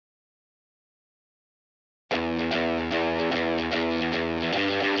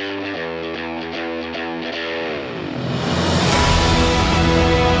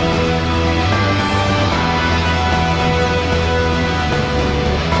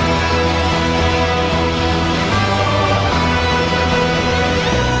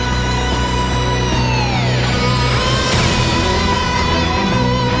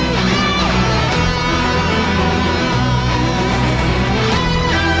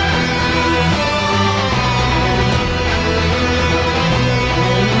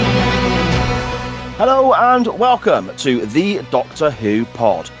and welcome to the Doctor Who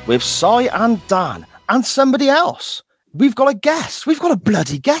pod with Si and Dan and somebody else. We've got a guest. We've got a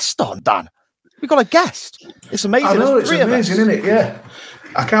bloody guest on, Dan. We've got a guest. It's amazing. I know, it's amazing, isn't it? Yeah.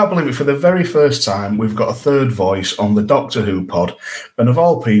 I can't believe it. For the very first time, we've got a third voice on the Doctor Who pod. And of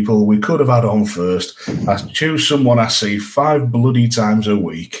all people we could have had on first, I choose someone I see 5 bloody times a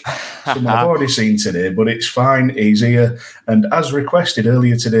week. Someone I've already seen today, but it's fine. He's here. And as requested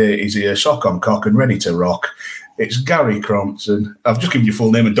earlier today, he's here, sock on cock and ready to rock. It's Gary Crompton. I've just given you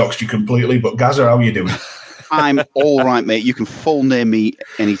full name and doxed you completely, but Gazza, how are you doing? I'm all right, mate. You can full name me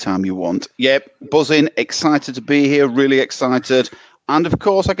anytime you want. Yep, buzzing, excited to be here, really excited. And of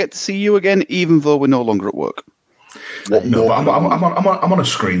course, I get to see you again, even though we're no longer at work. No, but I'm on a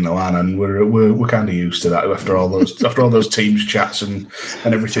screen though, Anne, and we're kind of used to that after all those Teams chats and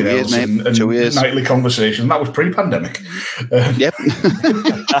everything else, and nightly conversation. That was pre-pandemic. Yep.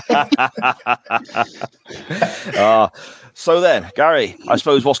 So then, Gary, I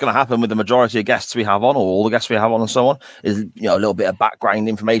suppose what's going to happen with the majority of guests we have on, or all the guests we have on, and so on, is a little bit of background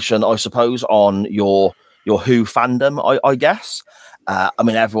information, I suppose, on your Who fandom, I guess.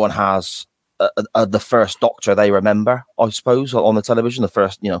 Everyone has the first Doctor they remember, I suppose, on the television, the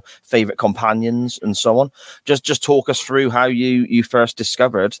first, favourite companions and so on. Just talk us through how you first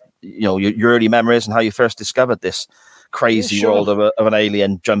discovered, your early memories and how you first discovered this crazy world of an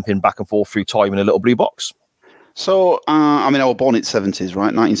alien jumping back and forth through time in a little blue box. So, I was born in the 70s,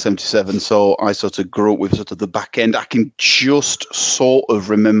 right? 1977. So I sort of grew up with sort of the back end. I can just sort of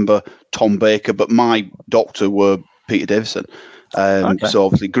remember Tom Baker, but my Doctor were Peter Davison. Okay. So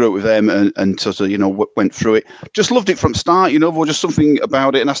obviously grew up with them and sort of, went through it. Just loved it from start, there was just something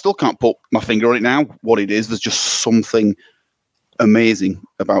about it. And I still can't put my finger on it now, what it is. There's just something amazing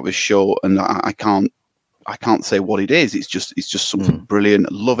about this show. And I can't say what it is. It's just something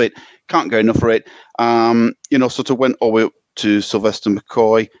brilliant. Love it. Can't get enough of it. Sort of went all the way up to Sylvester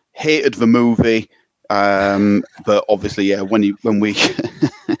McCoy. Hated the movie. But obviously, yeah, when it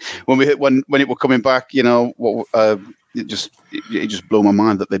were coming back, it just blew my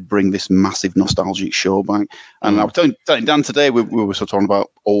mind that they bring this massive nostalgic show back. And I was telling Dan today, we were sort of talking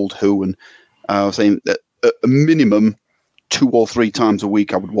about old Who, and I was saying that at a minimum 2 or 3 times a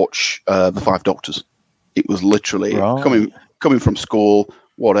week I would watch the 5 Doctors. It was literally coming from school,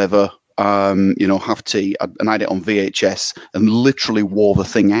 whatever, have tea, and I had it on VHS and literally wore the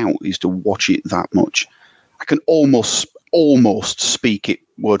thing out. I used to watch it that much. I can almost speak it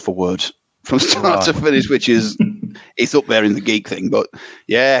word for word from start to finish, which is it's up there in the geek thing. But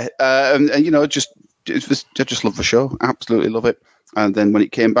yeah, I just love the show, absolutely love it. And then when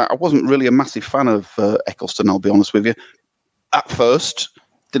it came back, I wasn't really a massive fan of Eccleston, I'll be honest with you. At first,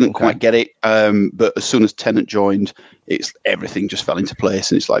 didn't quite get it, but as soon as Tennant joined, everything just fell into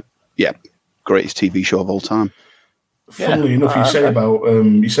place, and it's like, yeah, greatest TV show of all time. Funnily enough, you say about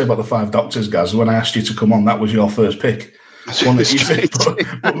the 5 Doctors, Gaz. When I asked you to come on, that was your first pick. One that you said, but,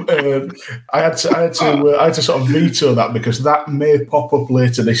 I had to sort of veto that because that may pop up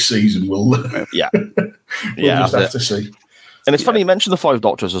later this season. We'll just have to see. And it's funny you mentioned the 5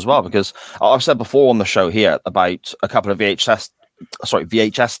 Doctors as well, because I've said before on the show here about a couple of VHS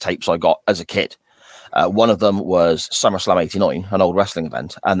tapes I got as a kid. One of them was SummerSlam '89, an old wrestling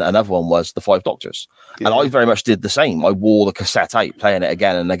event, and another one was the 5 Doctors. Yeah. And I very much did the same. I wore the cassette out, playing it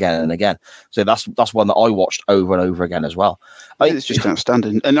again and again and again. So that's one that I watched over and over again as well. It's just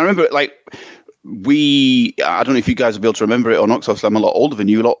outstanding. And I remember, I don't know if you guys will be able to remember it or not, because I'm a lot older than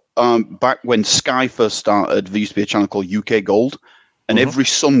you lot. Back when Sky first started, there used to be a channel called UK Gold, and every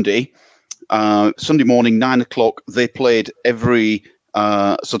Sunday morning, 9 o'clock, they played every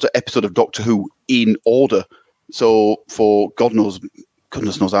sort of episode of Doctor Who in order. So for goodness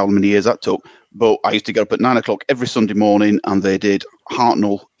knows how many years that took, but I used to get up at 9 o'clock every Sunday morning, and they did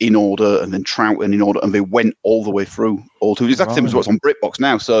Hartnell in order, and then Troughton in order, and they went all the way through all to exactly the same as what's on BritBox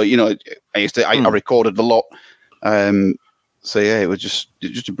now. So I recorded a lot. So yeah, it was just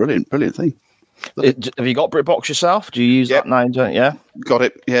a brilliant thing. Have you got BritBox yourself? Do you use that now? Don't you? Yeah, got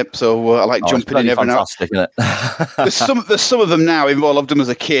it. Yep. So I like jumping in every now. Isn't it? There's some of them now. Even though I loved them as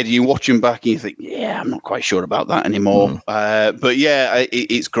a kid, you watch them back and you think, yeah, I'm not quite sure about that anymore. But yeah,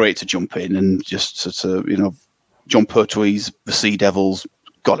 it's great to jump in and just sort of John Pertwee's The Sea Devils.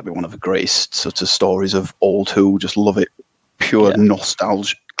 Got to be one of the greatest sort of stories of old Who. Just love it. Pure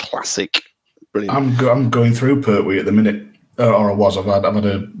nostalgia, classic. Brilliant. I'm going through Pertwee at the minute. Or I was. I've had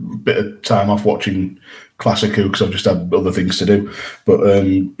a bit of time off watching classic Who because I've just had other things to do. But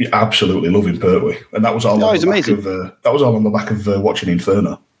absolutely loving Pertwee, and that was all. That was all on the back of watching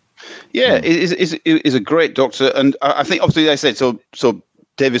Inferno. Yeah, it is a great Doctor, and I think obviously they said so.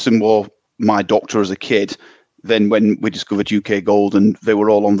 Davison wore my Doctor as a kid. Then when we discovered UK Gold and they were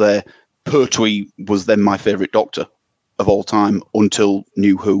all on there, Pertwee was then my favourite Doctor of all time until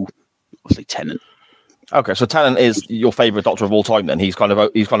New Who, obviously Tennant. Okay, so Tennant is your favourite Doctor of all time. Then he's kind of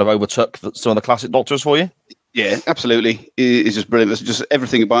overtook some of the classic Doctors for you. Yeah, absolutely. He's just brilliant. There's just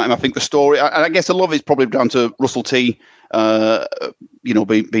everything about him. I think the story, and I guess a lot of it's probably down to Russell T. Being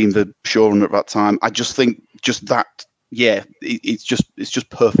the showrunner at that time. I just think just that. Yeah, it's just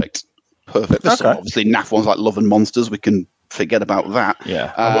perfect. Perfect. There's some obviously naff ones like Love and Monsters. We can forget about that.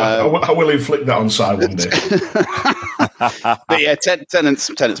 Yeah, I will inflict that on Si one day. But yeah,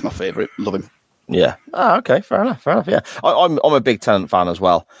 Tennant's my favourite. Love him. Yeah. Oh, okay. Fair enough. Yeah, I'm a big Tennant fan as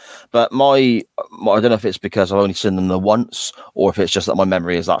well, but my I don't know if it's because I've only seen them the once, or if it's just that my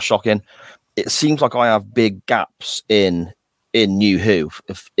memory is that shocking. It seems like I have big gaps in New Who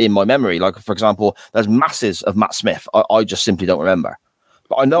in my memory. Like, for example, there's masses of Matt Smith I just simply don't remember.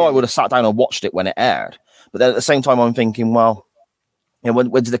 But I know I would have sat down and watched it when it aired. But then at the same time, I'm thinking, well, when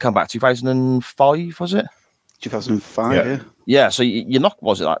did it come back? 2005, was it? 2005, yeah. Yeah, so you're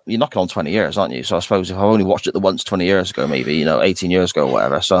knocking on 20 years, aren't you? So I suppose if I only watched it the once 20 years ago, maybe, 18 years ago or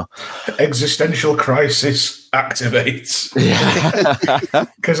whatever. So existential crisis activates.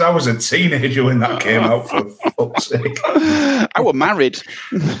 Because I was a teenager when that came out, for fuck's sake. I was married.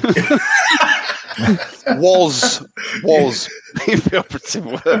 was the operative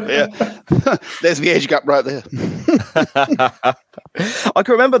word. Yeah. There's the age gap right there. I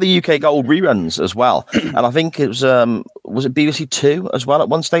can remember the UK Gold reruns as well, and I think it was it BBC Two as well at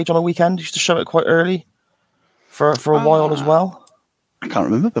one stage on a weekend. Used to show it quite early for a while as well. I can't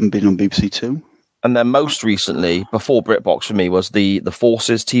remember them being on BBC Two. And then most recently, before BritBox for me, was the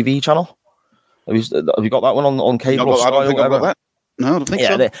Forces TV channel. Have you got that one on cable? I don't think I've got that. No, I don't think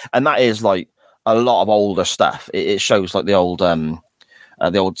so. And that is like a lot of older stuff. It shows like the old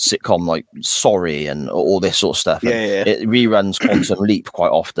sitcom like Sorry and all this sort of stuff. Yeah. It reruns Quantum Leap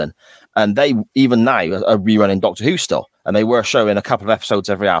quite often. And they, even now, are rerunning Doctor Who still. And they were showing a couple of episodes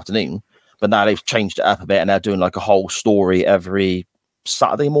every afternoon. But now they've changed it up a bit and they're doing like a whole story every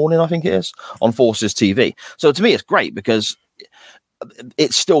Saturday morning, I think it is, on Forces TV. So to me, it's great because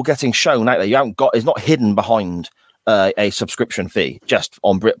it's still getting shown out there. It's not hidden behind a subscription fee just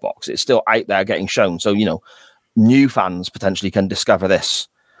on BritBox. It's still out there getting shown. So, new fans potentially can discover this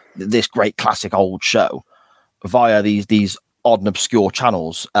great classic old show via these odd and obscure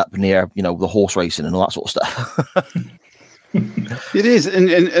channels up near, the horse racing and all that sort of stuff. It is. And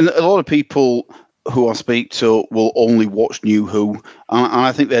a lot of people who I speak to will only watch New Who. And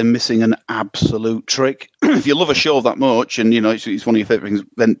I think they're missing an absolute trick. If you love a show that much and, it's one of your favorite things,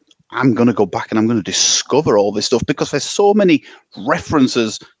 then I'm going to go back and I'm going to discover all this stuff because there's so many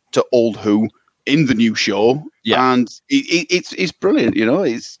references to old Who in the new show. Yeah. And it's brilliant,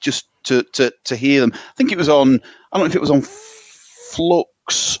 it's just to hear them. I think it was on, I don't know if it was on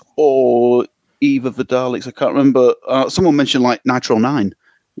Flux or Eve of the Daleks. I can't remember. Someone mentioned like Nitro 9,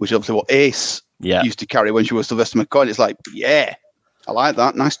 which is obviously what Ace used to carry when she was Sylvester McCoy. It's like, yeah, I like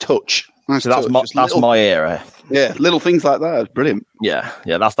that. Nice touch. So that's my era. Yeah, little things like that. It's brilliant. Yeah.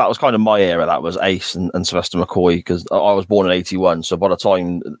 That was kind of my era. That was Ace and Sylvester McCoy because I was born in 81. So by the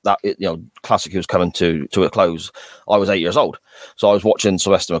time that Classic was coming to a close, I was 8 years old. So I was watching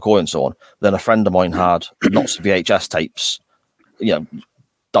Sylvester McCoy and so on. Then a friend of mine had lots of VHS tapes,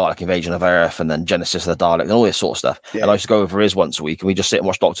 Dalek Invasion of Earth and then Genesis of the Dalek and all this sort of stuff. Yeah. And I used to go over his once a week and we just sit and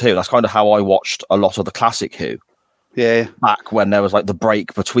watch Doctor Who. And that's kind of how I watched a lot of the Classic Who. Yeah. Back when there was like the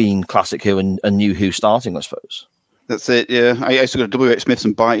break between Classic Who and New Who starting, I suppose. That's it, yeah. I used to go to W.H. Smith's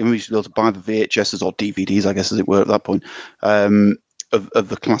and buy, we used to be able to buy the VHSs or DVDs, I guess, as it were at that point, of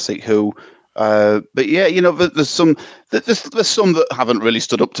the Classic Who. But yeah, there's some that haven't really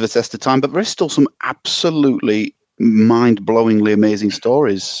stood up to the test of time, but there is still some absolutely mind-blowingly amazing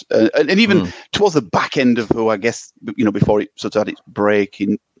stories. And even towards the back end of Who, I guess, before it sort of had its break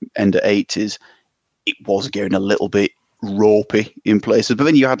in end of 80s, it was getting a little bit ropey in places. But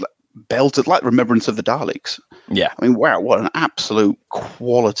then you had belted like Remembrance of the Daleks. Yeah. I mean, wow, what an absolute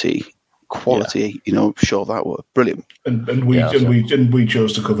quality, show that was. Brilliant. And we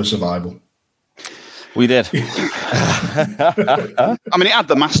chose to cover Survival. We did. I mean, it had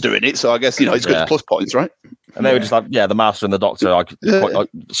the Master in it, so I guess, it's good plus points, right? And they were just like, the Master and the Doctor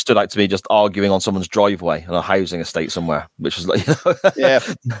stood out to me just arguing on someone's driveway on a housing estate somewhere, which was like,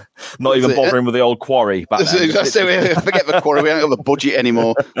 not even bothering with the old quarry back then. Forget the quarry, we don't have the budget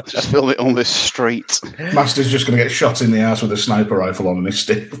anymore. Just film it on the street. Master's just going to get shot in the ass with a sniper rifle on his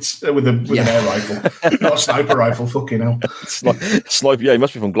stick, with an air rifle. Not a sniper rifle, fucking hell. Sniper, he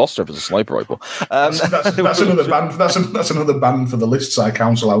must be from Gloucester if it's a sniper rifle. That's another band. That's another band for the lists I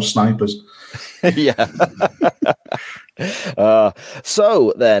council house snipers. Yeah.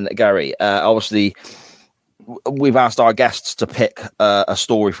 So then, Gary, obviously, we've asked our guests to pick a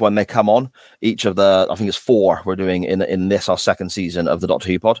story for when they come on. Each of the, I think it's 4 we're doing in this, our second season of the Doctor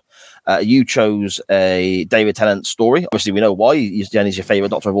Who pod. You chose a David Tennant story. Obviously, we know why. He's your favourite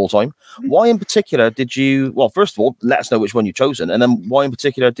Doctor of all time. Why in particular did you, well, first of all, let us know which one you've chosen. And then why in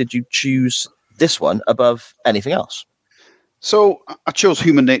particular did you choose this one above anything else? So I chose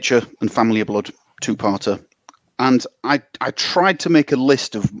Human Nature and Family of Blood, 2-parter. And I tried to make a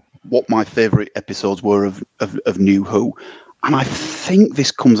list of what my favourite episodes were of New Who. And I think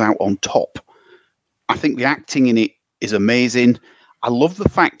this comes out on top. I think the acting in it is amazing. I love the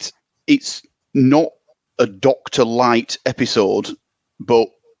fact it's not a Doctor Light episode, but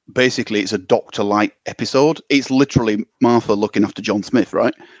basically it's a Doctor Light episode. It's literally Martha looking after John Smith,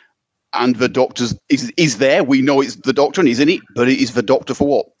 right? And the Doctor is there. We know it's the Doctor and he's in it, but it is the Doctor for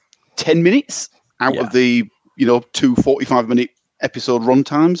what? 10 minutes out of the, 2 45-minute episode run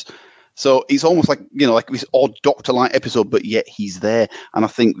times. So it's almost like, like this odd Doctor-like episode, but yet he's there. And I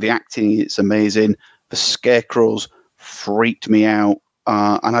think the acting, it's amazing. The scarecrows freaked me out.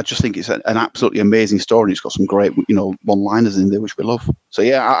 And I just think it's an absolutely amazing story. It's got some great, one-liners in there, which we love. So,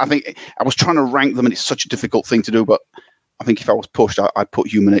 yeah, I think I was trying to rank them, and it's such a difficult thing to do, but I think if I was pushed, I'd put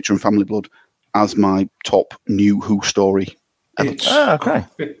Human Nature and Family Blood as my top New Who story ever.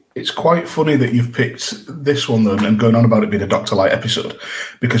 It's quite funny that you've picked this one, though, and going on about it being a Doctor Light episode,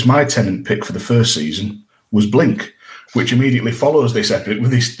 because my Tennant pick for the first season was Blink, which immediately follows this epic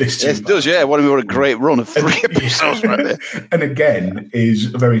with this. Yes, it does, yeah. What a great run of 3 episodes right there. And again,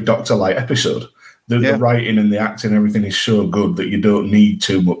 is a very Doctor Light episode. The writing and the acting and everything is so good that you don't need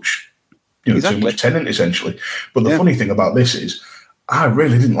too much. Too much Tennant, essentially. But the funny thing about this is, I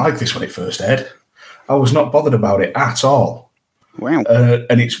really didn't like this when it first aired. I was not bothered about it at all. Wow.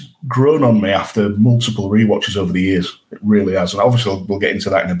 And it's grown on me after multiple rewatches over the years. It really has. And obviously, we'll get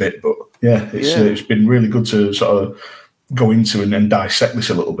into that in a bit. But it's been really good to sort of go into and dissect this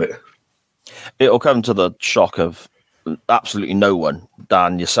a little bit. It'll come to the shock of absolutely no one,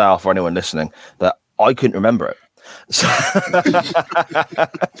 Dan, yourself, or anyone listening, that I couldn't remember it. So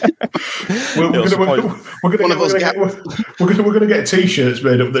we're going to get T-shirts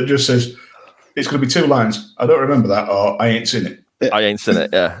made up that just says it's going to be 2 lines. I don't remember that, or I ain't seen it. I ain't seen it.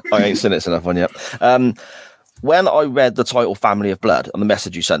 Yeah, I ain't seen it. It's enough one yet. When I read the title "Family of Blood" and the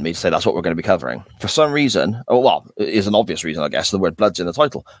message you sent me to say that's what we're going to be covering, for some reason, it is an obvious reason, I guess. The word "blood's" in the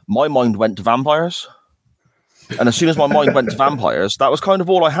title. My mind went to vampires. And as soon as my mind went to vampires, that was kind of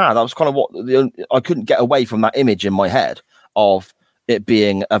all I had. That was kind of what I couldn't get away from, that image in my head of it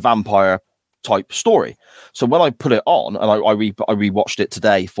being a vampire type story. So when I put it on and I rewatched it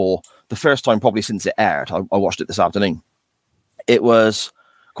today for the first time probably since it aired, I watched it this afternoon. It was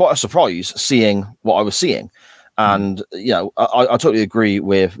quite a surprise seeing what I was seeing. And, I totally agree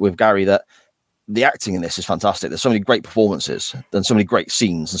with Gary that the acting in this is fantastic. There's so many great performances and so many great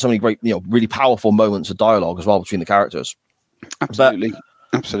scenes and so many great, really powerful moments of dialogue as well between the characters. Absolutely.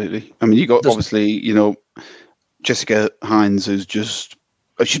 I mean, you got obviously, Jessica Hines, who's just,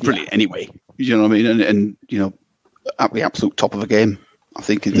 she's brilliant anyway. You know what I mean? And at the absolute top of the game, I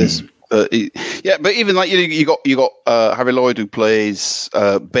think it is. But even like you got Harry Lloyd, who plays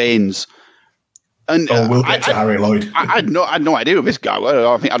Baines. And we'll get to Harry Lloyd. I had no idea of this guy. I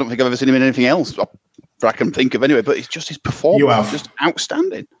don't think I've ever seen him in anything else that I can think of anyway. But it's just his performance is just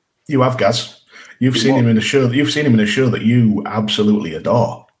outstanding. You have, Gaz. You've seen him in a show that you absolutely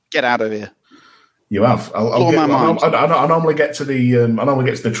adore. Get out of here. You have. I normally get to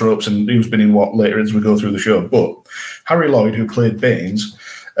the tropes and who's been in what later as we go through the show. But Harry Lloyd, who played Baines,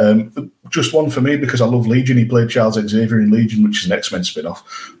 just one for me because I love Legion. He played Charles Xavier in Legion, which is an X-Men spin-off.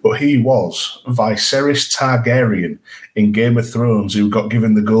 But he was Viserys Targaryen in Game of Thrones, who got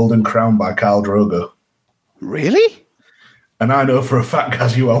given the Golden Crown by Khal Drogo. Really? And I know for a fact,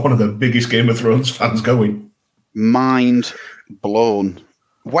 Gaz, you are one of the biggest Game of Thrones fans going. Mind blown.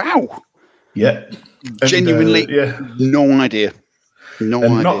 Wow. Yeah. Genuinely, no idea. No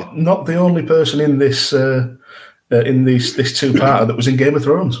idea. Not the only person in this this 2-parter that was in Game of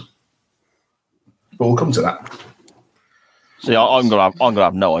Thrones. But we'll come to that. See, I'm gonna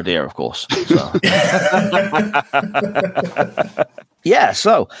have no idea, of course. So. Yeah.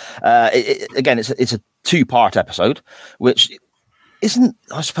 So again, it's a 2-part episode, which isn't,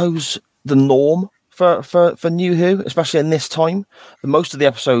 I suppose, the norm for New Who, especially in this time. Most of the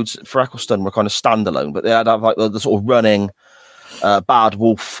episodes for Eccleston were kind of standalone, but they had like the sort of running Bad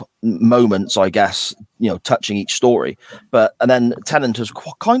Wolf moments, I guess, touching each story. And then Tennant is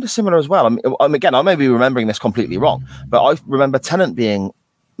kind of similar as well. Again, I may be remembering this completely wrong, but I remember Tennant being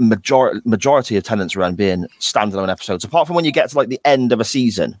majority of Tennant's run being standalone episodes, apart from when you get to like the end of a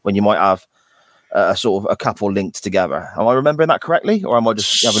season when you might have a sort of a couple linked together. Am I remembering that correctly, or am I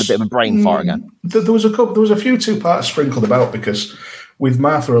just having a bit of a brain fart again? There was a few 2-parts sprinkled about, because with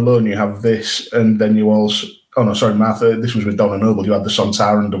Martha alone you have this, and then you also Martha. This was with Donna Noble. You had the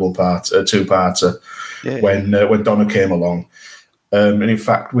Sontaran 2-parter when Donna came along, and in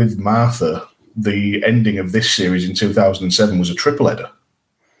fact with Martha, the ending of this series in 2007 was a triple header,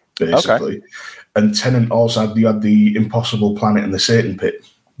 basically. Okay. And Tennant also had the Impossible Planet and the Satan Pit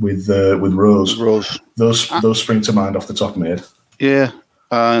with Rose. Those spring to mind off the top of my head. Yeah.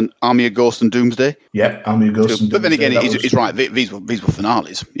 And Army of Ghost and Doomsday. Yeah, Army of Ghost and Doomsday. But then again, he's right. These were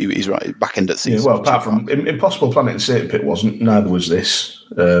finales. He's right. Back end at season. Yeah, well, apart from Impossible Planet and Satan Pit wasn't. Neither was this.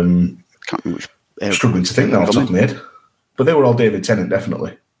 Can't remember which. Struggling to think now off the top of my head. But they were all David Tennant,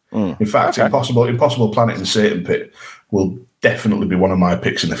 definitely. In fact, okay. Impossible Planet and Satan Pit will definitely be one of my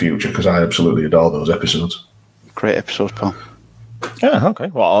picks in the future, because I absolutely adore those episodes. Great episodes, pal. Yeah, okay.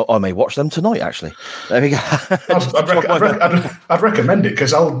 Well, I may watch them tonight, actually. There we go. I'd recommend it,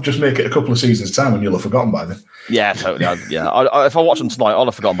 because I'll just make it a couple of seasons' time and you'll have forgotten by then. Yeah, totally. If I watch them tonight, I'll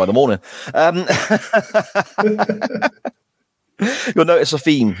have forgotten by the morning. You'll notice a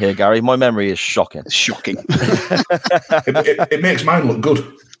theme here, Gary. My memory is shocking. Shocking. It makes mine look good.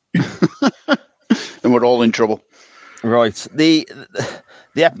 And we're all in trouble. Right. The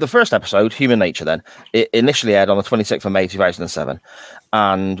first episode, Human Nature, then, it initially aired on the 26th of May 2007.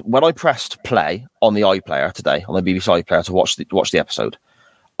 And when I pressed play on the iPlayer today, on the BBC iPlayer, to watch the episode,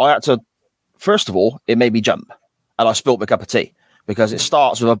 I had to, first of all, it made me jump. And I spilt my cup of tea, because it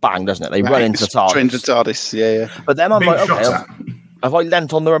starts with a bang, doesn't it? They run into TARDIS. Yeah. But then I'm like, okay, have I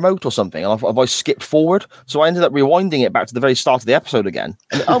leant on the remote or something? And have I skipped forward? So I ended up rewinding it back to the very start of the episode again.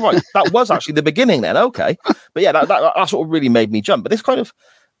 And, right, that was actually the beginning then. Okay. But yeah, that sort of really made me jump. But this kind of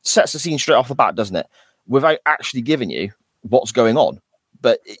sets the scene straight off the bat, doesn't it? Without actually giving you what's going on.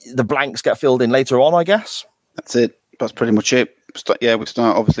 But the blanks get filled in later on, I guess. That's it. That's pretty much it. Yeah, we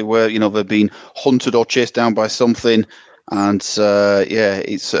start obviously where, they're being hunted or chased down by something. And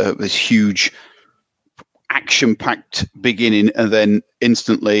it's this huge action-packed beginning, and then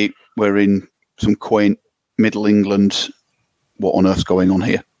instantly we're in some quaint Middle England. What on earth's going on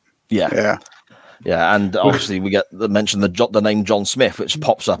here? Yeah. And obviously we get the name John Smith, which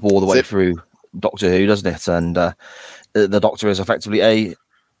pops up all the way through Doctor Who, doesn't it? And the Doctor is effectively a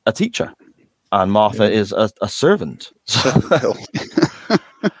teacher, and Martha is a servant.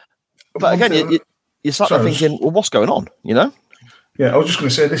 But again, you start thinking, well, what's going on? Yeah, I was just going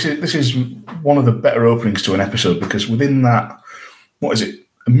to say this is one of the better openings to an episode, because within that, what is it,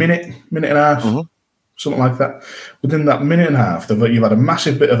 a minute and a half, something like that. Within that minute and a half, you've had a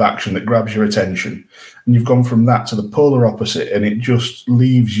massive bit of action that grabs your attention, and you've gone from that to the polar opposite, and it just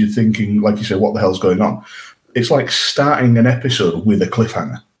leaves you thinking, like you say, what the hell's going on? It's like starting an episode with a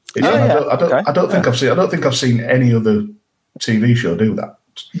cliffhanger. I don't think I've seen any other TV show do that.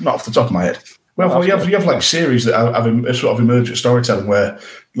 Not off the top of my head. Well, you have like series that have a sort of emergent storytelling where,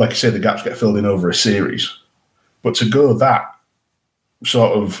 like you say, the gaps get filled in over a series. But to go that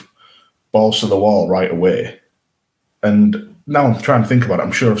sort of balls to the wall right away, and now I'm trying to think about it.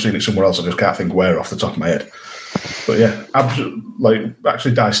 I'm sure I've seen it somewhere else. I just can't think where off the top of my head. But yeah,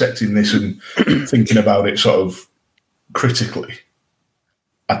 actually dissecting this and thinking about it sort of critically,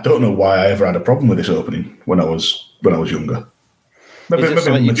 I don't know why I ever had a problem with this opening when I was younger. Maybe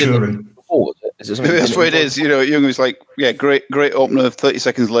maturing. That's what it is. Young was like, yeah, great opener. 30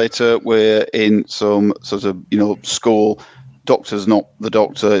 seconds later, we're in some sort of, school. Doctor's not the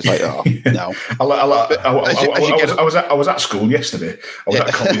Doctor. It's like, oh, no. I was at school yesterday. I was at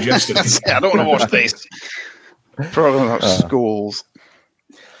college yesterday. I don't want to watch this. Program about schools.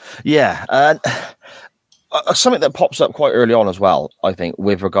 Yeah, and something that pops up quite early on as well, I think,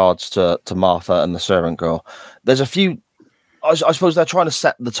 with regards to Martha and the servant girl. There's a few. I suppose they're trying to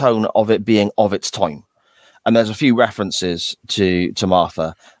set the tone of it being of its time, and there's a few references to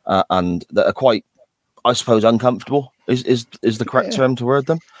Martha, and that are quite, I suppose, uncomfortable is the correct term to word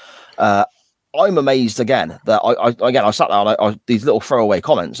them. I'm amazed again that I sat down these little throwaway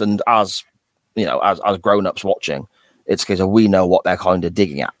comments, and as grown-ups watching, it's because we know what they're kind of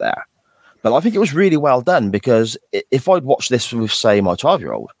digging at there. But I think it was really well done, because if I'd watched this with, say, my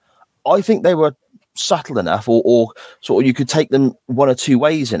 12-year-old, I think they were subtle enough, or sort of you could take them one or two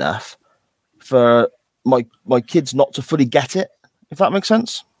ways enough for my kids not to fully get it, if that makes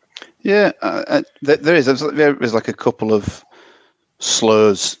sense. Yeah, there is like a couple of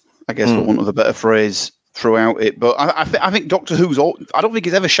slurs, I guess, for want of a better phrase, throughout it. But I think Doctor Who's I don't think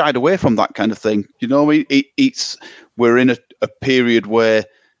he's ever shied away from that kind of thing. You know, we're in a period where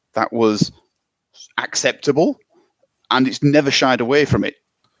that was acceptable, and it's never shied away from it.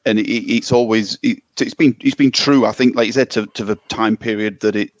 And it's always been true. I think, like you said, to the time period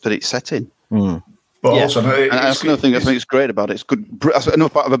that it's set in. But also, that's another thing I think is great about it. It's good. That's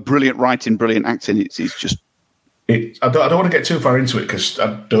another part of a brilliant writing, brilliant acting. It's just. I don't want to get too far into it, because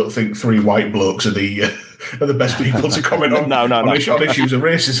I don't think three white blokes are the best people to comment on on issues of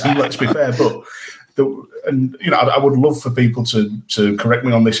racism. Let's be fair, but I would love for people to correct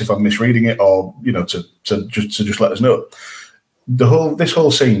me on this if I'm misreading it, or to just let us know. This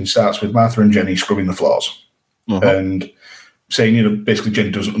whole scene starts with Martha and Jenny scrubbing the floors and saying, basically Jenny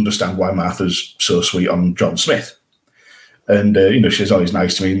doesn't understand why Martha's so sweet on John Smith, and she says, "Oh, he's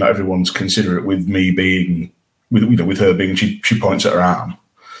nice to me. Not everyone's considerate with me being." With her being, she points at her arm,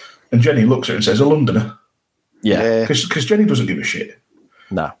 and Jenny looks at her and says, "A Londoner." Yeah, because Jenny doesn't give a shit.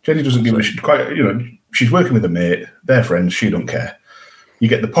 No, Jenny doesn't give a shit. Quite, she's working with a mate. They're friends. She don't care. You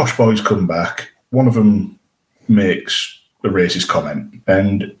get the posh boys come back. One of them makes a racist comment,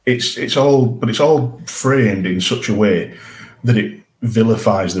 and it's all framed in such a way that it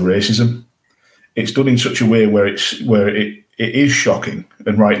vilifies the racism. It's done in such a way where it is shocking,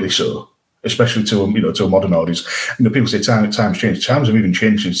 and rightly so. Especially to a modern audience. People say times change. Times have even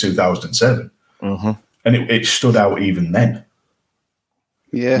changed since 2007, and it stood out even then.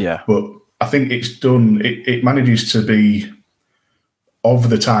 Yeah. But I think it's done. It manages to be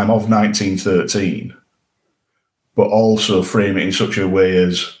of the time of 1913, but also frame it in such a way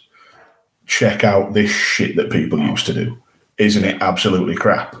as, check out this shit that people used to do. Isn't it absolutely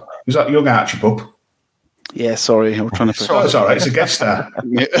crap? Is that young Archie pup? Yeah, sorry, I'm trying to. It's all right. It's a guest star.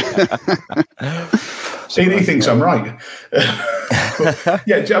 He thinks I'm right.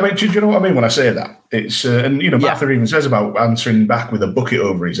 Yeah, I mean, do you know what I mean when I say that? It's Martha even says about answering back with a bucket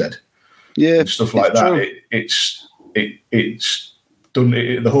over his head. Yeah, and stuff like that. It's done.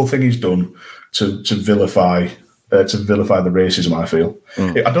 The whole thing is done to vilify the racism. I feel.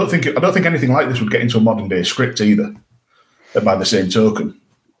 I don't think anything like this would get into a modern day script either. By the same token.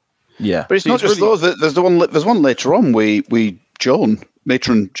 Yeah, but it's not just those. There's one later on.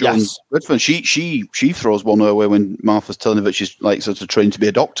 Matron Joan Redfern. She throws one her way when Martha's telling her that she's like sort of trained to be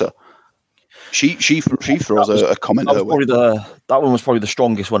a doctor. She throws a comment her way. That one was probably the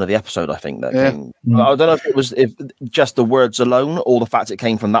strongest one of the episode. I think that came. I don't know if it was just the words alone or the fact it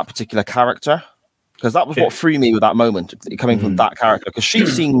came from that particular character, because that was what threw me with that moment coming from that character, because she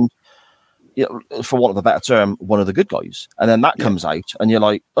seemed. For want of a better term, one of the good guys, and then that comes out, and you're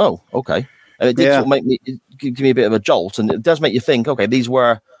like, "Oh, okay." And it did sort of give me a bit of a jolt, and it does make you think. Okay, these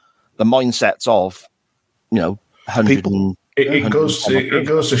were the mindsets of, 100 people. It goes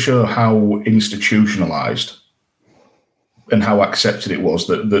to show how institutionalized and how accepted it was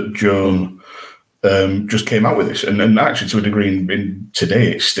that Joan just came out with this, and actually to a degree in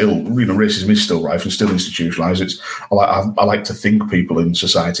today it's still racism is still rife and still institutionalized. I like to think people in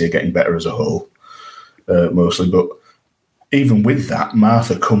society are getting better as a whole, mostly, but even with that,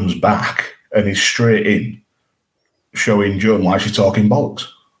 Martha comes back and is straight in showing Joan why she's talking bollocks.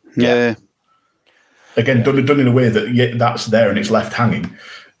 Yeah. Again, done in a way that that's there and it's left hanging,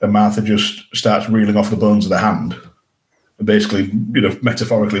 and Martha just starts reeling off the bones of the hand, and basically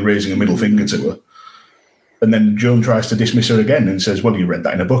metaphorically raising a middle finger to her. And then Joan tries to dismiss her again and says, "Well, you read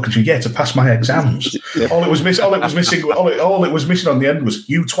that in a book." And she, "Yeah, to pass my exams." All it was missing on the end was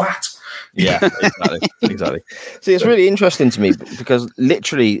 "you twat." Yeah, exactly. See, it's really interesting to me because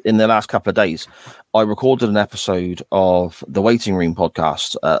literally in the last couple of days, I recorded an episode of the Waiting Room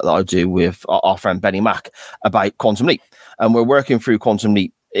podcast that I do with our friend Benny Mack about Quantum Leap, and we're working through Quantum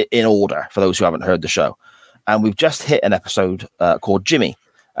Leap in order for those who haven't heard the show. And we've just hit an episode called Jimmy.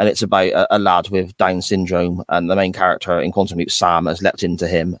 And it's about a lad with Down syndrome, and the main character in Quantum Leap, Sam, has leapt into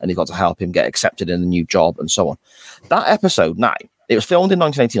him, and he got to help him get accepted in a new job and so on. That episode now, it was filmed in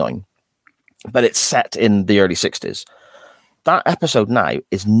 1989, but it's set in the early 60s. That episode now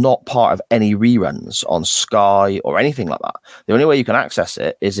is not part of any reruns on Sky or anything like that. The only way you can access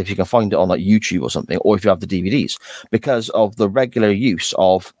it is if you can find it on like YouTube or something, or if you have the DVDs, because of the regular use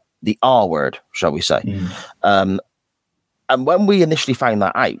of the R word, shall we say. And when we initially found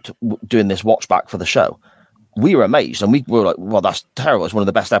that out, doing this watch back for the show, we were amazed, and we were like, well, that's terrible. It's one of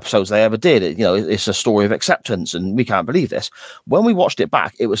the best episodes they ever did. It's a story of acceptance, and we can't believe this. When we watched it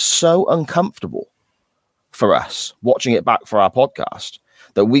back, it was so uncomfortable for us watching it back for our podcast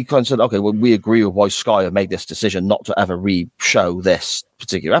that we kind of said, okay, well, we agree with why Sky have made this decision not to ever re-show this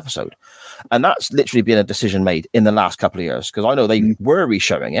particular episode. And that's literally been a decision made in the last couple of years, because I know they were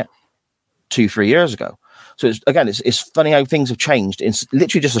re-showing it 2-3 years ago. So it's funny how things have changed in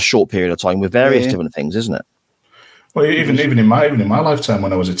literally just a short period of time with various different things, isn't it? Well, even in my lifetime,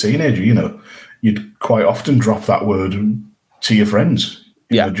 when I was a teenager, you'd quite often drop that word to your friends,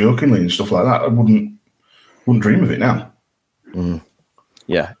 jokingly and stuff like that. I wouldn't dream of it now.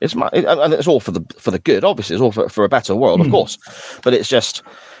 Yeah, and it's all for the good. Obviously, it's all for a better world, of course. But it's just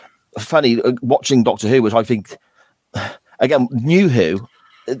funny watching Doctor Who, which I think, again, New Who.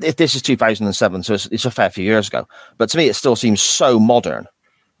 If this is 2007, so it's a fair few years ago. But to me, it still seems so modern.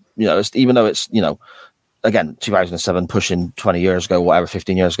 Even though it's again 2007, pushing 20 years ago, whatever,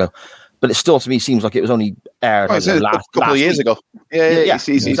 15 years ago. But it still, to me, seems like it was only aired a couple of years ago. Yeah, it's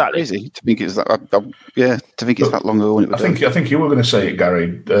exactly. Crazy to think it's that. To think it's that long ago. When it was I think you were going to say it,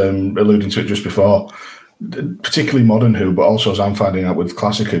 Gary, alluding to it just before. Particularly modern Who, but also as I'm finding out with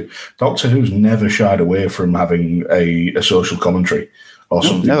classic Who, Doctor Who's never shied away from having a social commentary or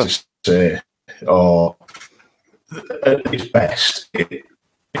something to say, or at its best, it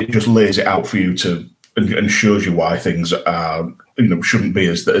just lays it out for you to and shows you why things are shouldn't be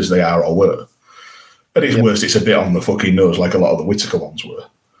as they are or were. At its worst, it's a bit on the fucking nose, like a lot of the Whittaker ones were.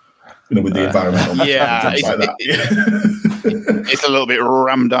 With the environmental things like that. It's a little bit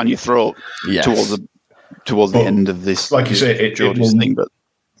rammed down your throat towards the end of this. Like you say, it will, thing,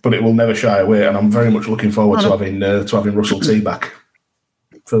 but it will never shy away, and I'm very much looking forward to having Russell T back.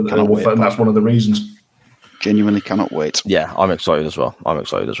 And that's one of the reasons. Genuinely cannot wait. Yeah, I'm excited as well.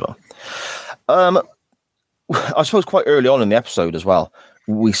 I suppose quite early on in the episode as well,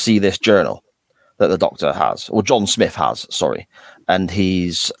 we see this journal that the Doctor has, or John Smith has, sorry. And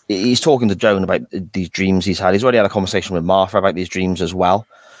he's talking to Joan about these dreams he's had. He's already had a conversation with Martha about these dreams as well.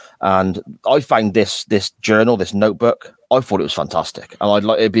 And I found this journal, this notebook, I thought it was fantastic. And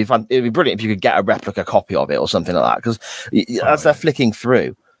it'd be brilliant if you could get a replica copy of it or something like that. Because as they're flicking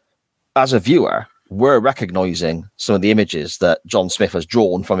through, as a viewer, we're recognizing some of the images that John Smith has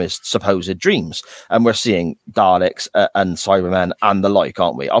drawn from his supposed dreams. And we're seeing Daleks and Cybermen and the like,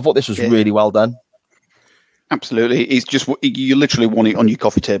 aren't we? I thought this was really well done. Absolutely. It's just, you literally want it on your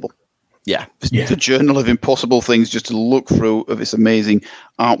coffee table. Yeah. The Journal of Impossible Things, just to look through of this amazing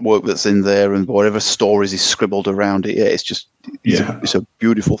artwork that's in there and whatever stories is scribbled around it. Yeah, it's just, it's a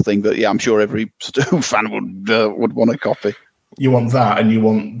beautiful thing. But I'm sure every fan would want a copy. You want that, and you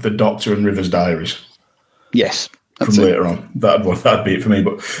want the Doctor and River's diaries. Yes. From later on. That'd be it for me.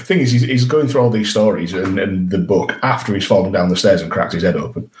 But the thing is, he's going through all these stories and the book after he's fallen down the stairs and cracked his head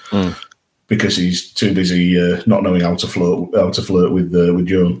open. Because he's too busy not knowing how to flirt with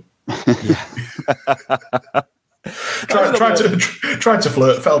Joan. tried to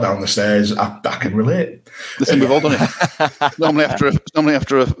flirt, fell down the stairs. I can relate. Listen, we've all done it. normally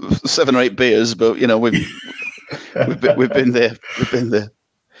after 7 or 8 beers, but we've been there. We've been there.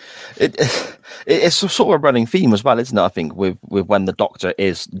 It's sort of a running theme as well, isn't it? I think with when the Doctor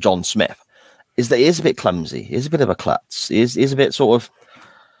is John Smith, is that he is a bit clumsy. He's a bit of a klutz. He's a bit sort of,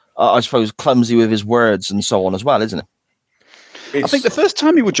 I suppose, clumsy with his words and so on as well, isn't it? I think the first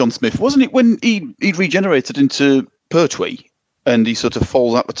time he was John Smith, wasn't it when he'd regenerated into Pertwee and he sort of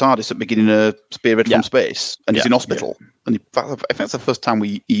falls out the TARDIS at beginning of Spearhead from Space and he's in hospital. And I think that's the first time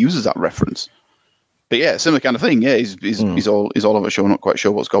he uses that reference. But yeah, similar kind of thing. Yeah, he's all over show, not quite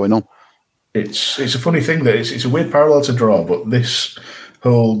sure what's going on. It's a funny thing that it's a weird parallel to draw, but this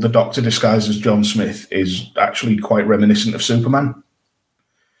whole the Doctor disguised as John Smith is actually quite reminiscent of Superman.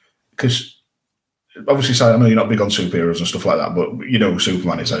 Because obviously, I know you're not big on superheroes and stuff like that, but you know who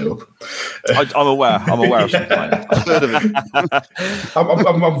Superman is, I hope. I'm aware of Superman. I've heard of him.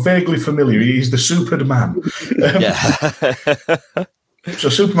 I'm vaguely familiar. He's the Superman. So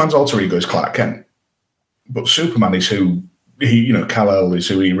Superman's alter ego is Clark Kent, but Superman is who Kal-El is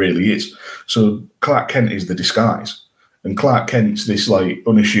who he really is. So Clark Kent is the disguise, and Clark Kent's this like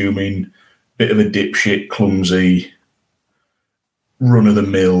unassuming, bit of a dipshit, clumsy,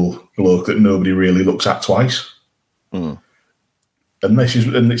 run-of-the-mill bloke that nobody really looks at twice. And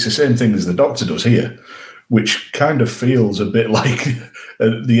it's the same thing as the Doctor does here, which kind of feels a bit like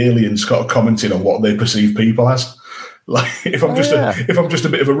the aliens kind of commenting on what they perceive people as. Like if I'm just a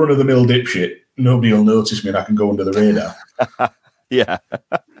bit of a run-of-the-mill dipshit, nobody will notice me and I can go under the radar.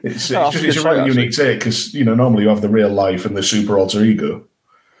 It's a really unique take because normally you have the real life and the super alter ego.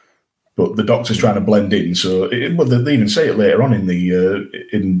 but the Doctor's trying to blend in. So, they even say it later on in the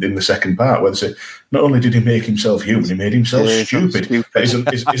in the second part, where they say, not only did he make himself human, he made himself stupid. Isn't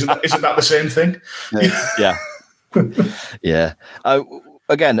that the same thing? Yeah. Yeah.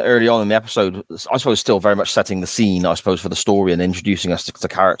 Again, early on in the episode, I suppose still very much setting the scene, I suppose, for the story and introducing us to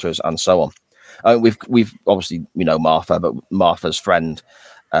characters and so on. We've obviously, Martha, but Martha's friend,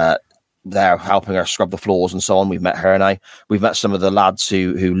 they're helping her scrub the floors and so on. We've met her now. We've met some of the lads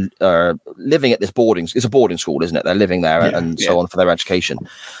who are living at this it's a boarding school, isn't it? They're living there so on for their education.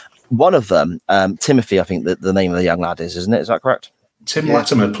 One of them, Timothy, I think the name of the young lad isn't it? Is that correct? Tim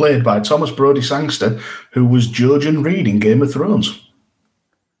Latimer, played by Thomas Brodie Sangster, who was Judge and Reed in Game of Thrones.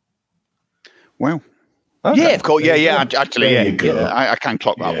 Wow. Okay. Yeah, of course. Yeah. Actually, I can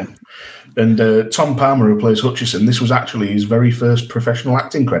clock that one. And Tom Palmer, who plays Hutchison, this was actually his very first professional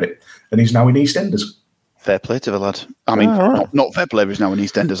acting credit, and he's now in EastEnders. Fair play to the lad. I mean, not fair play. He's now in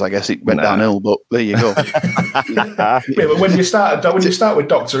EastEnders. I guess it went downhill, but there you go. But when you start with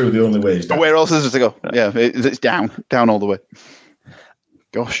Doctor Who, the only way is down. Where else is it to go? Yeah, it's down all the way.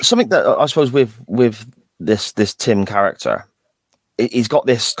 Gosh, something that I suppose with this Tim character, he's got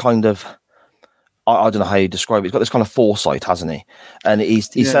this kind of, I don't know how you describe it. He's got this kind of foresight, hasn't he? And he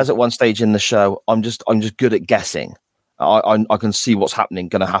says at one stage in the show, "I'm just good at guessing. I can see what's going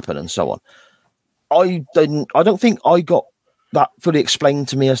to happen, and so on." I don't think I got that fully explained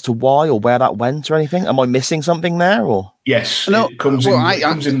to me as to why or where that went or anything. Am I missing something there? Or yes, it comes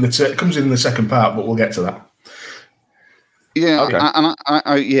in the second part, but we'll get to that. Yeah, okay.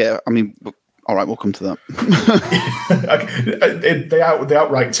 I mean, all right, we'll come to that. They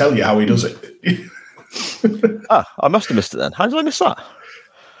outright tell you how he does it. I must have missed it then. How did I miss that?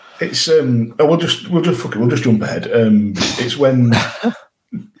 It's we'll just jump ahead. It's when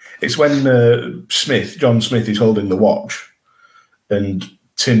John Smith is holding the watch, and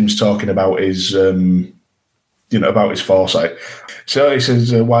Tim's talking about his about his foresight. So he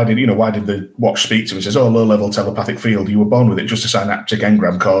says, why did the watch speak to him? He says, low-level telepathic field. You were born with it, just a synaptic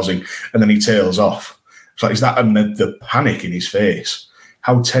engram causing, and then he tails off. It's like, is that, and the panic in his face,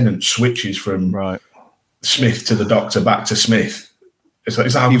 how Tennant switches from Smith to the Doctor back to Smith. It's like,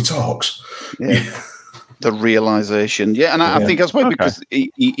 is that how he talks? Yeah. The realization. Yeah, and I think that's why, because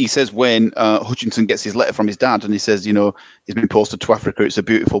he says when Hutchinson gets his letter from his dad, and he says, he's been posted to Africa, it's a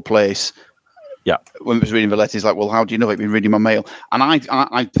beautiful place. Yeah. When he was reading the letter, he's like, well, how do you know? I've been reading my mail. And I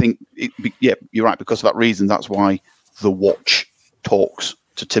think, you're right. Because of that reason, that's why the watch talks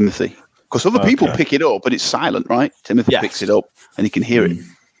to Timothy. Because other people pick it up, but it's silent, right? Timothy picks it up and he can hear it.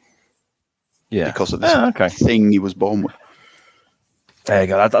 Yeah. Because of this thing he was born with. There you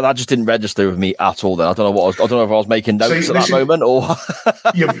go. That just didn't register with me at all. Then I don't know if I was making notes at that moment or.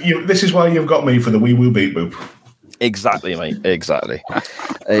 This is why you've got me for the wee woo beep boop. Exactly, mate. Exactly.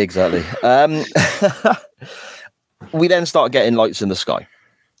 We then start getting lights in the sky.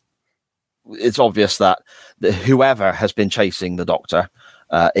 It's obvious that whoever has been chasing the Doctor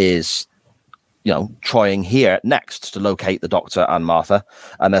is, trying here next to locate the Doctor and Martha.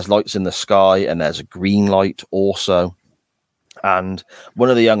 And there's lights in the sky, and there's a green light also. And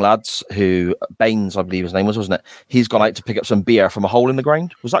one of the young lads, who Baines, I believe his name was, wasn't it? He's gone out to pick up some beer from a hole in the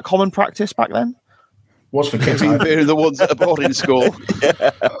ground. Was that common practice back then? Was for kids. Beer in the woods at a boarding school.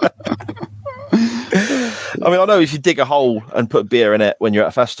 I mean, I know if you dig a hole and put beer in it when you're at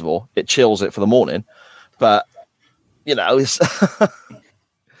a festival, it chills it for the morning. But it's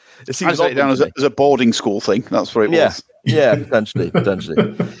it seems I'd say it down as a boarding school thing. That's what it was. Yeah, potentially.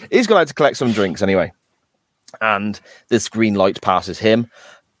 He's gone out to collect some drinks anyway, and this green light passes him.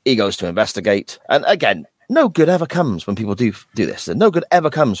 He goes to investigate, and again, no good ever comes when people do this. No good ever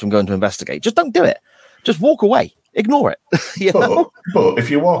comes from going to investigate. Just don't do it. Just walk away. Ignore it. But if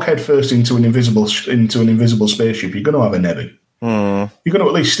you walk headfirst into an invisible spaceship, you're going to have a nebbing. You're going to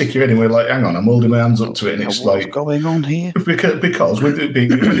at least stick your head in where, like, hang on, I'm holding my hands up to it, and it's what's like going on here. Because with it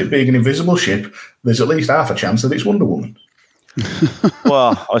being an invisible ship, there's at least half a chance that it's Wonder Woman.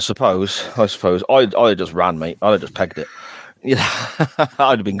 Well, I suppose I'd just ran, mate. I'd have just pegged it.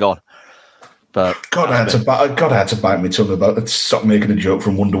 I'd have been gone. But God, I had to bite my tongue about stop making a joke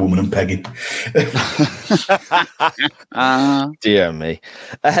from Wonder Woman and pegging. Dear me.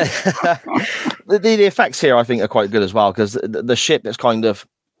 The effects here, I think, are quite good as well, because the ship is kind of,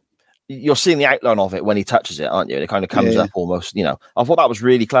 you're seeing the outline of it when he touches it, aren't you? And it kind of comes up almost. I thought that was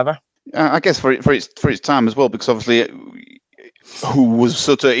really clever. I guess for its time as well, because obviously. Who was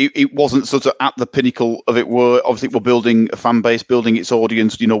it wasn't at the pinnacle of it. Obviously we're building a fan base, building its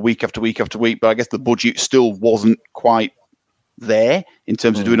audience, week after week after week. But I guess the budget still wasn't quite there in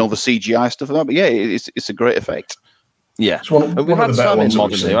terms of doing all the CGI stuff and that. But yeah, it's a great effect. Yeah, it's one we've had of the better some ones in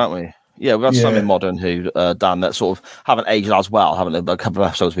modern day, haven't we? Yeah, we've got some in Modern Who, Dan, that sort of haven't aged as well, haven't they? A couple of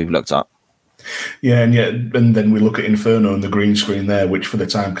episodes we've looked at. Yeah, and then we look at Inferno and the green screen there, which for the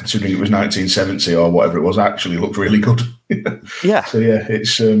time, considering it was 1970 or whatever it was, actually looked really good. Yeah. So yeah,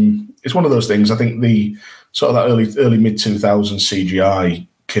 it's one of those things. I think the sort of that early mid 2000s CGI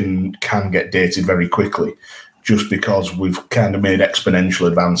can get dated very quickly, just because we've kind of made exponential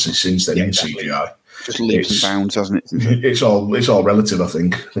advances since then in CGI. Just leaps and bounds, hasn't it? It's all relative. I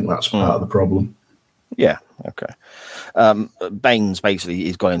think that's part of the problem. Yeah. Okay. Baines basically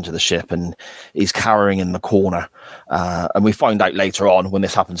he's gone into the ship and he's cowering in the corner, and we find out later on when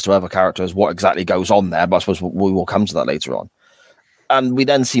this happens to other characters what exactly goes on there. But I suppose we will come to that later on. And we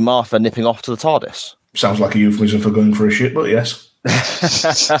then see Martha nipping off to the TARDIS. Sounds like a euphemism for going for a shit, but yes.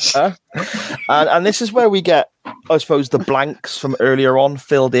 and this is where we get, I suppose, the blanks from earlier on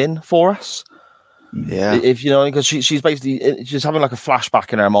filled in for us. Yeah, if you know, because she's basically she's having like a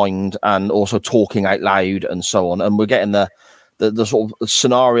flashback in her mind and also talking out loud and so on, and we're getting the sort of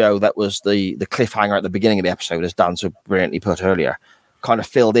scenario that was the cliffhanger at the beginning of the episode, as Dan so brilliantly put earlier, kind of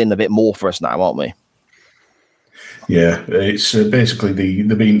filled in a bit more for us now, aren't we? Yeah, it's basically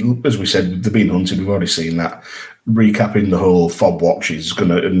they've been, as we said, they've been hunted. We've already seen that. Recapping the whole fob watch is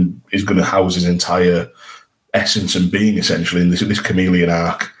gonna house his entire essence and being essentially in this chameleon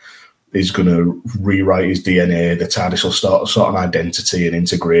arc. Is going to rewrite his DNA. The TARDIS will start an identity and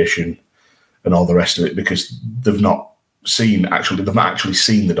integration and all the rest of it, because they've not actually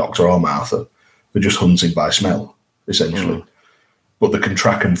seen the Doctor or Martha. They're just hunted by smell, essentially. But they can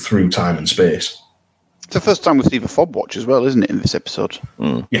track them through time and space. It's the first time we see the fob watch as well, isn't it, in this episode?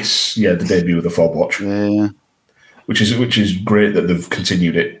 Yes, yeah, the debut of the fob watch. Yeah. Which is great that they've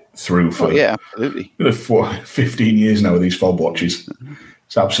continued it through for absolutely. 15 years now with these fob watches.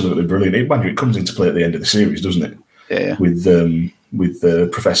 It's absolutely brilliant. It comes into play at the end of the series, doesn't it? Yeah. With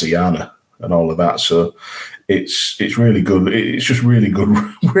Professor Yana and all of that. So it's really good. It's just really good,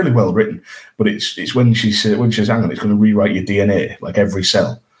 really well written. But it's when she says, "Hang on, it's going to rewrite your DNA, like every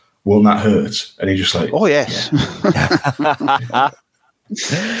cell. Won't that hurt?" And he's just like, "Oh yes."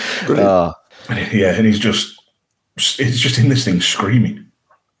 Yeah, and it's just in this thing screaming.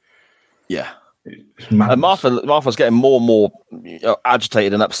 Yeah. And Martha's getting more and more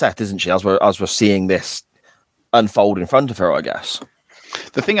agitated and upset, isn't she? As we're seeing this unfold in front of her, I guess.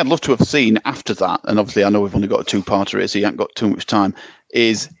 The thing I'd love to have seen after that, and obviously I know we've only got a 2-parter here, so you haven't got too much time,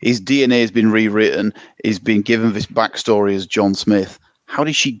 is his DNA has been rewritten. He's been given this backstory as John Smith. How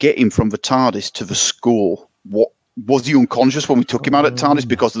did she get him from the TARDIS to the school? What was he unconscious when we took him out at TARDIS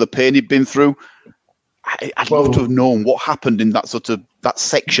because of the pain he'd been through? I'd love to have known what happened in that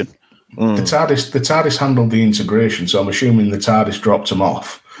section. The TARDIS handled the integration, so I'm assuming the TARDIS dropped him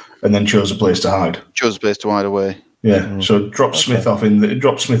off and then chose a place to hide. Chose a place to hide away. Yeah, so dropped Smith off in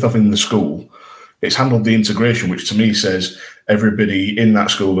the school. It's handled the integration, which to me says everybody in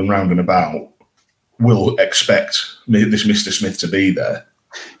that school and round and about will expect this Mr. Smith to be there.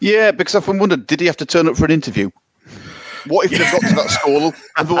 Yeah, because I've wondered, did he have to turn up for an interview? What if they've got to that school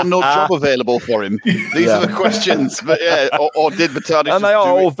and there was no job available for him? These are the questions. But yeah, or did the TARDIS? And they are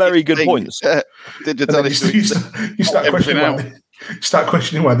all very good points. Did the TARDIS you start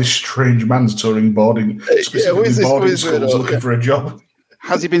questioning why this strange man's touring boarding schools looking for a job.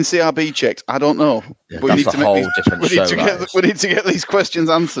 Has he been CRB checked? I don't know. Yeah, we need to get these questions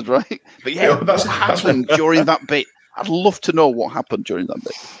answered, right? But what happened during that bit? I'd love to know what happened during that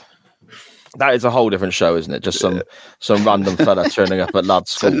bit. That is a whole different show, isn't it? Just some random fella turning up at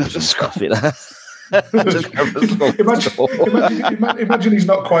lads' schools and stuff. You know? Imagine he's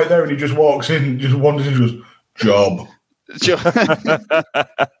not quite there and he just walks in, just wanders in and goes, "Job."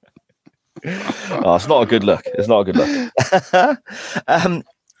 Oh, it's not a good look. It's not a good look.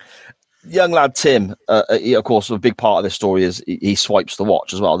 Young lad Tim, he, of course, a big part of this story is he swipes the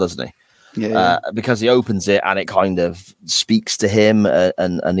watch as well, doesn't he? Yeah. Because he opens it and it kind of speaks to him,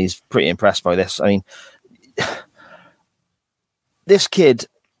 and he's pretty impressed by this. I mean, this kid,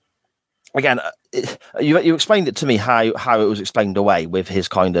 again, you explained it to me how it was explained away with his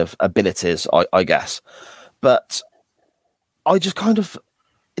kind of abilities, I guess, but I just kind of,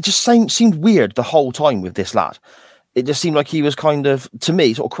 it just seemed weird the whole time with this lad. It just seemed like he was kind of, to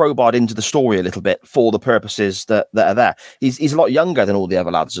me, sort of crowbarred into the story a little bit for the purposes that are there. He's a lot younger than all the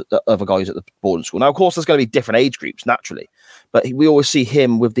other lads, other guys at the boarding school. Now, of course, there's going to be different age groups, naturally, but we always see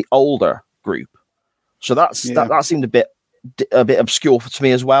him with the older group. So that seemed a bit obscure to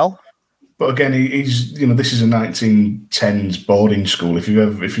me as well. But again, he's this is a 1910s boarding school. If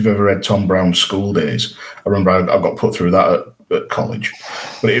you've ever read Tom Brown's School Days, I remember I got put through that at college,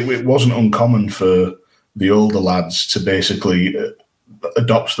 but it wasn't uncommon for the older lads to basically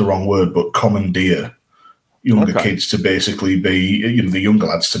adopts the wrong word, but commandeer younger kids to basically be, the younger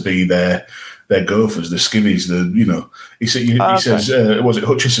lads to be their gophers, the skivvies, he says, was it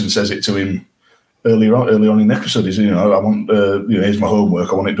Hutchison says it to him early on in the episode, I want, here's my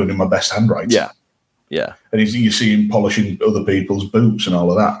homework, I want it done in my best handwriting. Yeah. And you see him polishing other people's boots and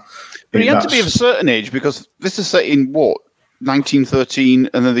all of that. But he had to be of a certain age, because this is set in, 1913,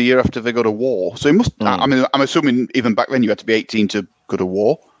 and then the year after they go to war. So he must, I'm assuming even back then you had to be 18 to go to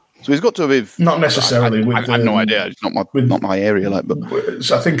war. So he's got to have... Not necessarily. I have no idea. It's not my area. But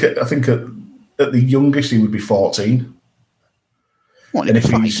so I think at the youngest he would be 14. What, and if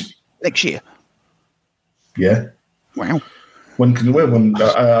he's next year? Yeah. Wow. When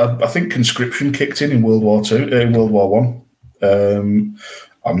I think conscription kicked in World War II, in World War One.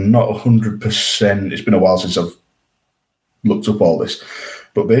 I'm not 100%. It's been a while since I've looked up all this,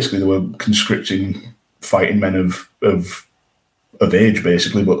 but basically they were conscripting fighting men of age,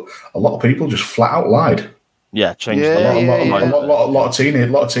 basically. But a lot of people just flat out lied. Yeah, changed a lot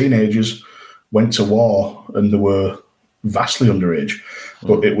of teenagers went to war and they were vastly underage.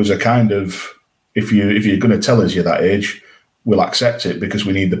 But it was a kind of, if you're going to tell us you're that age, we'll accept it because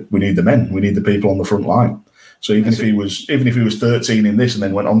we need the men, we need the people on the front line. So even if he was 13 in this and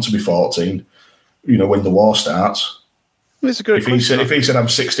then went on to be 14, when the war starts. It's a good question. If he said I'm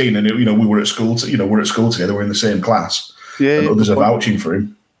 16 and we were at school, we're at school together, we're in the same class, and others are vouching for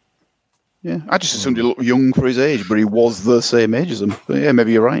him. Yeah, I just assumed he looked young for his age, but he was the same age as them. But yeah,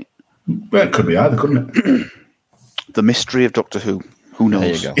 maybe you're right. Well, it could be either, couldn't it? The mystery of Doctor Who. Who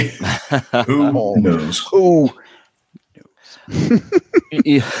knows? There you go. Who knows? Who knows?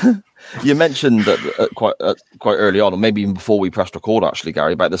 You mentioned that quite early on, or maybe even before we pressed record, actually,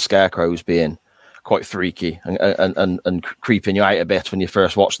 Gary, about the scarecrows being quite freaky and creeping you out a bit when you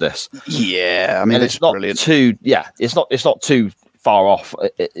first watch this. Yeah, I mean, and it's not brilliant. It's not too far off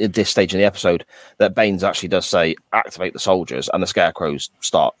at this stage in the episode that Baines actually does say activate the soldiers, and the scarecrows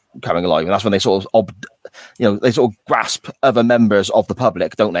start coming alive, and that's when they sort of grasp other members of the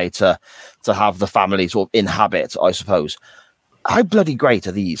public, don't they, to have the family sort of inhabit, I suppose. How bloody great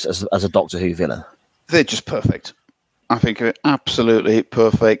are these as a Doctor Who villain? They're just perfect. I think they're absolutely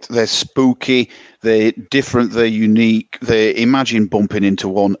perfect. They're spooky, they're different, they're unique. They imagine bumping into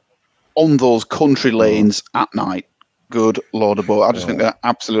one on those country lanes at night. Good Lord above. I just think they're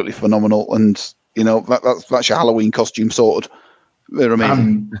absolutely phenomenal. And, that's your Halloween costume sorted. They're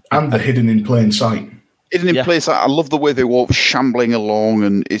amazing. And they're hidden in plain sight. Hidden in plain sight. I love the way they walk shambling along,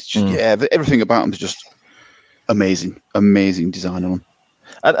 and it's just, everything about them is just amazing design on them.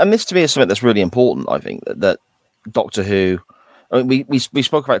 And this to me is something that's really important, I think, that Doctor Who, I mean, we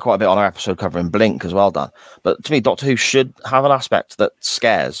spoke about it quite a bit on our episode covering Blink as well, Dan, but to me Doctor Who should have an aspect that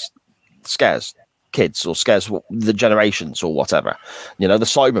scares kids or scares the generations or whatever. The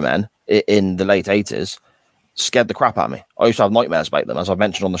Cybermen in the late 80s scared the crap out of me. I used to have nightmares about them, as I've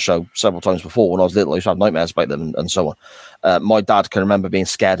mentioned on the show several times before. When I was little, I used to have nightmares about them and so on. My dad can remember being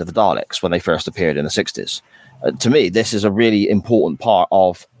scared of the Daleks when they first appeared in the 60s. To me, this is a really important part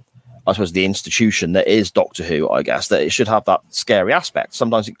of, I suppose, the institution that is Doctor Who, I guess, that it should have that scary aspect.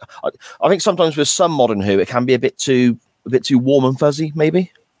 Sometimes, I think sometimes with some modern Who, it can be a bit too warm and fuzzy,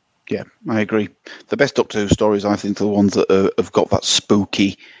 maybe. Yeah, I agree. The best Doctor Who stories, I think, are the ones that have got that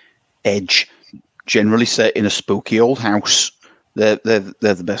spooky edge, generally set in a spooky old house. They're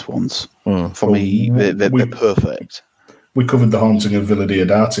the best ones. For me, they're perfect. We covered The Haunting of Villa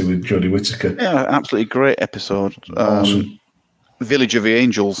Diodati with Jodie Whittaker. Yeah, absolutely great episode. Awesome. Village of the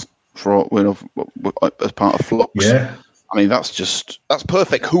Angels, as part of Flux. Yeah. I mean, that's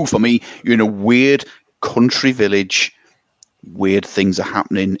perfect Who for me. You're in a weird country village, weird things are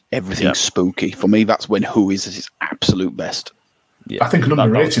happening, everything's spooky. For me, that's when Who is at its absolute best. Yeah, I think an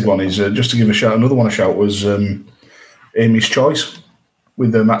underrated one is, just to give another one a shout, was Amy's Choice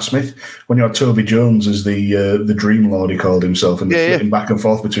with Matt Smith, when you had Toby Jones as the Dream Lord, he called himself, and flitting back and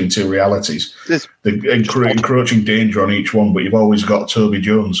forth between two realities. The encroaching danger on each one, but you've always got Toby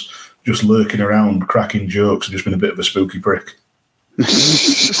Jones just lurking around, cracking jokes, and just been a bit of a spooky prick.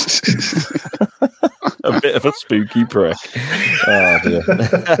 A bit of a spooky prick. Oh, dear.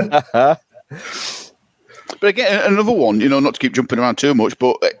 But again, another one, not to keep jumping around too much,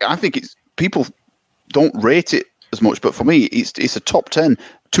 but I think people don't rate it as much, but for me, it's a top 10.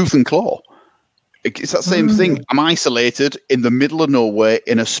 Tooth and Claw. It's that same thing. I'm isolated in the middle of nowhere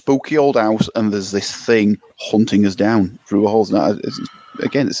in a spooky old house, and there's this thing hunting us down through a hole. Now,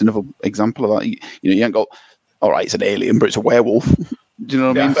 again, it's another example of that. You ain't got, all right, it's an alien, but it's a werewolf. Do you know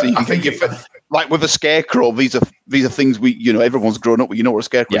what I mean? So I think like with a scarecrow, these are things everyone's grown up with. You know what a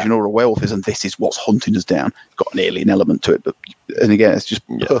scarecrow is, you know what a werewolf is, and this is what's hunting us down. It's got an alien element to it, and again, it's just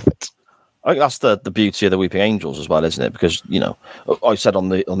perfect. I think that's the beauty of the Weeping Angels as well, isn't it? Because I said on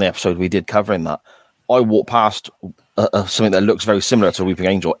the episode we did covering that, I walk past something that looks very similar to a Weeping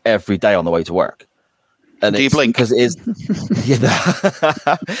Angel every day on the way to work. And do you blink? Because it is,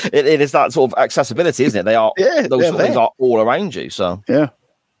 it is that sort of accessibility, isn't it? They are, those sort of things are all around you. So yeah,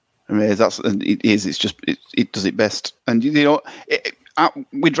 I mean it is. It's just it does it best. And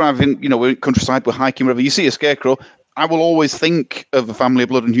we're driving, we're in countryside, we're hiking, wherever. You see a scarecrow, I will always think of The Family of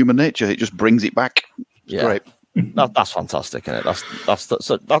Blood and Human Nature. It just brings it back. It's great. That's fantastic, isn't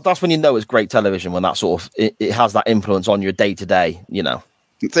it? That's when you know it's great television, when that sort of it has that influence on your day to day.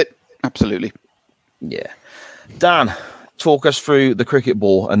 That's it. Absolutely. Yeah. Dan, talk us through the cricket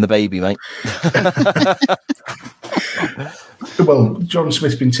ball and the baby, mate. Well, John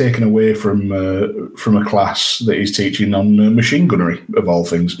Smith's been taken away from a class that he's teaching on machine gunnery, of all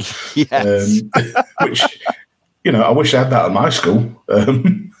things. Yes. Which, I wish I had that at my school.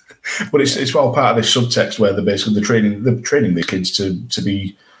 But it's all part of this subtext where they're basically training the kids to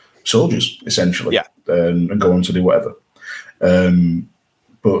be soldiers, essentially, and go on to do whatever.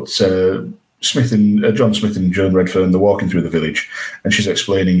 But John Smith and Joan Redfern, they're walking through the village, and she's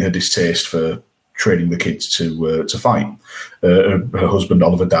explaining her distaste for training the kids to fight. Her husband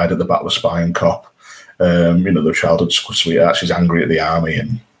Oliver died at the Battle of Spion Kop. Their childhood sweetheart. She's angry at the army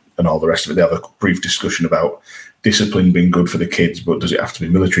and all the rest of it. They have a brief discussion about discipline being good for the kids, but does it have to be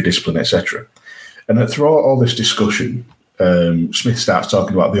military discipline, etc. And throughout all this discussion, Smith starts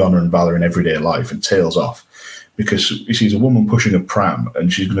talking about the honour and valour in everyday life and tails off, because he sees a woman pushing a pram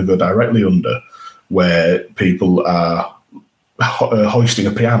and she's going to go directly under where people are hoisting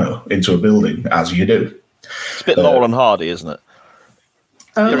a piano into a building, as you do. It's a bit Laurel and Hardy, isn't it?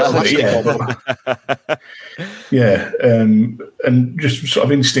 And just sort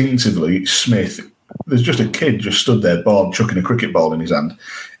of instinctively, Smith, there's just a kid just stood there bored, chucking a cricket ball in his hand.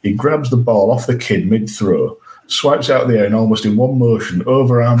 He grabs the ball off the kid mid-throw, swipes out of the air, and almost in one motion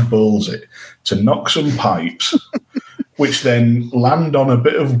overarm bowls it to knock some pipes, which then land on a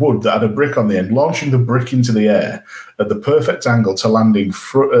bit of wood that had a brick on the end, launching the brick into the air at the perfect angle to landing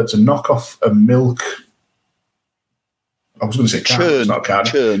to knock off a milk. I was going to say churn, not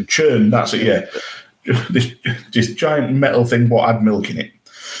can. Churn, that's it, yeah. This giant metal thing what had milk in it.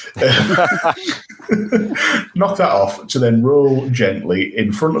 Knock that off to then roll gently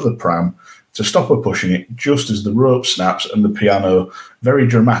in front of the pram to stop her pushing it just as the rope snaps and the piano, very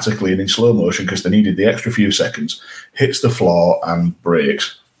dramatically and in slow motion because they needed the extra few seconds, hits the floor and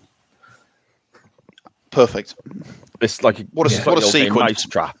breaks. Perfect. It's like what a sequence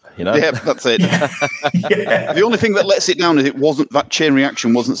trap, Yeah, that's it. Yeah. The only thing that lets it down is that chain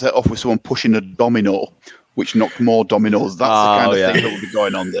reaction wasn't set off with someone pushing a domino, which knocked more dominoes. That's the kind of thing that would be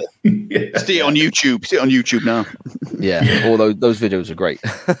going on there. See it on YouTube. See it on YouTube now. Yeah. Although those videos are great.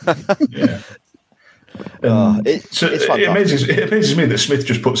 Yeah. It's it amazes me that Smith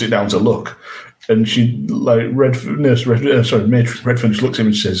just puts it down to luck, and she Redfern just looks at him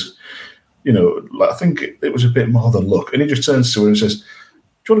and says, I think it was a bit more than luck, and he just turns to her and says, "Do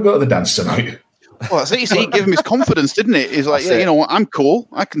you want to go to the dance tonight?" Well, that's it. You see, it gave him his confidence, didn't it? He's like, you know what? I'm cool.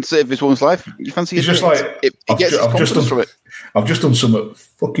 I can save this woman's life. You fancy? He's just like, he gets his confidence from it. I've just done something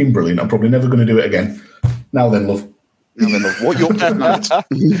fucking brilliant. I'm probably never going to do it again. Now then, love. What you up to tonight?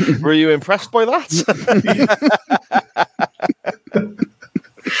 Were you impressed by that?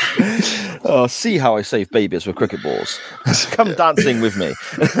 Oh, see how I save babies with cricket balls. Come dancing with me.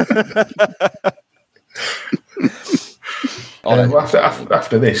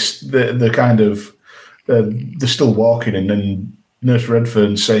 After this, the kind of they're still walking, and then Nurse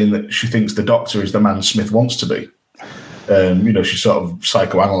Redfern saying that she thinks the doctor is the man Smith wants to be. She's sort of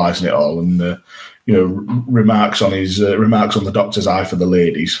psychoanalyzing it all, and remarks on the doctor's eye for the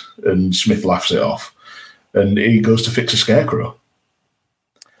ladies, and Smith laughs it off, and he goes to fix a scarecrow.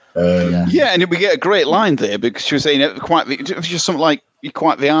 And we get a great line there because she was saying it's just something like, "You're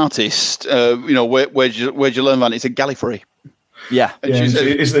quite the artist." Where'd you learn that? It's a Gallifrey. Yeah, and she said,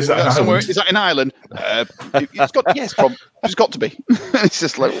 "Is that in Ireland?" It's got it's got to be. It's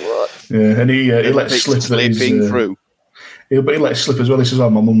just like what? Yeah, and he lets slip that he's through. But he lets slip as well. He says, "Oh,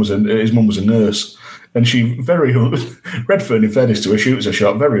 his mum was a nurse," and she Redfern, in fairness to her, shoots a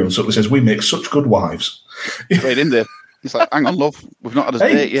shot very unsubtly. Says, "We make such good wives." Straight in there. He's like, "Hang on, love, we've not had a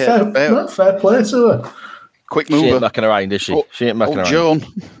date yet." Fair play to her. quick She ain't mover. mucking around, is she? Oh, She ain't mucking around. Joan,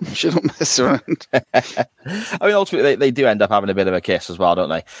 she don't mess around. I mean, ultimately, they do end up having a bit of a kiss as well, don't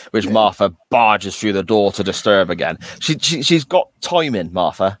they? Which Martha barges through the door to disturb again. She's got timing,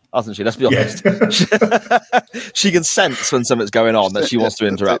 Martha, hasn't she? Let's be honest. She can sense when something's going on that she wants to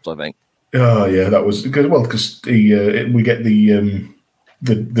interrupt, I think. Oh yeah, that was good. Well, because we get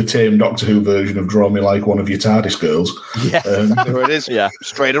the tame Doctor Who version of "Draw Me Like One of Your TARDIS Girls." Yeah, There it is. Yeah.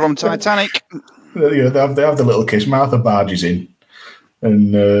 Straight from Titanic. They have the little kiss. Martha barges in,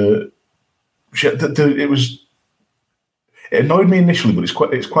 and it annoyed me initially, but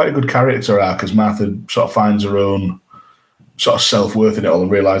it's quite a good character arc as Martha sort of finds her own sort of self-worth in it all and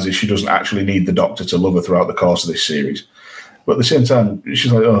realizes she doesn't actually need the Doctor to love her throughout the course of this series. But at the same time,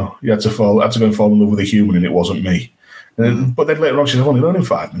 she's like, "Oh, you had to go and fall in love with a human, and it wasn't me." But then later on, she's only learned in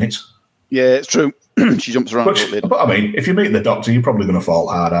 5 minutes. Yeah, it's true. She jumps around a little bit. But I mean, if you meet the Doctor, you're probably going to fall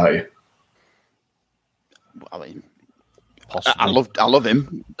hard, aren't you? I mean, Possibly. I love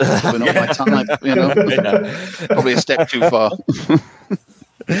him. Probably not my time, you know. Probably a step too far.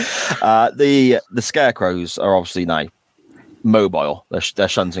 The scarecrows are obviously now mobile. They're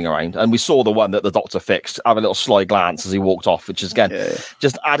shunting around, and we saw the one that the Doctor fixed have a little sly glance as he walked off, which is again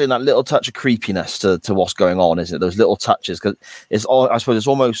just adding that little touch of creepiness to what's going on, isn't it? Those little touches, because it's all, I suppose it's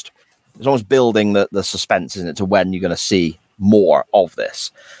almost building the suspense, isn't it, to when you're going to see more of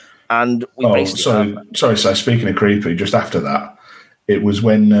this. And we sorry, Si, speaking of creepy, just after that, it was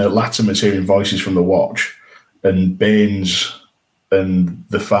when Latimer's hearing voices from the watch, and Baines and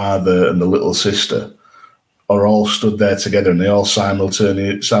the father and the little sister are all stood there together, and they all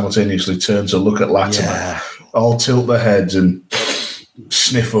simultaneously turn to look at Latimer, all tilt their heads and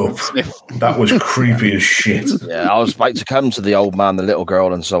sniff up. That was creepy as shit. Yeah, I was about to come to the old man, the little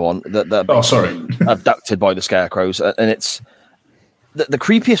girl, and so on. Sorry. Abducted by the scarecrows, and it's the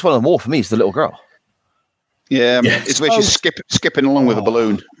creepiest one of them all for me is the little girl. Yeah, it's where she's skipping along with a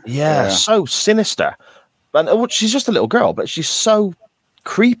balloon. Yeah, so sinister. And she's just a little girl, but she's so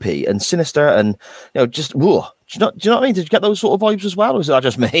creepy and sinister, and just whoa. Do you know what I mean? Did you get those sort of vibes as well, or is that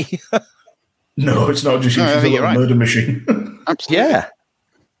just me? No, it's not just you. She's a little murder machine. Absolutely. Yeah,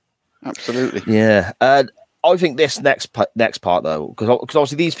 absolutely. Yeah, I think this next part though, because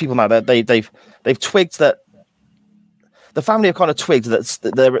obviously these people now they've twigged that. The family have kind of twigged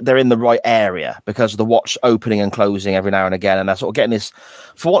that they're in the right area because of the watch opening and closing every now and again, and they're sort of getting this,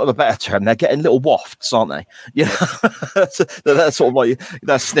 for want of a better term, they're getting little wafts, aren't they? They're sort of like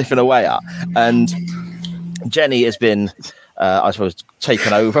they're sniffing away at. And Jenny has been, I suppose,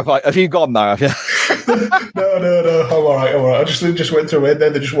 taken over. Have you gone now? Have you? No. I'm all right. I just went through it.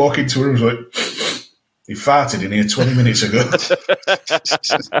 Then they just walk into a room like, he farted in here 20 minutes ago.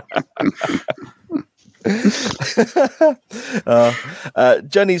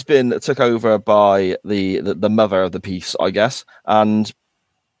 Jenny's been took over by the mother of the piece, I guess, and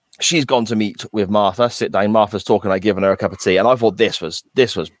she's gone to meet with Martha. Sit down. Martha's talking, like giving her a cup of tea, and I thought this was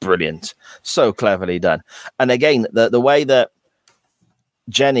brilliant, so cleverly done. And again, the way that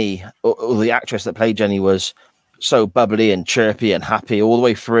Jenny, or the actress that played Jenny, was so bubbly and chirpy and happy all the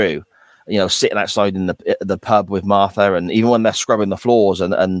way through. Sitting outside in the pub with Martha, and even when they're scrubbing the floors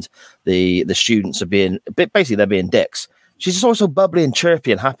and the students are being they're being dicks. She's just also bubbly and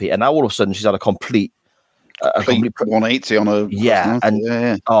chirpy and happy, and now all of a sudden she's had a complete 180 on her.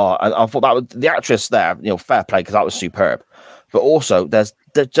 And I thought that was the actress there. Fair play, because that was superb. But also there's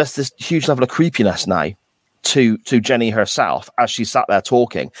just this huge level of creepiness now to Jenny herself as she sat there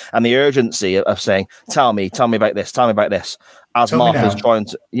talking, and the urgency of saying, "Tell me about this. Tell me about this." As Martha's trying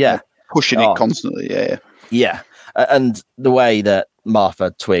to, pushing it constantly, yeah, and the way that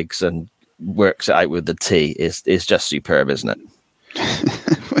Martha twigs and works it out with the tea is just superb, isn't it?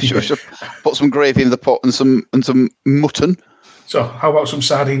 Should put some gravy in the pot and some mutton. So, how about some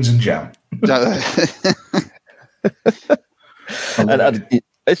sardines and jam? and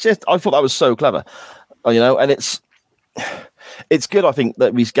it's just, I thought that was so clever, and it's good. I think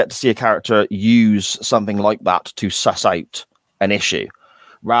that we get to see a character use something like that to suss out an issue,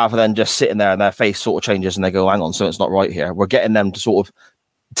 rather than just sitting there and their face sort of changes and they go, hang on, so it's not right here. We're getting them to sort of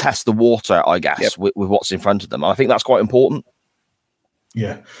test the water, I guess, with what's in front of them. And I think that's quite important.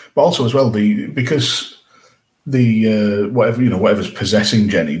 Yeah. But also as well, because whatever's possessing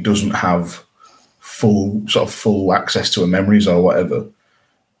Jenny doesn't have full access to her memories or whatever,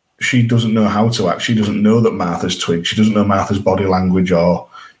 she doesn't know how to act. She doesn't know that Martha's twigged. She doesn't know Martha's body language or,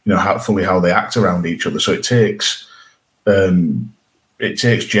 how they act around each other. So it takes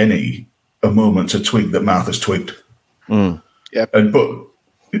Jenny a moment to twig that Martha's twigged. Mm. Yeah. But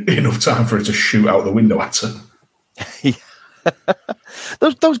enough time for her to shoot out the window at her.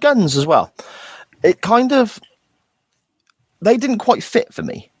 Those guns as well. it kind of, they didn't quite fit for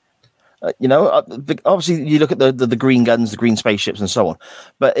me. Obviously you look at the green guns, the green spaceships and so on,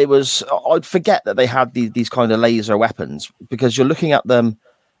 but I'd forget that they had these kind of laser weapons, because you're looking at them,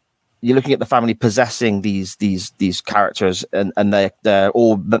 you're looking at the family possessing these characters, and they're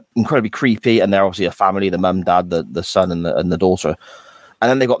all incredibly creepy, and they're obviously a family, the mum, dad, the son and the daughter. And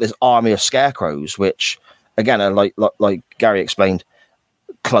then they've got this army of scarecrows, which again are like Gary explained,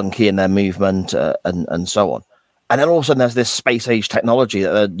 clunky in their movement and so on. And then all of a sudden there's this space age technology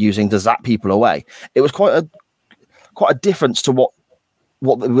that they're using to zap people away. It was quite a difference to what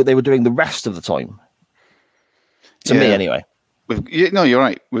they were doing the rest of the time. To me, anyway. You're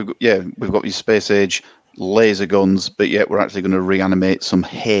right. We've got these space age laser guns, but yet we're actually going to reanimate some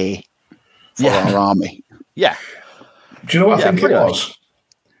hay for our army. Yeah. Do you know what I think it was?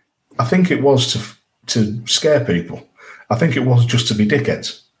 I think it was to scare people. I think it was just to be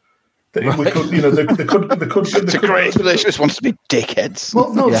dickheads. They could, they could. It's a great explanation. Just wants to be dickheads.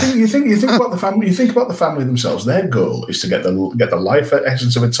 Well, no. You think about the family. You think about the family themselves. Their goal is to get the life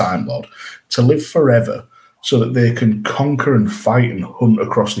essence of a Time Lord to live forever, so that they can conquer and fight and hunt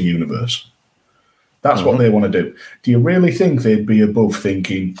across the universe. That's what they want to do. Do you really think they'd be above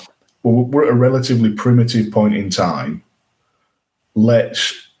thinking, well, we're at a relatively primitive point in time,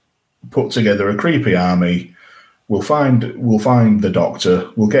 let's put together a creepy army, we'll find the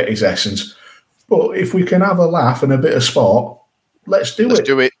Doctor, we'll get his essence, but if we can have a laugh and a bit of sport, let's do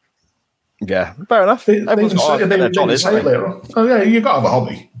it. Yeah, fair enough. They say it later on. Oh yeah, you've got to have a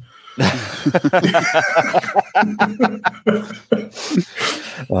hobby.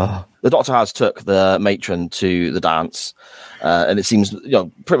 The Doctor has took the matron to the dance, and it seems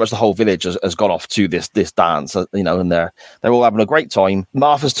pretty much the whole village has gone off to this dance, and they're all having a great time.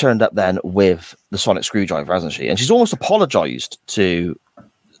 Martha's turned up then with the sonic screwdriver, hasn't she? And she's almost apologised to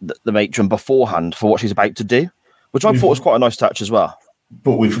the matron beforehand for what she's about to do, which I thought was quite a nice touch as well.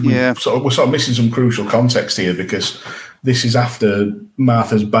 But we're sort of missing some crucial context here, because this is after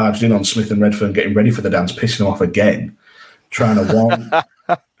Martha's barged in on Smith and Redfern getting ready for the dance, pissing them off again, trying to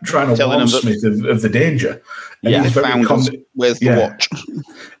warn Smith of the danger. And where's the watch?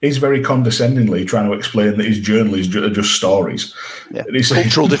 He's very condescendingly trying to explain that his journals are just stories. Yeah.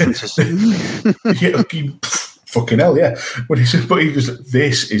 Cultural differences. Fucking hell, yeah. But he goes,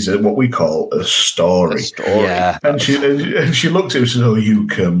 this is what we call a story. Yeah. And she looked at him and said, oh, you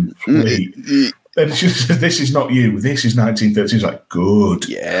complete. And she said, this is not you. This is 1930s. He's like, good.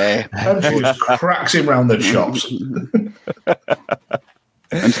 Yeah. And she just cracks him round the chops.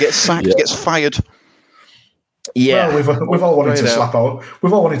 And gets sacked, gets fired. Yeah, well, we've all wanted to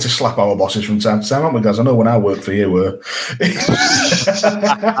slap our bosses from time to time, haven't we, guys? I know when I worked for you.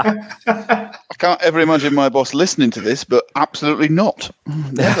 I can't ever imagine my boss listening to this, but absolutely not.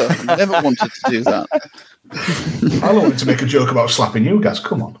 Never wanted to do that. I wanted to make a joke about slapping you guys.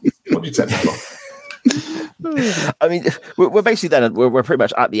 Come on, what do you take me for? I mean, we're basically then we're pretty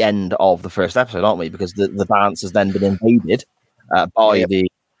much at the end of the first episode, aren't we? Because the dance has then been invaded by the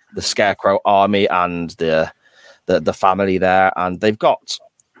Scarecrow army and the family there, and they've got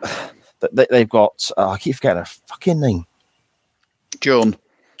I keep forgetting her fucking name. Joan.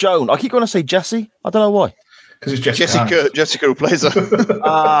 I keep going to say Jessie. I don't know why. Because it's Jessica who plays her.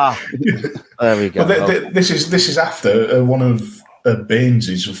 There we go. This is after one of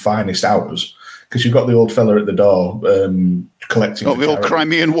Baines's finest hours, because you've got the old fella at the door collecting. The old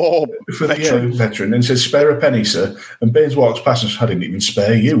Crimean War veteran, and says, "Spare a penny, sir." And Baines walks past and says, "I didn't even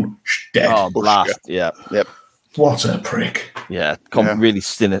spare you." Dead. Oh, blast! Yeah. Yep. What a prick. Yeah, really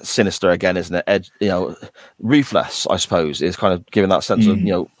sinister again, isn't it? Ruthless, I suppose, is kind of giving that sense of,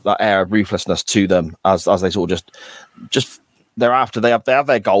 that air of ruthlessness to them as they sort of just they're after, they have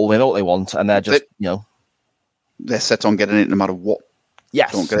their goal, they know what they want, and they're just, they're set on getting it no matter what.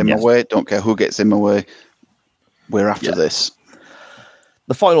 Yes. Don't get in my way, don't care who gets in my way. We're after this.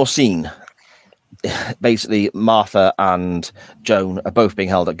 The final scene, basically Martha and Joan are both being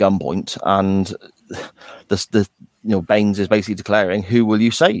held at gunpoint, and Baines is basically declaring, who will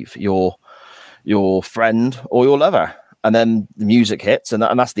you save, your friend or your lover? And then the music hits, and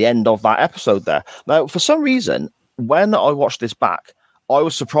that's the end of that episode there. Now, for some reason, when I watched this back, I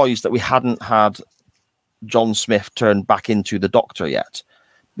was surprised that we hadn't had John Smith turn back into the Doctor yet.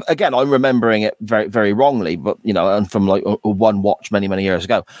 Again, I'm remembering it very, very wrongly, but and from like a one watch many, many years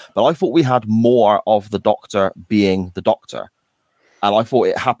ago. But I thought we had more of the Doctor being the Doctor. And I thought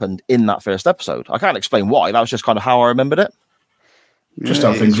it happened in that first episode. I can't explain why. That was just kind of how I remembered it. Just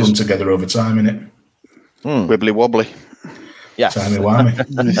how things run together over time, innit? Wibbly wobbly. Yes. Timey-wimey.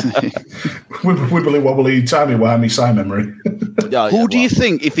 Wibbly wobbly, timey-wimey, side memory. Who do you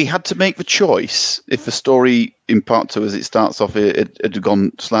think, if he had to make the choice, if the story in part 2 as it starts off it had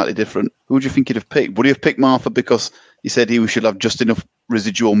gone slightly different, who would you think he'd have picked? Would he have picked Martha because he said he should have just enough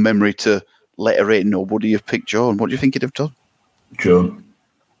residual memory to let her in, or would he have picked Joan? What do you think he'd have done? Joan.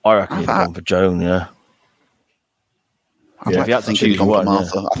 I reckon he'd gone for Joan, yeah. I'd like to think he'd gone for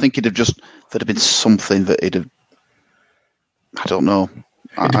Martha. Yeah. I think there'd have been something that he'd have, I don't know.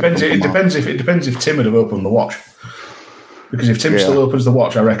 It depends if Tim would have opened the watch. Because if Tim still opens the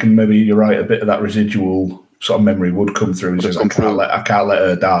watch, I reckon maybe you're right. A bit of that residual sort of memory would come through. He says, I can't let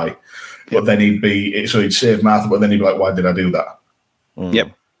her die. But then he'd save Martha. But then he'd be like, why did I do that?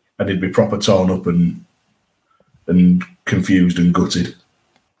 Yep. And he'd be proper torn up and confused and gutted.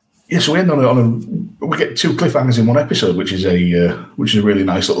 Yeah, so we end we get 2 cliffhangers in one episode, which is a really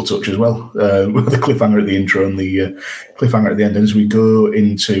nice little touch as well. The cliffhanger at the intro and the cliffhanger at the end. And as we go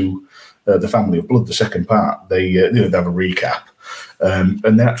into the Family of Blood, the second part, they have a recap,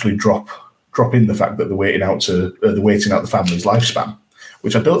 and they actually drop in the fact that they're waiting out the family's lifespan,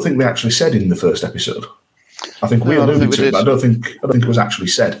 which I don't think they actually said in the first episode. I think we alluded to it, but I don't think it was actually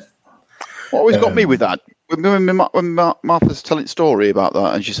said. What always got me with that, when Martha's telling the story about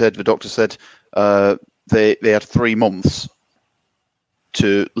that, and she said, the doctor said they had 3 months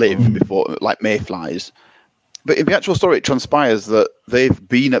to live before, like mayflies. But in the actual story, it transpires that they've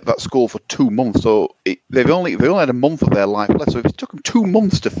been at that school for 2 months, so they've only had a month of their life left. So if it took them 2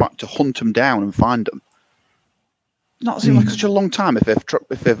 months to hunt them down and find them, it doesn't seem like such a long time if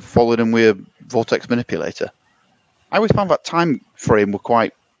they've followed them with a vortex manipulator. I always found that time frame were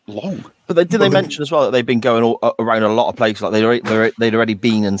quite long. But they mention as well that they've been going around a lot of places? Like they'd already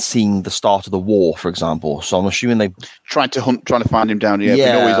been and seen the start of the war, for example. So I'm assuming they trying to find him down. Yeah, we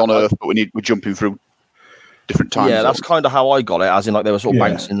know he's on Earth, but we're jumping through different times. Yeah, that's kind of how I got it, as in like they were sort of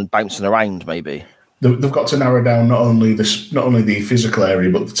bouncing around. Maybe they've got to narrow down not only the physical area,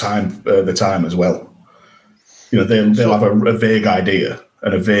 but the time as well. You know, they'll have a vague idea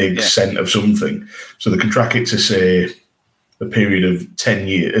and a vague scent of something, so they can track it to say a period of 10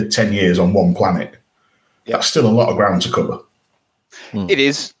 years on one planet. Yeah. That's still a lot of ground to cover. It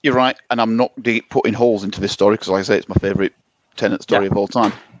is, you're right, and I'm not putting holes into this story because, like I say, it's my favourite Tennant story of all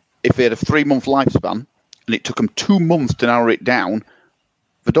time. If they had a 3-month lifespan and it took them 2 months to narrow it down,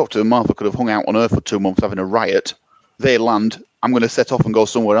 the Doctor and Martha could have hung out on Earth for 2 months having a riot. They land, I'm going to set off and go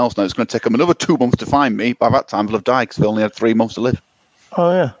somewhere else now. It's going to take them another 2 months to find me. By that time, they'll have died because they only had 3 months to live. Oh,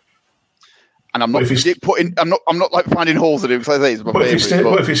 yeah. And I'm not like finding holes in it because I say it's my favourite.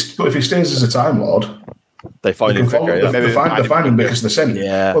 But if he stays as a Time Lord, they find him quicker. They find him because of the scent.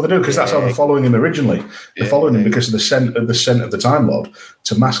 Yeah. Well, they do because that's how they're following him originally. They're following him because of the scent of the Time Lord.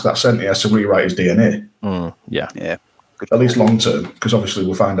 To mask that scent, he has to rewrite his DNA. Yeah. At least long term, because obviously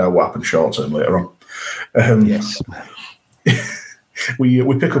we'll find out what happens short term later on. Yes. We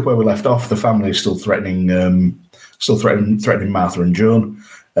pick up where we left off. The family is still threatening Martha and Joan.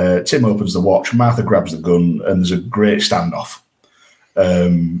 Tim opens the watch. Martha grabs the gun, and there's a great standoff.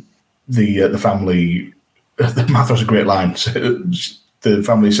 The family, Martha has a great line. The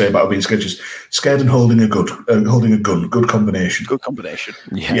family say about being scared and holding a gun. Good combination. Good combination.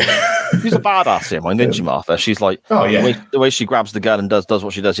 Yeah. She's a badass here, isn't she, Martha? She's like, the way she grabs the gun and does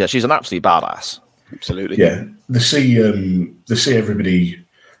what she does. Yeah, she's an absolute badass. Absolutely. Yeah. They see everybody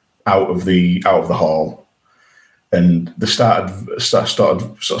out of the hall. And they started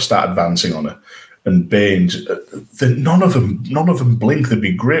advancing on her, and Baines. None of them blink. They'd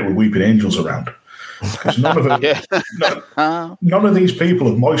be great with Weeping Angels around, because none of them. None of these people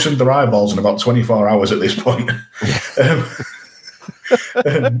have moistened their eyeballs in about 24 hours at this point.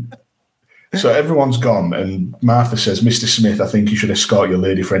 So everyone's gone, and Martha says, "Mr. Smith, I think you should escort your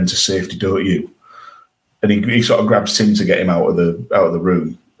lady friend to safety, don't you?" And he sort of grabs Tim to get him out of the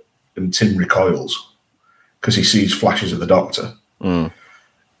room, and Tim recoils because he sees flashes of the Doctor. And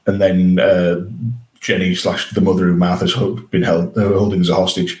then Jenny / the mother who Martha's been holding as a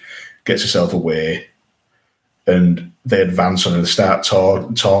hostage gets herself away, and they advance on her and start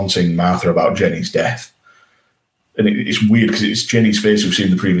taunting Martha about Jenny's death. And it's weird because it's Jenny's face we've seen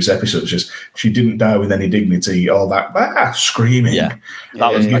in the previous episodes. Just she didn't die with any dignity. All that screaming. Yeah,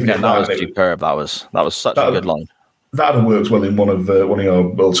 that was superb. That was such a good line. That'd have worked well in one of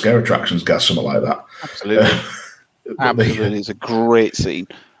your old scare attractions, Gaz, something like that. Absolutely. Absolutely. It's a great scene.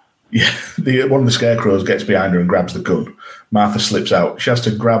 Yeah. One of the scarecrows gets behind her and grabs the gun. Martha slips out. She has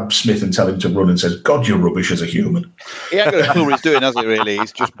to grab Smith and tell him to run and says, God, you're rubbish as a human. He ain't got a clue what he's doing, has he, really?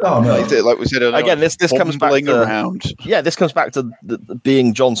 He's just, like we said earlier, again, this comes back to, around. Yeah, this comes back to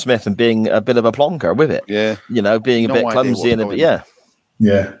being John Smith and being a bit of a plonker with it. Yeah. You know, being a bit clumsy and a bit, yeah.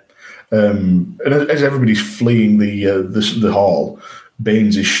 Yeah. And as everybody's fleeing the hall,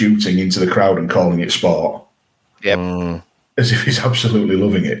 Baines is shooting into the crowd and calling it sport. Yep. As if he's absolutely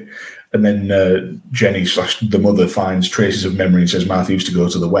loving it. And then Jenny / the mother finds traces of memory and says Martha used to go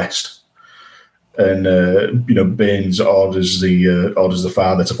to the West. And Baines orders the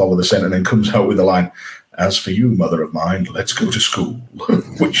father to follow the scent, and then comes out with the line, "As for you, mother of mine, let's go to school,"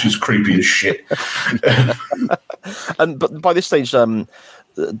 which is creepy as shit. But by this stage,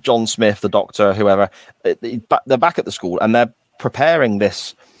 John Smith, the doctor, whoever, they're back at the school and they're preparing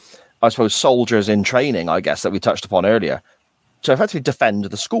this, I suppose, soldiers in training, I guess, that we touched upon earlier, to effectively defend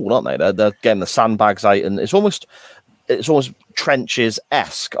the school, aren't they? They're getting the sandbags out, and it's almost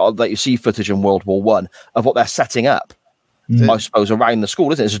trenches-esque that you see footage in World War One of what they're setting up, I suppose, around the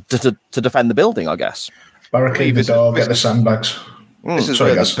school, isn't it? It's to defend the building, I guess. Barricade the door, get the sandbags. This is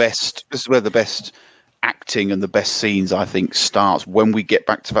where the best acting and the best scenes, I think, starts when we get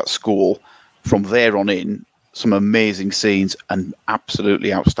back to that school. From there on in, some amazing scenes and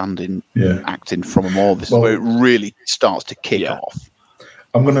absolutely outstanding acting from them all. This is where it really starts to kick off.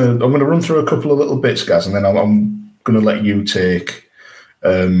 I'm gonna run through a couple of little bits, guys, and then I'm going to let you take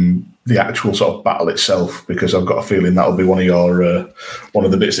the actual sort of battle itself, because I've got a feeling that'll be one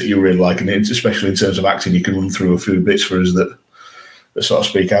of the bits that you really like, and especially in terms of acting, you can run through a few bits for us that sort of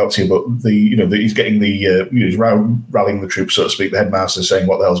speak out to you. But he's getting he's rallying the troops, so to speak. The headmaster saying,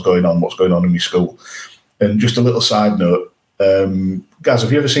 "What the hell's going on? What's going on in your school?" And just a little side note, guys,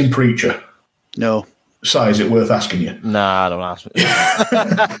 have you ever seen Preacher? No. Si, is it worth asking you? Nah, don't ask me.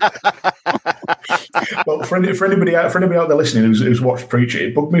 Well, for anybody out there listening who's watched Preacher,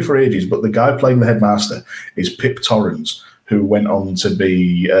 it bugged me for ages, but the guy playing the headmaster is Pip Torrens, who went on to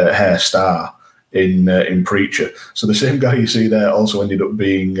be Herr Starr in Preacher. So the same guy you see there also ended up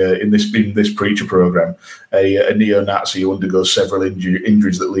being in this Preacher program, a neo-Nazi who undergoes several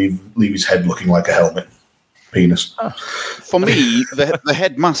injuries that leave his head looking like a helmet. Penis. For me, the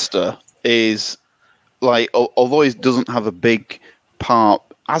headmaster is, like, although he doesn't have a big part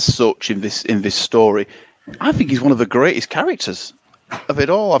as such in this story, I think he's one of the greatest characters of it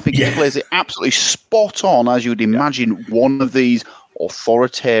all. I think he plays it absolutely spot on, as you would imagine one of these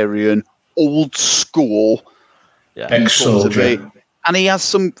authoritarian, old school ex-soldier. And he has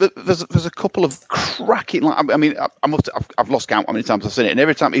some. There's a couple of cracking. I mean, I've lost count how many times I've seen it, and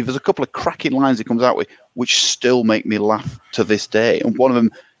every time there's a couple of cracking lines he comes out with, which still make me laugh to this day. And one of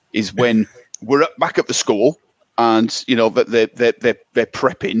them is when we're back at the school, and they're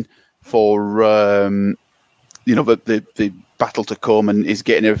prepping for the battle to come, and he's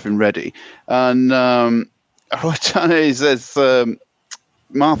getting everything ready. And he says,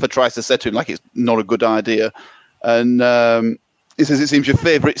 Martha tries to say to him like it's not a good idea, and he says, "It seems your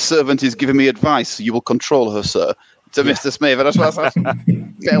favourite servant is giving me advice. You will control her, sir." To Mr. Smith, and that's a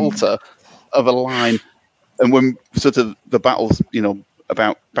belter of a line. And when sort of the battle's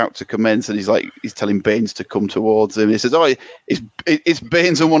about to commence, and he's telling Baines to come towards him. He says, "Oh, it's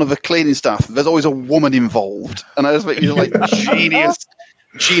Baines and one of the cleaning staff. There's always a woman involved." And I just think these are like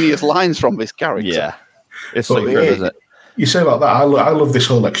genius lines from this character. Yeah, it's so good, isn't it? You say about that. I love this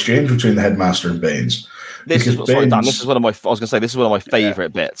whole exchange between the headmaster and Baines. This is one of my. I was going to say this is one of my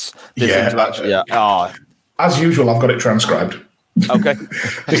favourite bits. As usual, I've got it transcribed. Okay.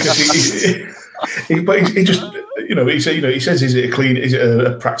 Because he just he says, "Is it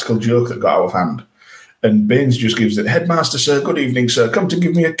a practical joke that got out of hand?" And Baines just gives it, "Headmaster, sir, good evening, sir. Come to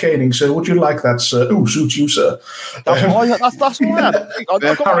give me a caning, sir. Would you like that, sir? Oh, suits you, sir." That's what I had.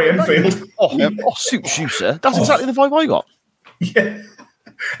 Harry Enfield. Suits you, sir. That's exactly the vibe I got. Yeah.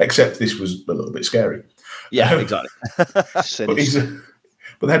 Except this was a little bit scary. Yeah, exactly.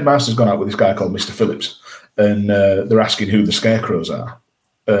 But the headmaster's gone out with this guy called Mr. Phillips, and they're asking who the scarecrows are.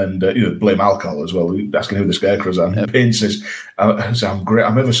 And blame alcohol as well, asking who the scarecrows are. And Baines says, "I'm great.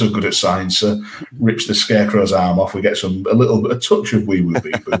 I'm ever so good at science, sir." Rips the scarecrow's arm off. We get a touch of wee woo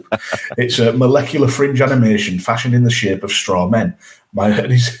beep boop. It's a molecular fringe animation fashioned in the shape of straw men.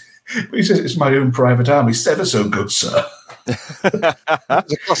 He says, "It's my own private arm. It's ever so good, sir." He's a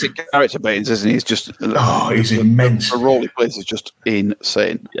classic character, Baines, isn't he? He's just he's immense. The role he plays is just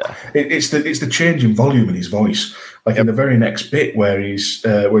insane. Yeah, it's the change in volume in his voice. Like in the very next bit where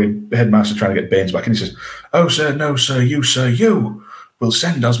the headmaster trying to get Baines back, and he says, "Oh, sir, no, sir, you will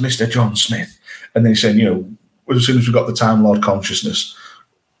send us Mr. John Smith." And then he's saying, as soon as we've got the Time Lord consciousness,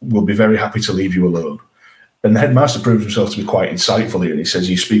 we'll be very happy to leave you alone. And the headmaster proves himself to be quite insightful here, and he says,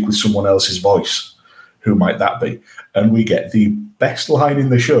 "You speak with someone else's voice. Who might that be?" And we get the best line in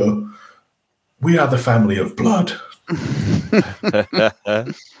the show: "We are the family of blood."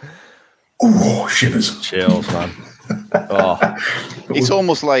 Ooh, shivers. Chills, man. It's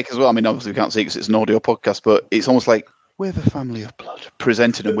almost like, as well, I mean, obviously we can't see because it's an audio podcast, but it's almost like we're the family of blood,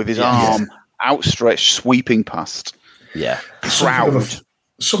 presenting him with his arm outstretched, sweeping past. Yeah. Proud.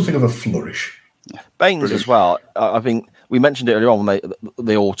 Something of a flourish. Baines as well. I think we mentioned it earlier on when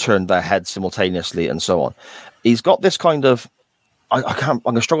they all turned their heads simultaneously and so on. He's got this kind of, I'm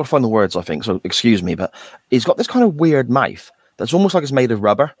going to struggle to find the words, I think, so excuse me, but he's got this kind of weird mouth that's almost like it's made of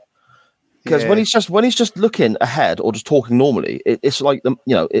rubber. Because when he's just looking ahead or just talking normally, it's like,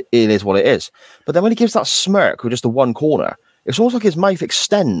 it is what it is. But then when he gives that smirk with just the one corner, it's almost like his mouth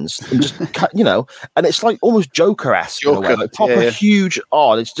extends and just, and it's like almost Joker-esque in a way, like proper huge.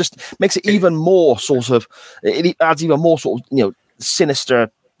 It just makes it even more sort of. It adds even more sort of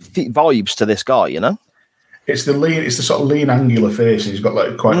sinister vibes to this guy. It's the sort of lean, angular face. And he's got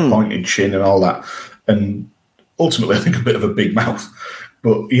like quite a pointed chin and all that, and ultimately, I think a bit of a big mouth.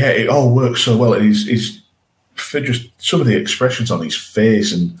 But yeah, it all works so well. He's just some of the expressions on his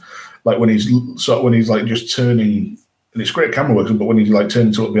face, and like when he's like just turning. And it's great camera work, but when he's like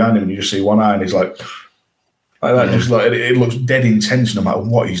turning to look behind him and you just see one eye and he's like that, just like it looks dead intense no matter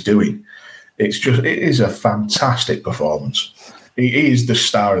what he's doing. It is a fantastic performance. He is the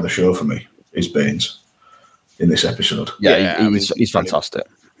star of the show for me, is Baines, in this episode. Yeah, he's fantastic.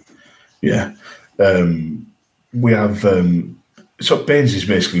 Yeah. We have so Baines is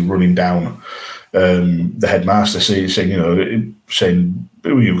basically running down the headmaster, saying,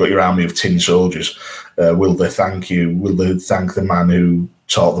 you've got your army of tin soldiers. Will they thank you? Will they thank the man who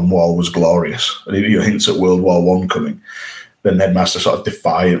taught them war was glorious? And he hints at World War I coming. Then the headmaster sort of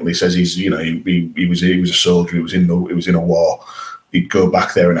defiantly says he was a soldier. He was in a war. He'd go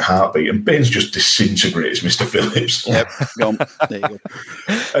back there in a heartbeat. And Baines just disintegrates Mr. Phillips. Yep, gone. There you go.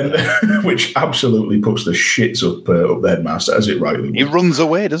 And which absolutely puts the shits up the headmaster, as it rightly would. He runs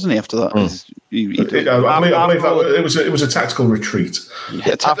away, doesn't he? After that, I believe that it was a tactical retreat.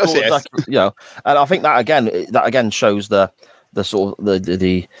 Yeah, and I think that again shows the sort of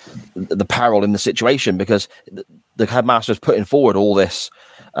the peril in the situation, because the headmaster is putting forward all this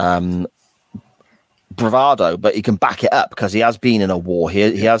bravado, but he can back it up because he has been in a war.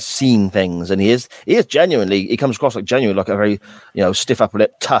 He has seen things, and he comes across like a very stiff upper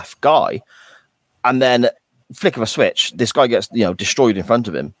lip, tough guy. And then flick of a switch, this guy gets destroyed in front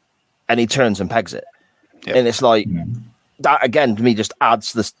of him, and he turns and pegs it. Yep. And it's like that again to me just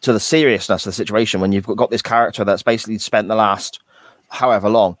adds to the seriousness of the situation when you've got this character that's basically spent the last however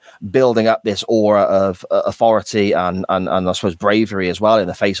long building up this aura of authority and I suppose bravery as well in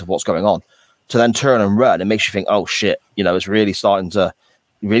the face of what's going on, to then turn and run. It makes you think, oh shit, it's really starting to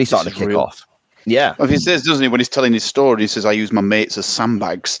kick off. Yeah. Well, he says, doesn't he, when he's telling his story, he says, I use my mates as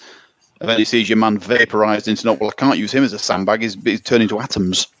sandbags. And then he sees your man vaporized into, well, I can't use him as a sandbag. He's turned into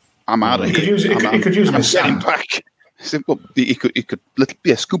atoms. I'm out of here. He could use him as sand. Back. He said, well, he could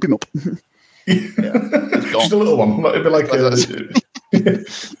scoop him up. Just a little one. It'd be like we're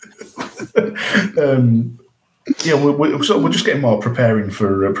just getting more preparing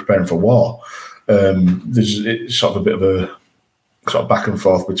for war. There's sort of a bit of a sort of back and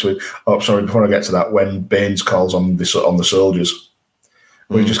forth between. Oh, sorry. Before I get to that, when Baines calls on the soldiers,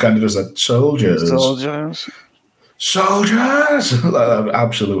 where he just kind of does that soldiers.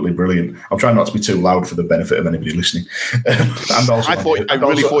 Absolutely brilliant. I'm trying not to be too loud for the benefit of anybody listening. And also, I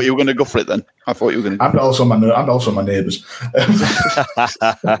really thought you were going to go for it. Then I thought you were going to. And also my neighbours.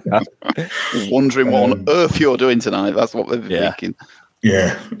 Wondering what on earth you're doing tonight. That's what they're thinking.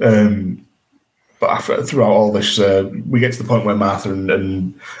 Yeah. But throughout all this, we get to the point where Martha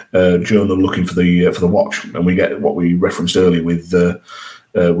and Joan are looking for the watch, and we get what we referenced earlier with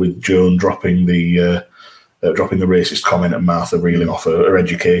Joan dropping the racist comment and Martha reeling off her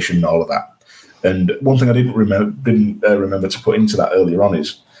education and all of that. And one thing I didn't remember to put into that earlier on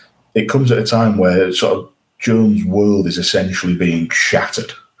is it comes at a time where sort of Joan's world is essentially being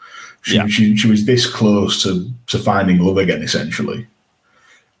shattered. She was this close to finding love again, essentially,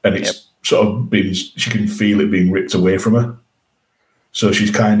 and it's sort of been. She can feel it being ripped away from her. So she's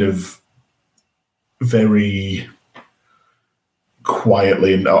kind of very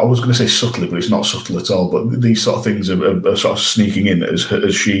quietly, and I was going to say subtly, but it's not subtle at all. But these sort of things are sort of sneaking in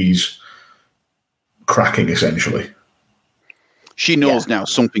as she's cracking, essentially. She knows now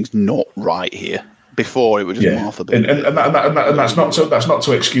something's not right here. Before it was just Martha, and that's not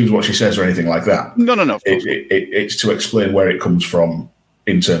to excuse what she says or anything like that. No. It's to explain where it comes from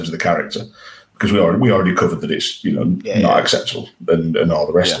in terms of the character, because we already covered that it's not acceptable and all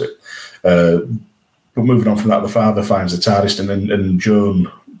the rest of it. But moving on from that, the father finds the TARDIS, and Joan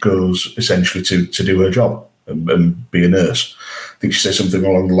goes essentially to do her job and be a nurse. I think she says something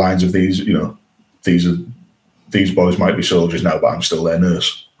along the lines of these are these boys might be soldiers now, but I'm still their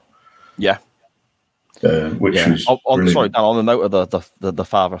nurse. Yeah. Which is sorry, Dan, on the note of the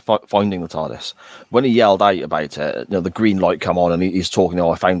father finding the TARDIS, when he yelled out about it, the green light come on and he's talking,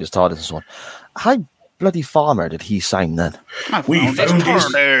 I found his TARDIS and so on. How bloody farmer did he sound then? We found his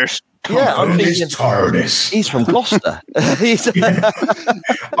TARDIS. Yeah, I'm thinking TARDIS. He's from Gloucester. I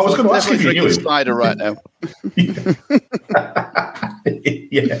was going to ask if you knew him. Spider right now.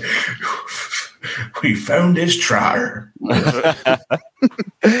 Yeah. We found his trotter.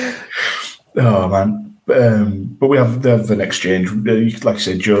 Oh man. But they have an exchange. Like I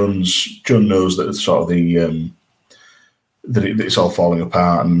said, John knows that it's sort of that it's all falling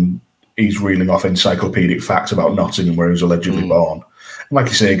apart, and he's reeling off encyclopedic facts about Nottingham, where he was allegedly born. And like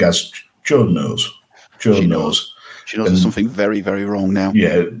you say, Gaz, Joan knows. She knows there's something very, very wrong now.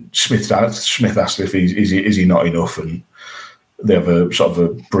 Yeah, Smith asked if is he not enough, and they have a sort of a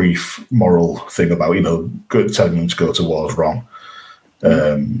brief moral thing about telling him to go to war is wrong.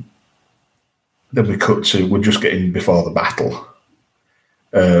 Then we cut to we're just getting before the battle,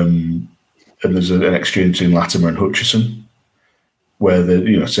 and there's an exchange between Latimer and Hutchison, where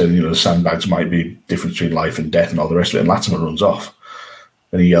saying the sandbags might be difference between life and death and all the rest of it. And Latimer runs off,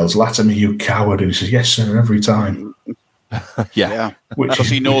 and he yells, "Latimer, you coward!" And he says, "Yes, sir," every time. Yeah, because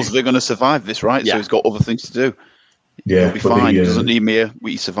he knows they're going to survive this, right? Yeah. So he's got other things to do. Yeah, he'll be fine. He doesn't need me here.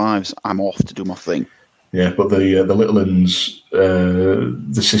 He survives. I'm off to do my thing. Yeah, but the little uns,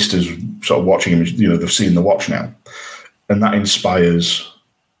 the sisters, sort of watching him. They've seen the watch now, and that inspires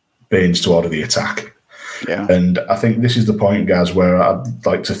Baines to order the attack. Yeah, and I think this is the point, Gaz, where I'd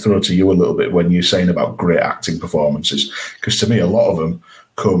like to throw to you a little bit when you're saying about great acting performances, because to me, a lot of them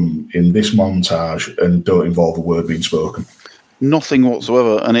come in this montage and don't involve a word being spoken. Nothing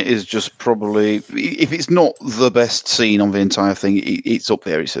whatsoever, and it is just probably, if it's not the best scene on the entire thing, it's up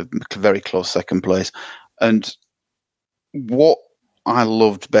there. It's a very close second place. And what I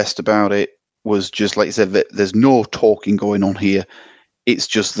loved best about it was just, like you said, that there's no talking going on here. It's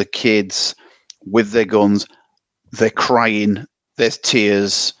just the kids with their guns. They're crying. There's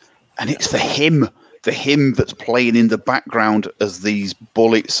tears. And it's the hymn that's playing in the background as these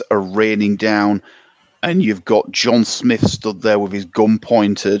bullets are raining down. And you've got John Smith stood there with his gun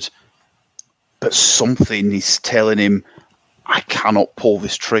pointed. But something is telling him, I cannot pull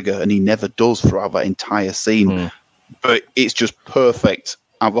this trigger, and he never does throughout that entire scene. But it's just perfect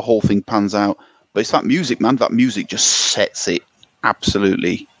how the whole thing pans out. But it's that music, man. That music just sets it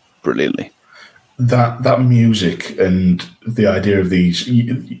absolutely brilliantly. That music and the idea of these,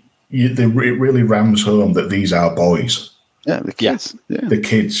 it really rams home that these are boys. Yeah, the kids. Yeah. The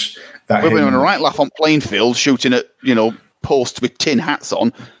kids. We've been having a right laugh on Plainfield, shooting at posts with tin hats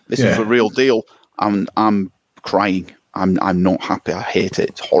on. This is the real deal. I'm crying. I'm not happy. I hate it.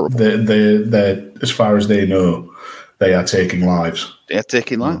 It's horrible. They're as far as they know, they are taking lives. They're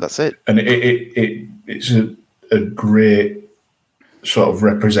taking lives. That's it. And it's a great sort of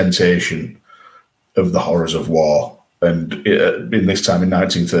representation of the horrors of war, and in this time in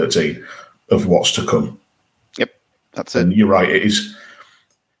 1913, of what's to come. Yep, that's and it. You're right. It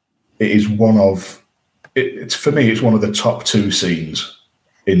is one of it's for me. It's one of the top two scenes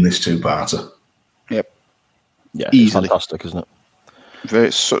in this two-parter. Yep. Yeah, it's fantastic, isn't it?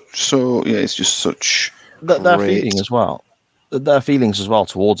 It's just such their feeling as well. Their feelings as well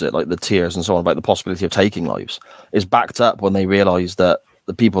towards it, like the tears and so on, about the possibility of taking lives, is backed up when they realise that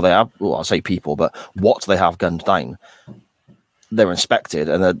the people they have, well, I say people, but what they have gunned down, they're inspected,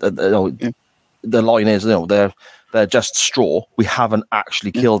 and the line is, they're just straw. We haven't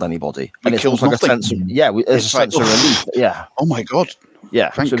actually killed anybody, and it's almost like a sense of there's a sense of relief. Yeah. Oh my god.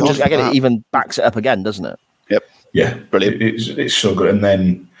 Yeah. Thank God. Just, again, it even backs it up again, doesn't it? Yep. Yeah, brilliant. It's so good. And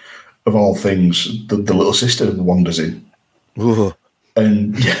then, of all things, the little sister wanders in,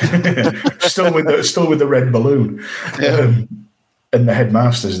 and still with the red balloon, and the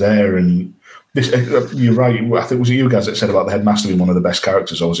headmaster's there. And this, you're right. I think it was you guys that said about the headmaster being one of the best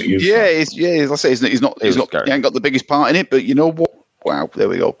characters, or was it you? Yeah, I say he's not. He ain't got the biggest part in it, but you know what? Wow, there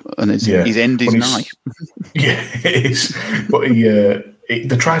we go. And his end is nigh. Yeah, it is. But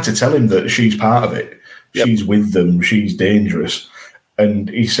they tried to tell him that she's part of it. Yep. She's with them. She's dangerous, and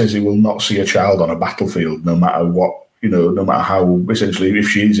he says he will not see a child on a battlefield, no matter what. No matter how, essentially, if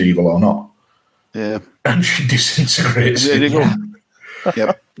she is evil or not. Yeah. And she disintegrates. There you go.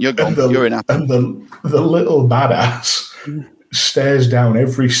 Yep. You're gone. You're in. And the little badass stares down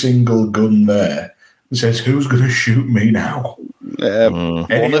every single gun there and says, "Who's going to shoot me now?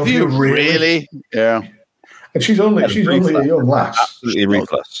 One of you, really? Yeah." And she's only a young lass. Absolutely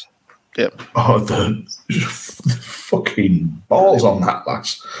ruthless. Yep. Oh, the fucking balls on that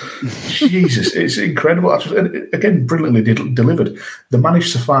lass. Jesus, it's incredible. And again, brilliantly delivered. They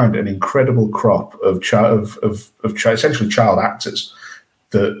managed to find an incredible crop of essentially child actors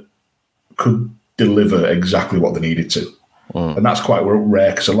that could deliver exactly what they needed to. And that's quite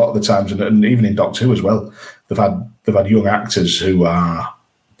rare, because a lot of the times, and even in Doctor Who as well, they've had young actors who are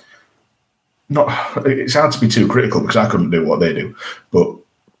not. It's hard to be too critical because I couldn't do what they do, but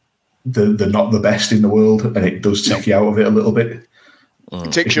they're not the best in the world, and it does take you out of it a little bit.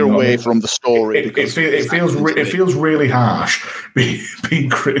 It takes you away from the story. It feels really harsh being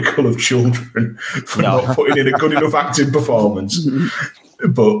critical of children for not putting in a good enough acting performance.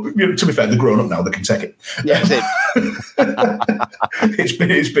 But to be fair, they're grown up now; they can take it. Yeah,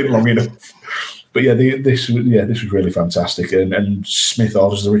 it's been long enough. But yeah, this was really fantastic. And Smith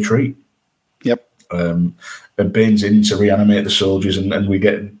orders the retreat. Yep. And Bane's in to reanimate the soldiers, and we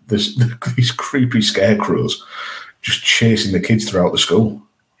get these creepy scarecrows just chasing the kids throughout the school.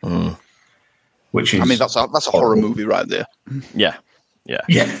 Which is, I mean, that's a horror movie right there. Yeah,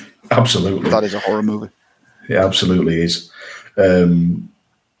 absolutely. That is a horror movie. It absolutely is.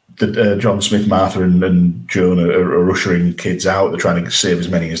 John Smith, Martha, and Joan are ushering kids out. They're trying to save as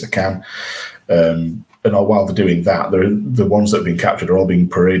many as they can. And while they're doing that, the ones that have been captured are all being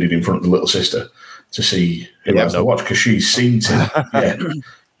paraded in front of the little sister to see who has the watch, because she's seen Tim.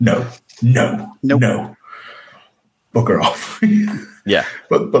 No. Bugger off. Yeah.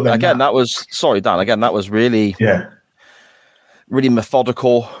 But then again, that was, sorry, Dan, again, that was really, really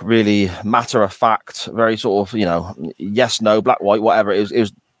methodical, really matter of fact, very sort of, yes, no, black, white, whatever. It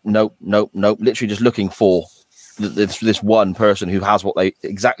was nope, literally just looking for this one person who has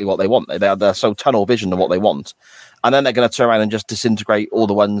exactly what they want. They're so tunnel vision of what they want. And then they're going to turn around and just disintegrate all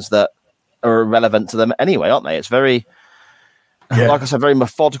the ones that are relevant to them anyway, aren't they? It's very, like I said, very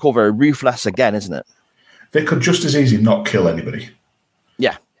methodical, very ruthless again, isn't it? They could just as easily not kill anybody.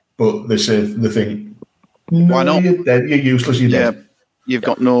 Yeah. But they think, no, why not? You're dead. You're useless. You're dead. You've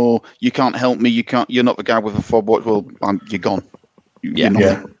got you can't help me. You're not the guy with a fob watch. Well, you're gone. You're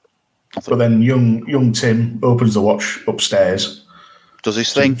nothing. But then young Tim opens the watch upstairs. Does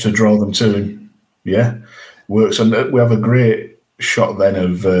his thing. To draw them to him. Yeah. Works. And we have a great shot then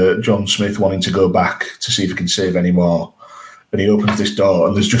of John Smith wanting to go back to see if he can save any more. And he opens this door,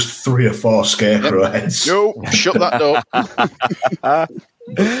 and there's just 3 or 4 scarecrow heads. No, shut that door.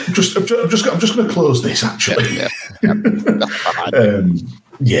 I'm just going to close this, actually.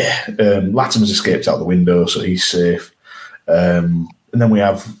 Latimer's escaped out the window, so he's safe. And then we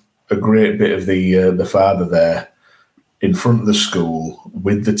have a great bit of the father there in front of the school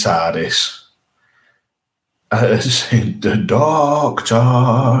with the TARDIS. Saying, the doctor,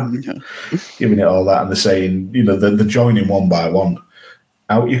 giving it all that, and they're saying, they're joining one by one.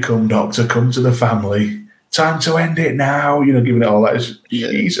 Out you come, doctor, come to the family. Time to end it now. Giving it all that.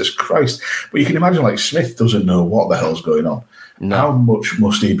 Jesus Christ. But you can imagine, like, Smith doesn't know what the hell's going on. No. How much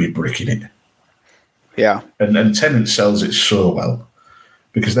must he be bricking it? Yeah. And Tennant sells it so well,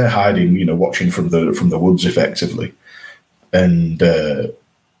 because they're hiding, watching from the woods effectively. And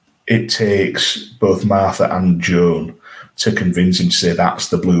it takes both Martha and Joan to convince him to say, that's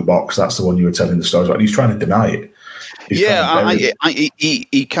the blue box, that's the one you were telling the stories about. And he's trying to deny it.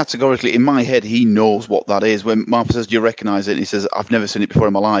 He categorically, in my head, he knows what that is. When Martha says, do you recognise it? And he says, I've never seen it before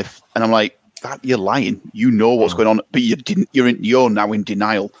in my life. And I'm like, you're lying. You know what's going on, but you didn't. You're now in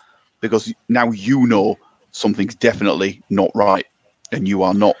denial, because now you know something's definitely not right, and you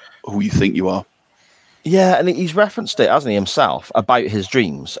are not who you think you are. Yeah, and he's referenced it, hasn't he, himself, about his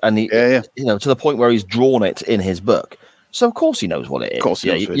dreams, and to the point where he's drawn it in his book. So of course he knows what it is. Of course,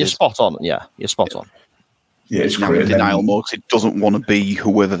 you're spot on. Yeah, you're spot on. Yeah, it's now in denial mode because it doesn't want to be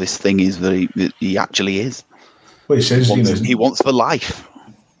whoever this thing is that he actually is. Well, he says he wants the life.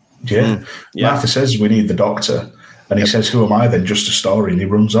 Yeah. Martha says we need the doctor, and he says, "Who am I then? Just a story," and he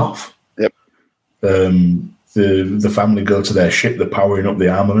runs off. Yep. The family go to their ship. They're powering up the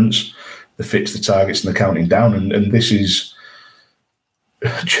armaments. They fix the targets and they're counting down. And this is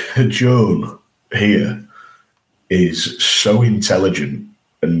Joan here is so intelligent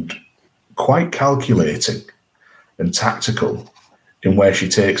and quite calculating and tactical in where she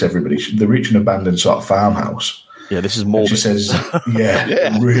takes everybody. They reach an abandoned sort of farmhouse. Yeah, this is more. She says,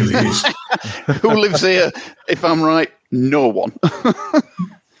 it really is. Who lives here? If I'm right, no one.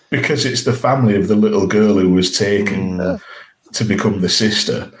 Because it's the family of the little girl who was taken to become the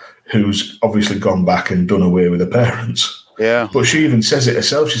sister, who's obviously gone back and done away with her parents. Yeah. But she even says it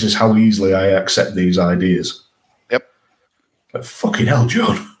herself. She says, how easily I accept these ideas. Yep. But fucking hell,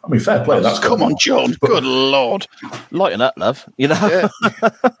 Joan. I mean, fair play. Come on, Joan. Good Lord. Lighten up, love. Yeah.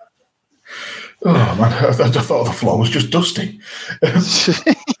 Oh man, I thought the floor was just dusty.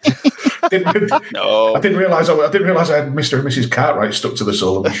 I didn't realise I had Mr. and Mrs. Cartwright stuck to the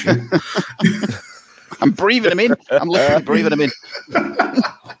sole of my shoe. I'm breathing him in. I'm literally breathing him in.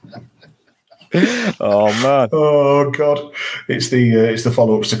 Oh man! Oh god! It's the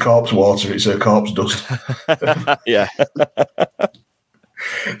follow-ups to corpse water. It's a corpse dust. Yeah.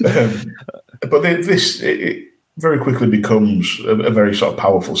 But this very quickly becomes a very sort of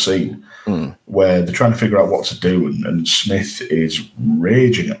powerful scene where they're trying to figure out what to do, and Smith is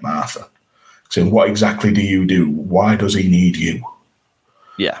raging at Martha, saying, "What exactly do you do? Why does he need you?"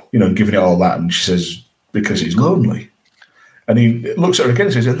 Yeah. Giving it all that, and she says, "Because he's lonely." And he looks at her again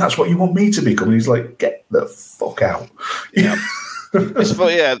and says, "And that's what you want me to become?" And he's like, "Get the fuck out!" Yeah. It's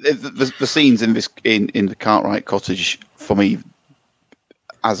funny, yeah. The scenes in the Cartwright cottage, for me,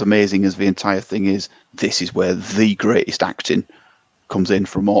 as amazing as the entire thing is, this is where the greatest acting comes in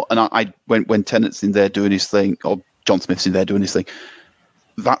from all. And I when Tennant's in there doing his thing, or John Smith's in there doing his thing,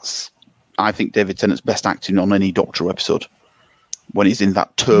 that's, I think, David Tennant's best acting on any Doctor episode, when he's in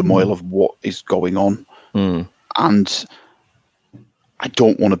that turmoil of what is going on. And I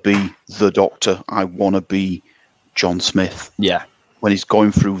don't want to be the Doctor. I want to be John Smith. Yeah. When he's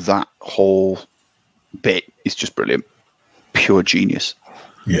going through that whole bit, it's just brilliant. Pure genius.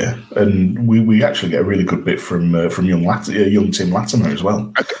 Yeah, and we actually get a really good bit from young Tim Latimer as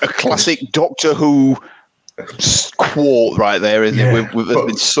well. A classic Doctor Who quote right there, isn't it? There's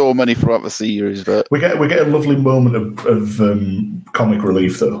been so many throughout the series. But we get a lovely moment of comic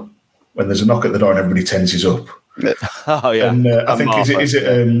relief though, when there's a knock at the door and everybody tenses up. Oh yeah, and I think Martha. is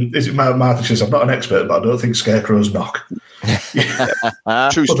it Martha says, "I'm not an expert, but I don't think scarecrows knock."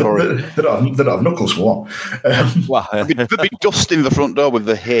 True story. They don't have knuckles for one. Well, there'd be dust in the front door with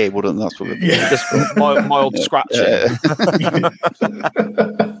the hay, wouldn't that's what? Just mild scratching.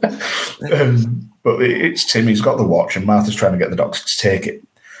 But it's Tim. He's got the watch, and Martha's trying to get the Doctor to take it.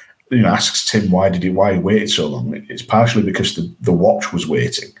 Asks Tim why he waited so long. It's partially because the watch was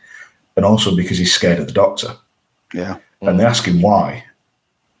waiting, and also because he's scared of the Doctor. Yeah, and they ask him why,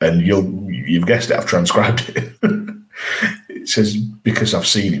 and you've guessed it. I've transcribed it. It says, "Because I've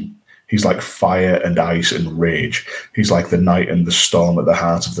seen him. He's like fire and ice and rage. He's like the night and the storm at the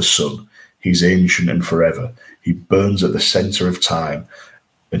heart of the sun. He's ancient and forever. He burns at the centre of time,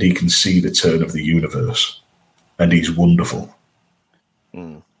 and he can see the turn of the universe. And he's wonderful."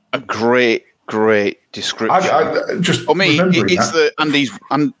 A great description. I just for me, it's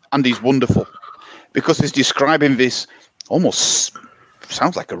Andy's wonderful, because he's describing this almost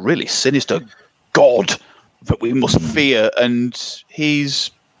sounds like a really sinister god that we must fear, and he's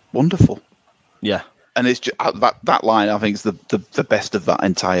wonderful. Yeah, and it's just, that line I think is the best of that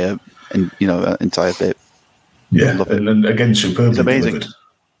entire entire bit. Yeah, and again, superbly amazing. Delivered.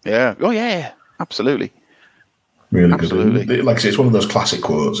 Yeah. Oh yeah, absolutely. Really absolutely. Good. Like I say, it's one of those classic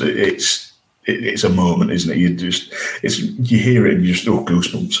quotes. It's a moment, isn't it? You hear it and you just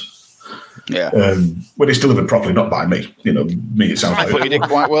goosebumps. Yeah. When it's delivered properly, not by me. Me, it sounds like. I thought you did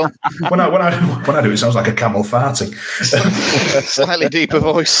quite well. when I do, it sounds like a camel farting. Slightly deeper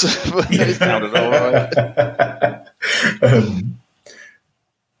voice. It sounded all right.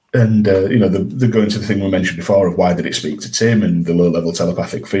 They're going to the thing we mentioned before of why did it speak to Tim, and the low-level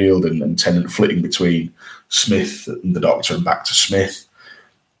telepathic field, and Tennant flitting between Smith and the Doctor and back to Smith.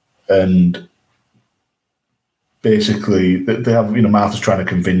 And basically, they have Martha's trying to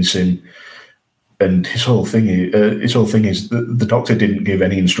convince him, and his whole thing is the Doctor didn't give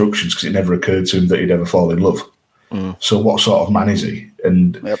any instructions because it never occurred to him that he'd ever fall in love. So what sort of man is he?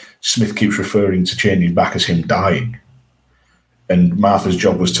 And Smith keeps referring to changing back as him dying, and Martha's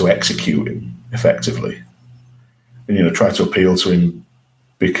job was to execute him effectively, and try to appeal to him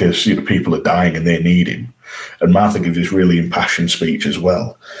because people are dying and they need him. And Martha gives this really impassioned speech as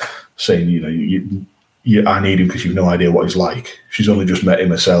well, saying, I need him because you've no idea what he's like. She's only just met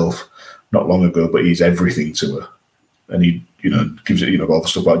him herself not long ago, but he's everything to her. And he, gives it, all the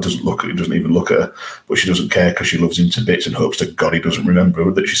stuff about it doesn't even look at her, but she doesn't care because she loves him to bits and hopes to God he doesn't remember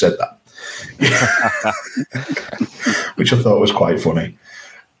that she said that. Which I thought was quite funny.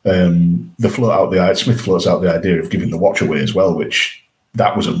 Smith floats out the idea of giving the watch away as well, which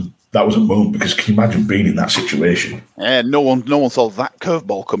that was a moment, because can you imagine being in that situation? Yeah, no one saw that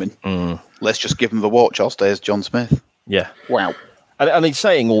curveball coming. Let's just give him the watch. I'll stay as John Smith. Yeah. Wow. And he's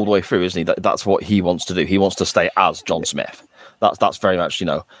saying all the way through, isn't he, that's what he wants to do. He wants to stay as John Smith. That's very much,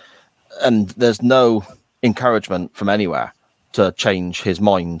 and there's no encouragement from anywhere to change his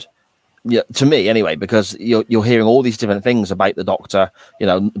mind Yeah, to me anyway, because you're hearing all these different things about the Doctor,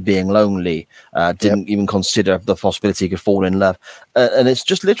 being lonely, didn't even consider the possibility he could fall in love, and it's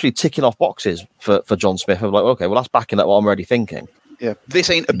just literally ticking off boxes for John Smith. Of like, okay, well, that's backing up what I'm already thinking. Yeah, this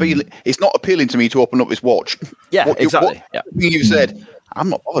ain't appealing. It's not appealing to me to open up this watch. Yeah, exactly. You said, I'm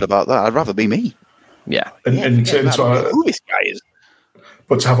not bothered about that. I'd rather be me. Yeah, and who this guy is.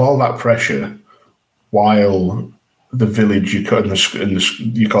 But to have all that pressure while the village you call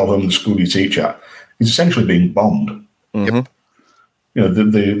home the school you teach at is essentially being bombed. Mm-hmm.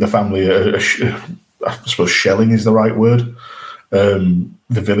 The family, I suppose shelling is the right word. The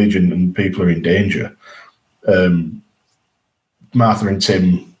village and people are in danger. Martha and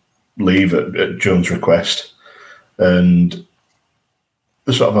Tim leave at Joan's request, and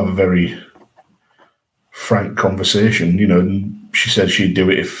they sort of have a very frank conversation. And she said she'd do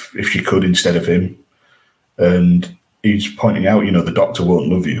it if she could instead of him. And he's pointing out, the Doctor won't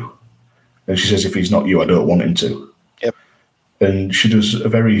love you. And she says, if he's not you, I don't want him to. Yep. And she does a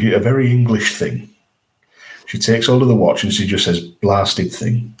very English thing. She takes hold of the watch and she just says, blasted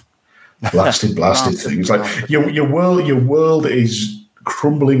thing. Blasted thing. It's like your world is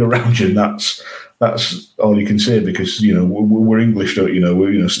crumbling around you, and that's all you can say, because we're English, don't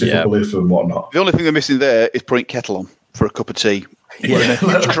we're stiff upper lip and whatnot. The only thing they're missing there is putting kettle on for a cup of tea. We're in a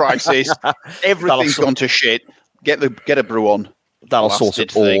huge crisis. Everything's gone to shit. Get a brew on. That'll sort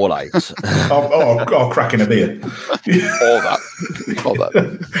it all out. or cracking a beer. All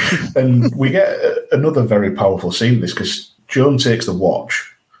that. And we get another very powerful scene with this, because Joan takes the watch,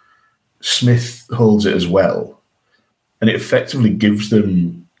 Smith holds it as well, and it effectively gives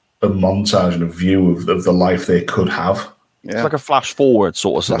them a montage and a view of the life they could have. Yeah. It's like a flash forward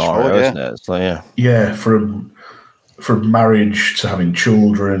sort of scenario, isn't it? It's like, yeah, from marriage to having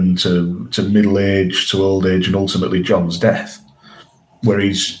children to middle age to old age, and ultimately John's death, where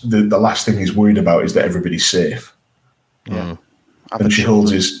he's the last thing he's worried about is that everybody's safe. Yeah. And she holds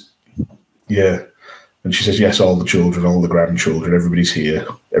his and she says, yes, all the children, all the grandchildren, everybody's here,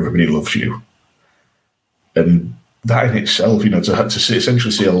 everybody loves you. And that in itself, to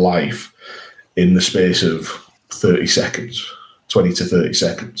essentially see a life in the space of 30 seconds, 20 to 30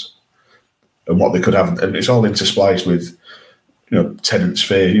 seconds, and what they could have, and it's all interspliced with, Tennant's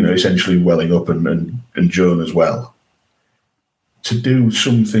face, essentially welling up, and Joan as well. To do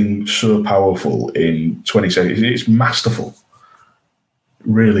something so powerful in 20 seconds, it's masterful. It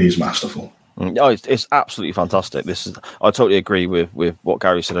really is masterful. Oh, it's absolutely fantastic. I totally agree with what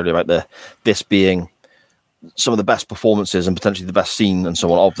Gary said earlier about this being some of the best performances and potentially the best scene and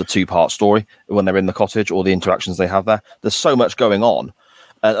so on of the 2-part story when they're in the cottage, or the interactions they have there. There's so much going on.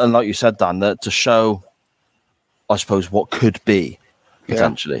 And like you said, Dan, that to show, I suppose, what could be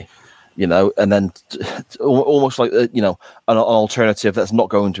potentially, and then almost like, an alternative that's not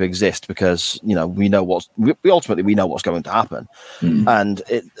going to exist, because, we know we know what's going to happen. And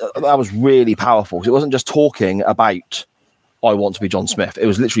that was really powerful, because it wasn't just talking about, I want to be John Smith. It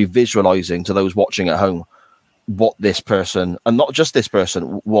was literally visualizing to those watching at home what this person, and not just this person,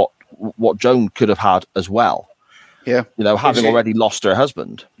 what Joan could have had as well. Yeah. Having already lost her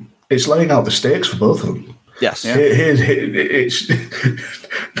husband. It's laying out the stakes for both of them. Yes. Yeah. It's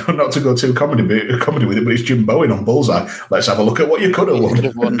not to go too comedy with it, but it's Jim Bowen on Bullseye. Let's have a look at what you could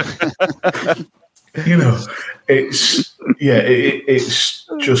have won. It's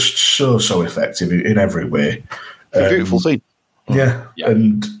just so effective in every way. Beautiful scene. Yeah,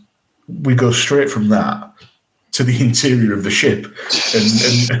 and we go straight from that to the interior of the ship,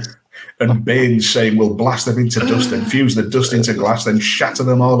 and Baines saying, we'll blast them into dust, then fuse the dust into glass, then shatter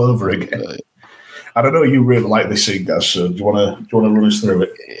them all over again. I don't know, you really like this scene, guys, so do you want to run us through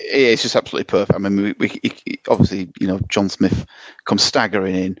it? Yeah, it's just absolutely perfect. I mean, we obviously, John Smith comes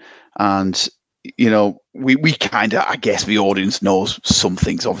staggering in, and, we kind of, I guess the audience knows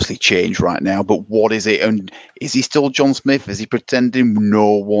something's obviously changed right now, but what is it? And is he still John Smith? Is he pretending? No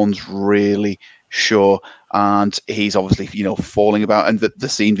one's really sure. And he's obviously, falling about. And the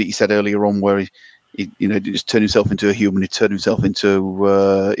scene that you said earlier on where he just turned himself into a human, he turned himself into,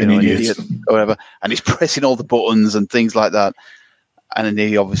 an idiot or whatever. And he's pressing all the buttons and things like that. And then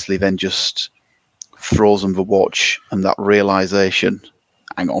he obviously then just throws him the watch, and that realization,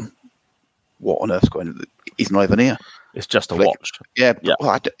 hang on, what on earth's going on? He's not even here. It's just a watch. Yeah.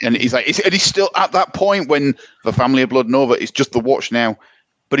 Well, and he's like, and he's still at that point when the family of Blood Nova, it's just the watch now,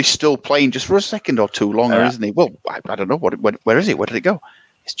 but he's still playing just for a second or two longer, isn't he? Well, I don't know. Where is it? Where did it go?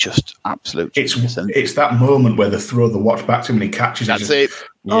 It's just absolute genius. It's that moment where they throw the watch back to him and he catches it. That's it.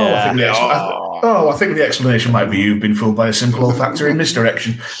 I think the explanation might be you've been fooled by a simple olfactory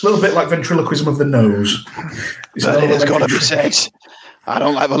misdirection. A little bit like ventriloquism of the nose. It's got to be said. I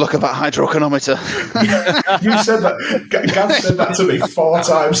don't like the look of that hydrochronometer. You said that. Gav said that to me 4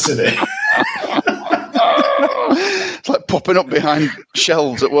 times today. It's like popping up behind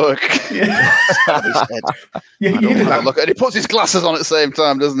shelves at work. Yeah. You did that. Look, and he puts his glasses on at the same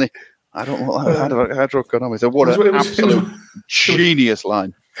time, doesn't he? I don't like hydrochronometer. What an absolute genius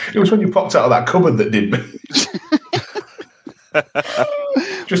line. It was when you popped out of that cupboard that did me.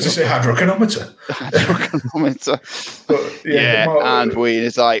 Just to say hydrochronometer. But, and Ween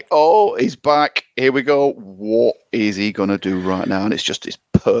is like, oh, he's back. Here we go. What is he going to do right now? And it's just this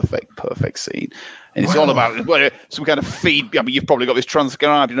perfect scene. And it's all about some kind of feedback. I mean, you've probably got this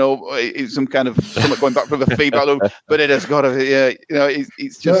transcribed, it's some kind of something going back from the feedback loop, but it has got to,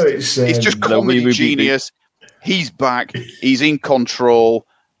 it's just comedy genius. He's back. He's in control.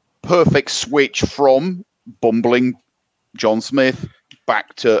 Perfect switch from bumbling John Smith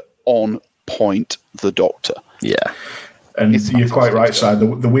back to on point the Doctor. Yeah. And you're quite right, Si.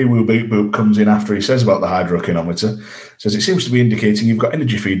 The wee woo beep boop comes in after he says about the hydrochronometer. Says it seems to be indicating you've got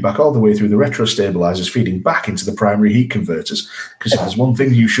energy feedback all the way through the retro stabilizers feeding back into the primary heat converters. Because if there's one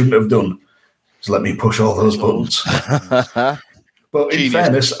thing you shouldn't have done, is let me push all those buttons. But in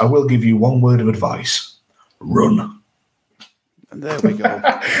fairness, I will give you one word of advice: run. And there we go.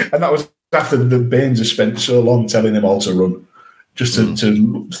 And that was after the Baines has spent so long telling him all to run, just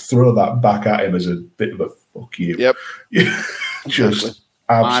to throw that back at him as a bit of a fuck you. Yep. Just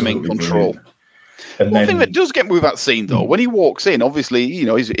I'm in control. Brilliant. And one thing that does get me with that scene, though, when he walks in, obviously,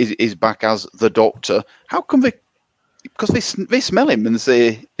 he's back as the Doctor. How come they? Because they smell him and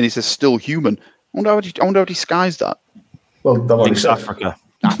he says still human. I wonder how disguised that. Well, Links Africa.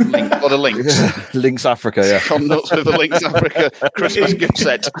 A lot of links. Links Africa, yeah. Gone nuts with the Links Africa Christmas gift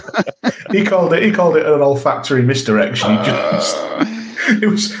set. He called it an olfactory misdirection. It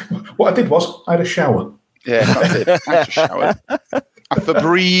was what I did was I had a shower. Yeah, that's it. I had a shower. I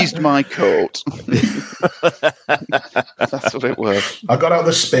Febrezed my coat. That's what it was. I got out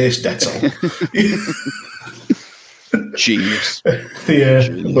the space Dettol. Genius.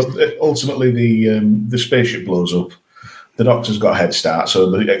 But ultimately the spaceship blows up. The Doctor's got a head start, so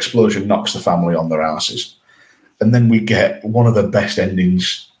the explosion knocks the family on their asses. And then we get one of the best ending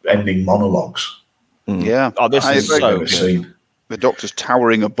monologues. Yeah. Oh, this is so good. Scene. The Doctor's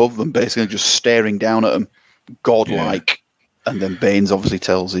towering above them, basically just staring down at them, godlike. Yeah. And then Baines obviously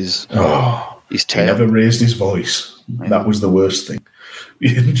tells his tale. He never raised his voice. Yeah. That was the worst thing.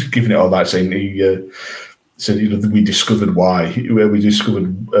 Giving it all that, saying he said, we discovered why. We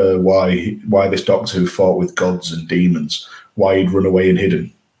discovered why this Doctor who fought with gods and demons, why he'd run away and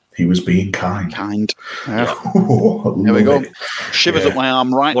hidden. He was being kind. Yeah. There we go. Shivers up my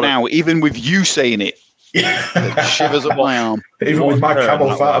arm now, even with you saying it. It shivers up my arm. Even with my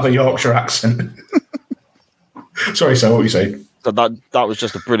camel fat of a Yorkshire accent. Sorry, Sam, what were you saying? So that was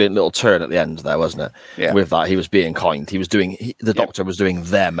just a brilliant little turn at the end there, wasn't it? Yeah. With that, he was being kind. He was the Doctor was doing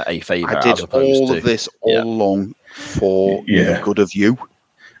them a favour. I did all of this all along for the good of you.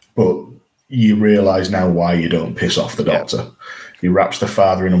 But you realise now why you don't piss off the Doctor. He wraps the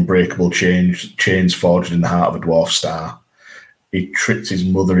father in unbreakable chains forged in the heart of a dwarf star. He tricked his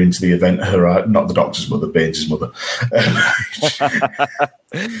mother into the event. Not the Doctor's mother, Baines' mother.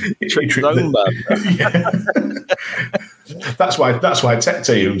 He tricked his own mum. That's why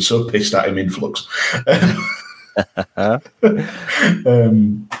Tecteun's so pissed at him in Flux.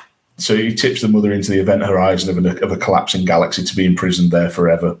 So he tips the mother into the event horizon of a collapsing galaxy to be imprisoned there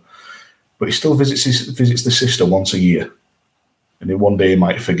forever. But he still visits the sister once a year, and one day he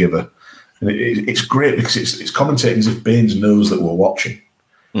might forgive her. And it's great because it's commentating as if Baines knows that we're watching.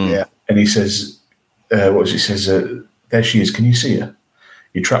 Yeah. And he says, there she is. Can you see her?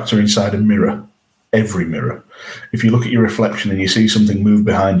 You trapped her inside a mirror. Every mirror. If you look at your reflection and you see something move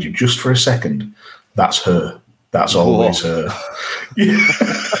behind you just for a second, that's her. That's always her.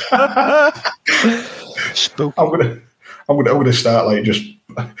 Spooky. I'm gonna start just.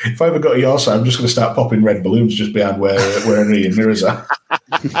 If I ever got to your side, I'm just going to start popping red balloons just behind where any mirrors are.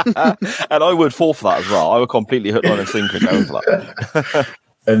 And I would fall for that as well. I would completely hook, line, and sinker going for that.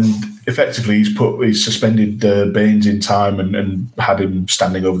 And effectively, he's suspended Baines in time and had him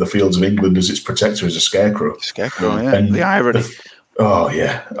standing over the fields of England as its protector as a scarecrow. Yeah. And the irony.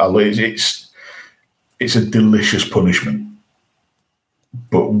 It's a delicious punishment,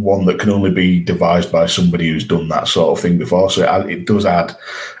 but one that can only be devised by somebody who's done that sort of thing before. So it does add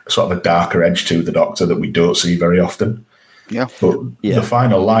sort of a darker edge to the Doctor that we don't see very often. Yeah. But the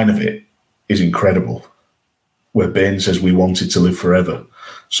final line of it is incredible, where Baines says we wanted to live forever,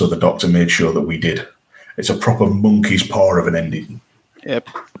 so the Doctor made sure that we did. It's a proper monkey's paw of an ending. Yep.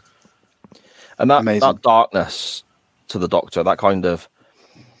 And that darkness to the Doctor, that kind of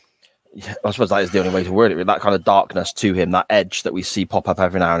Yeah, I suppose that is the only way to word it. That kind of darkness to him, that edge that we see pop up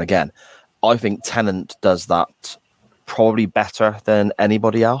every now and again. I think Tennant does that probably better than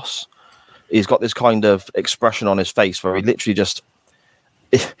anybody else. He's got this kind of expression on his face where he literally just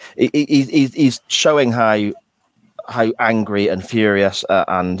he's showing how angry and furious,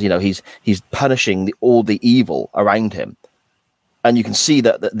 and he's punishing all the evil around him, and you can see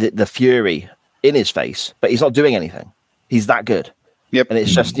that the fury in his face, but he's not doing anything. He's that good. Yep. And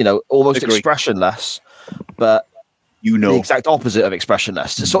it's just, almost Agree. expressionless, but the exact opposite of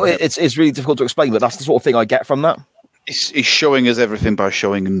expressionless. So it's really difficult to explain, but that's the sort of thing I get from that. He's showing us everything by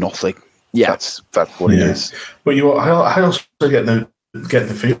showing nothing. Yeah. That's what it is. But I also get the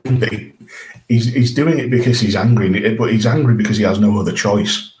feeling that he's doing it because he's angry, but he's angry because he has no other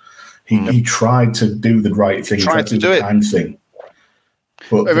choice. He tried to do the right thing, tried to do the kind thing.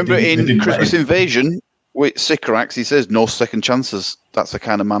 But I remember in Christmas Invasion with Sycorax, he says, "No second chances. That's the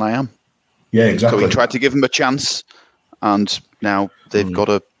kind of man I am." Yeah, exactly. So he tried to give him a chance, and now they've got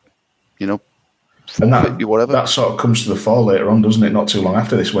to, and whatever. That sort of comes to the fore later on, doesn't it? Not too long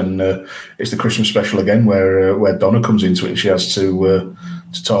after this, when it's the Christmas special again, where Donna comes into it and she has to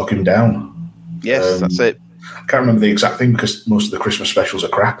talk him down. Yes, that's it. I can't remember the exact thing because most of the Christmas specials are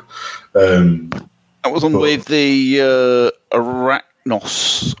crap. That was on with the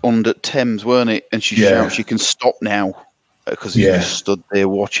Arachnos under Thames, weren't it? And she shouts, "You can stop now," because he just stood there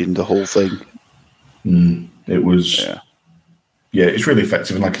watching the whole thing. It was. Yeah, it's really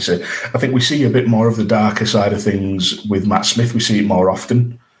effective. And like I said, I think we see a bit more of the darker side of things with Matt Smith. We see it more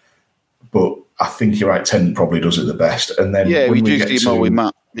often. But I think you're right, Tennant probably does it the best. And then we do see more with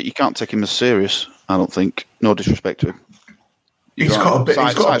Matt. That you can't take him as serious, I don't think. No disrespect to him. He's got a bit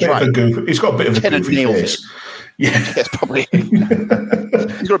of a goof. He's got a bit of a goofy face. Yeah. Yes, probably.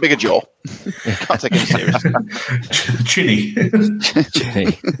 He's got a bigger jaw. Can't take him serious. Chinny.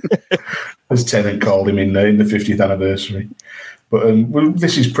 As Tennant called him in the 50th anniversary. But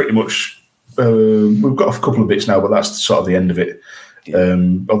this is pretty much... we've got a couple of bits now, but that's sort of the end of it.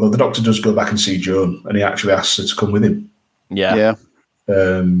 Although the Doctor does go back and see Joan, and he actually asks her to come with him. Yeah.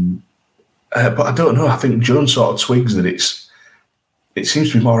 But I don't know. I think Joan sort of twigs that it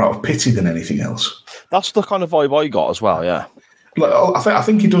seems to be more out of pity than anything else. That's the kind of vibe I got as well, yeah. Like, I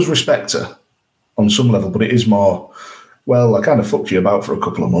think he does respect her on some level, but it is more, well, I kind of fucked you about for a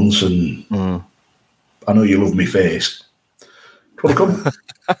couple of months, and I know you love me face. Do you want to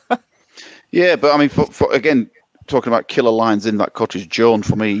come? Yeah, but I mean, for again, talking about killer lines in that cottage, Joan,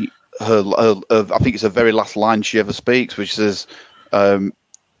 for me, her I think it's the very last line she ever speaks, which says,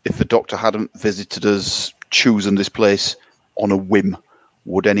 if the Doctor hadn't visited us, chosen this place on a whim,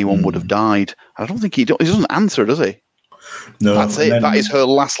 would anyone would have died? I don't think he doesn't answer, does he? No. That's it. That is her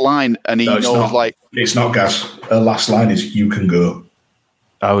last line, and he knows, it's not Gaz. Her last line is, "You can go."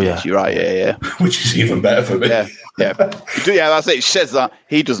 Oh, yeah. You're right, yeah. Which is even better for me. Yeah. Yeah, that's it. She says that.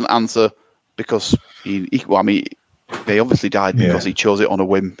 He doesn't answer because he obviously died because he chose it on a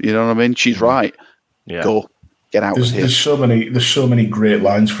whim. You know what I mean? She's right. Yeah. Go. Get out of here. There's so many great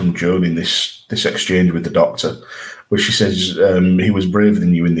lines from Joan in this exchange with the Doctor, where she says, he was braver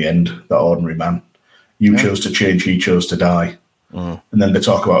than you in the end, that ordinary man. You chose to change, he chose to die. And then they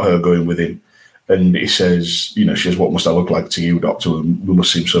talk about her going with him. And he says, she says, what must I look like to you, Doctor? We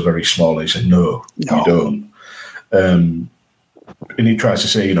must seem so very small. And he said, no, you don't. And he tries to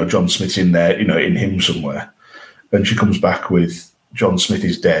say, John Smith's in there, in him somewhere. And she comes back with, John Smith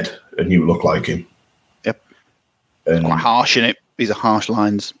is dead and you look like him. Yep. And quite harsh in it. These are harsh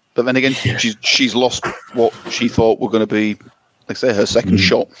lines. But then again, she's lost what she thought were going to be, like I say, her second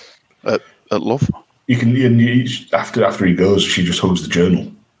shot at love. After he goes, she just hugs the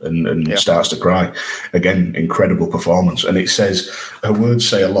journal and starts to cry. Again, incredible performance. And it says, her words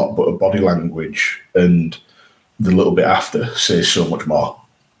say a lot, but her body language and the little bit after says so much more.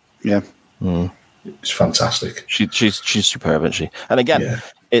 Yeah. It's fantastic. She's superb, isn't she? And again,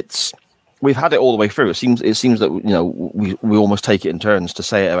 we've had it all the way through. It seems that we almost take it in turns to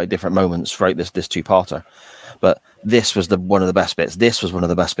say it at different moments, right? This two-parter, but this was one of the best bits. This was one of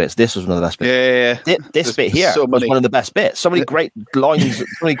the best bits. This was one of the best bits. Yeah. This bit here was one of the best bits. So many great lines, so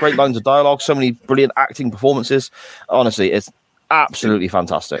many great lines of dialogue, so many brilliant acting performances. Honestly, it's absolutely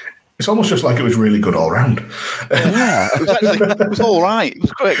fantastic. It's almost just like it was really good all round. Yeah, it was all right. It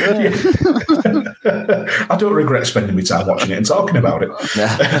was quite good. I don't regret spending my time watching it and talking about it.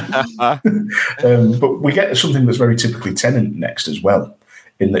 But we get something that's very typically Tennant next as well,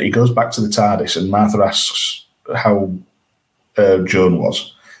 in that he goes back to the TARDIS and Martha asks how Joan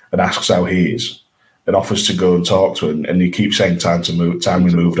was and asks how he is and offers to go and talk to him, and he keeps saying time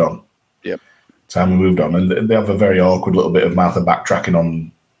we moved on. Yep. Time we moved on. And they have a very awkward little bit of Martha backtracking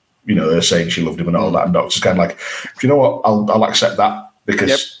on her saying she loved him and all that. And Doctor's kind of like, do you know what? I'll accept that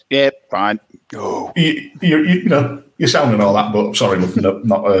because fine. Oh. You're sounding all that, but sorry, love,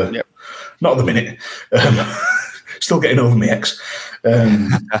 not at the minute. Still getting over my ex.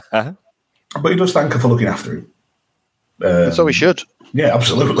 But he does thank her for looking after him. And so he should. Yeah,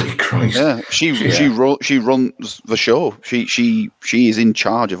 absolutely. Christ. Yeah, she runs the show. She is in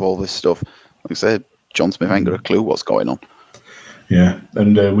charge of all this stuff. Like I said, John Smith ain't got a clue what's going on. Yeah,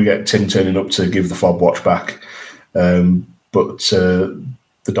 and we get Tim turning up to give the fob watch back, but the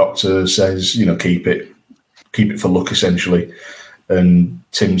Doctor says, keep it for luck, essentially. And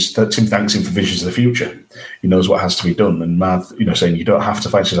Tim thanks him for visions of the future. He knows what has to be done, and Math, saying you don't have to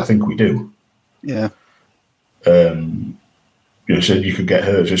fight. Says, I think we do. Yeah. Said you could get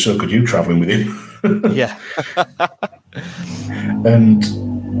hurt, so could you travelling with him. Yeah. And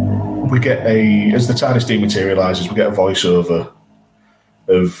we get as the TARDIS dematerialises, we get a voiceover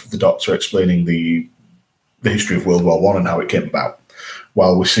of the Doctor explaining the history of World War I and how it came about,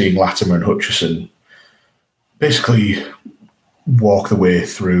 while we're seeing Latimer and Hutchison basically walk the way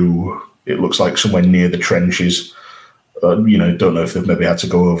through, it looks like somewhere near the trenches. Don't know if they've maybe had to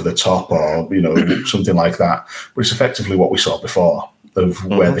go over the top or, something like that. But it's effectively what we saw before of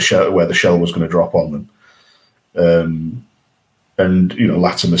where the shell was going to drop on them. And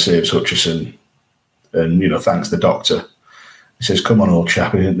Latimer saves Hutchison and, thanks the Doctor. He says, come on, old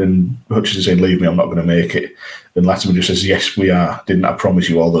chap. And then Hutchison saying, leave me, I'm not going to make it. And Latimer just says, yes, we are. Didn't I promise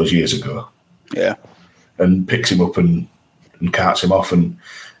you all those years ago? Yeah. And picks him up and carts him off. And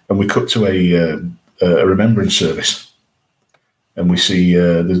we cut to a remembrance service. And we see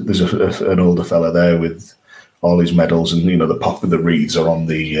there's an older fella there with all his medals, and the pop of the wreaths are on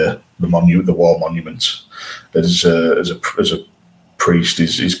the war monuments. As a priest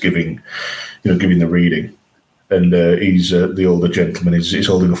is giving the reading, and he's the older gentleman is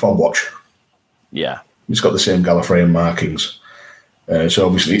holding a fob watch. Yeah, it's got the same Gallifreyan markings. So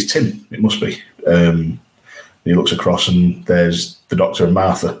obviously it's Tim. It must be. He looks across, and there's the Doctor and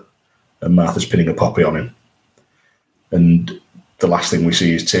Martha's pinning a poppy on him, and the last thing we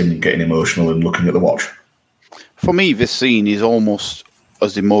see is Tim getting emotional and looking at the watch. For me, this scene is almost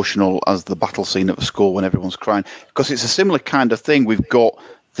as emotional as the battle scene at the school when everyone's crying, because it's a similar kind of thing. We've got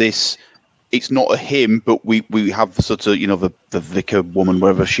this, it's not a hymn, but we have sort of, the vicar woman,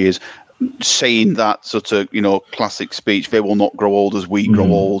 wherever she is, saying that sort of, classic speech, they will not grow old as we grow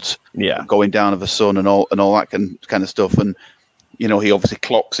old, going down of the sun and all that kind of stuff. And, he obviously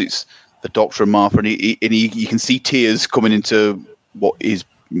clocks it's the Doctor and Martha, and you can see tears coming into what is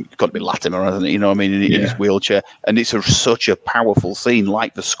got to be Latimer, hasn't it? In his wheelchair, and it's such a powerful scene,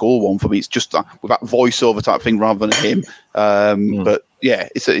 like the school one for me. It's just with that voiceover type thing rather than him. But yeah,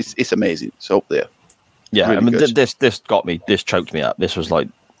 it's amazing. It's up there. Yeah, really, I mean, this choked me up. This was like,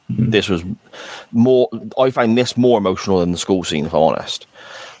 this was more. I find this more emotional than the school scene, if I'm honest.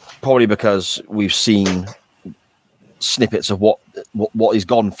 Probably because we've seen snippets of what he's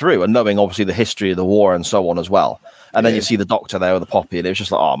gone through, and knowing obviously the history of the war and so on as well. And then you see the Doctor there with the poppy, and it was just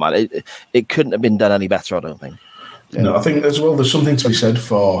like, oh man, it couldn't have been done any better, I don't think. No, I think as well there's something to be said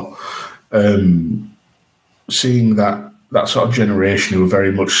for seeing that sort of generation who are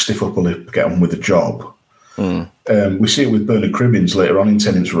very much stiff upper lip, get on with the job. We see it with Bernard Cribbins later on in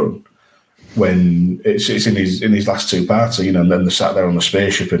Tennant's Run, when it's in his last two parts, and then they're sat there on the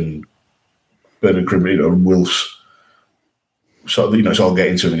spaceship, and Bernard Cribbins, Wilf's sort of, it's all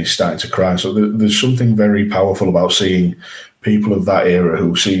getting to him and he's starting to cry. So there's something very powerful about seeing people of that era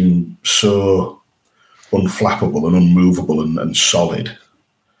who seem so unflappable and unmovable and solid,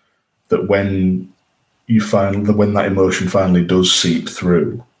 that when that emotion finally does seep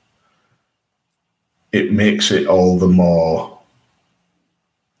through, it makes it all the more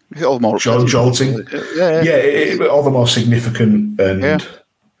jolting. All the more significant and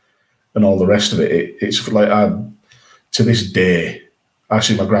all the rest of it. It's like to this day, I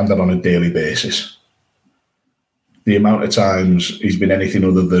see my granddad on a daily basis. The amount of times he's been anything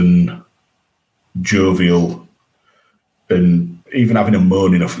other than jovial and even having a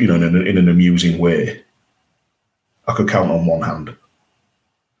moan in an amusing way, I could count on one hand.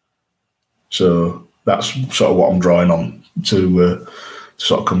 So that's sort of what I'm drawing on to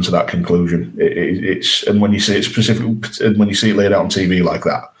sort of come to that conclusion. It's and when you see it specifically, and when you see it laid out on TV like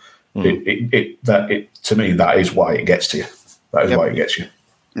that, it to me, that is why it gets to you. That is why it gets you.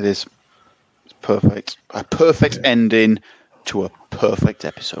 It is. It's perfect. A perfect ending to a perfect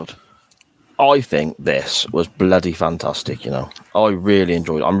episode. I think this was bloody fantastic, you know. I really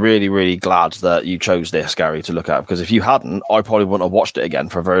enjoyed it. I'm really, really glad that you chose this, Gary, to look at, because if you hadn't, I probably wouldn't have watched it again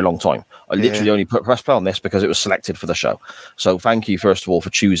for a very long time. I literally only press play on this because it was selected for the show. So thank you, first of all, for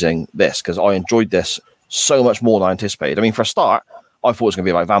choosing this, because I enjoyed this so much more than I anticipated. I mean, for a start, I thought it was going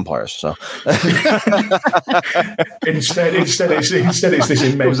to be about vampires. So instead, it's this immense.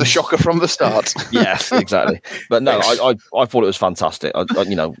 It was a shocker from the start. Yes, exactly. But no, I thought it was fantastic.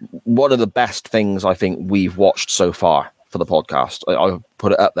 You know, one of the best things I think we've watched so far for the podcast. I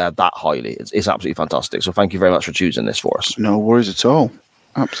put it up there that highly. It's absolutely fantastic. So thank you very much for choosing this for us. No worries at all.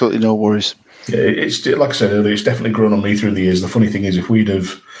 Absolutely no worries. Yeah, it's like I said earlier, it's definitely grown on me through the years. The funny thing is, if we'd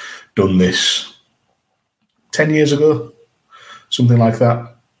have done this 10 years ago, something like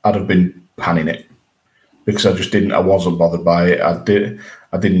that, I'd have been panning it because I wasn't bothered by it. I just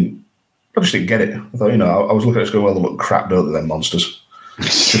didn't get it. I thought, I was looking at it going, well, they look crap, don't they, them monsters?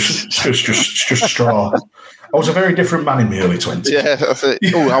 just straw. I was a very different man in my early 20s. Yeah, that's it.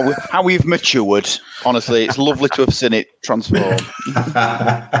 Oh, how we've matured. Honestly, it's lovely to have seen it transform.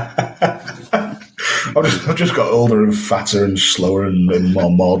 I've just got older and fatter and slower and more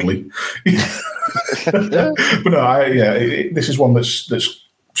maudlin. But no, this is one that's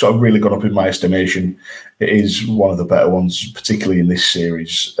sort of really gone up in my estimation. It is one of the better ones, particularly in this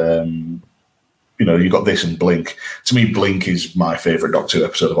series. You got this and Blink. To me, Blink is my favourite Doctor Who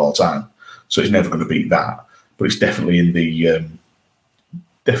episode of all time, so it's never going to beat that. But it's definitely in the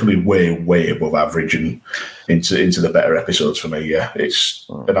definitely way above average and into the better episodes for me. Yeah,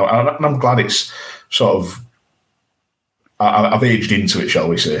 and I'm glad it's sort of. I've aged into it, shall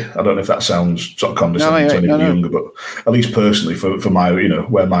we say? I don't know if that sounds sort of condescending to anyone younger, but at least personally, for my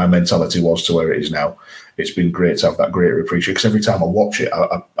where my mentality was to where it is now, it's been great to have that greater appreciation. Because every time I watch it,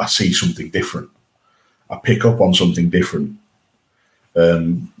 I see something different. I pick up on something different.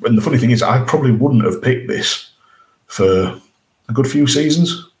 And the funny thing is, I probably wouldn't have picked this for a good few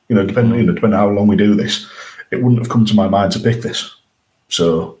seasons. Depending on how long we do this, it wouldn't have come to my mind to pick this.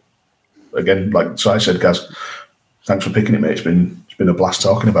 So again, I said, Gaz, thanks for picking it, mate. It's been a blast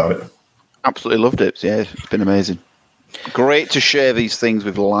talking about it. Absolutely loved it. Yeah, it's been amazing. Great to share these things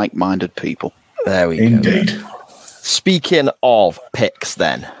with like-minded people. There we go. Indeed. Speaking of picks,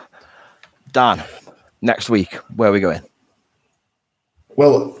 then, Dan, next week, where are we going?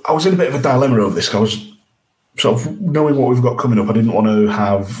 Well, I was in a bit of a dilemma over this. I was sort of knowing what we've got coming up. I didn't want to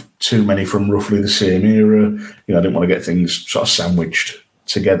have too many from roughly the same era. I didn't want to get things sort of sandwiched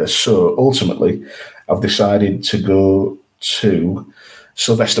together. So ultimately, I've decided to go to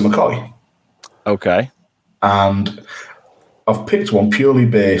Sylvester McCoy. Okay. And I've picked one purely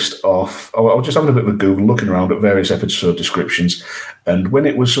based off. I was just having a bit of a Google, looking around at various episode descriptions. And when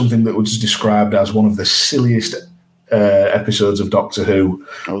it was something that was described as one of the silliest episodes of Doctor Who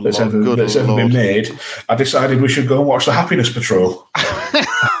that's ever been made, I decided we should go and watch The Happiness Patrol.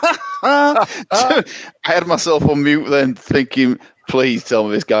 I had myself on mute then thinking, please tell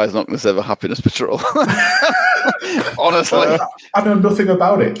me this guy's not going to say The Happiness Patrol. Honestly. I know nothing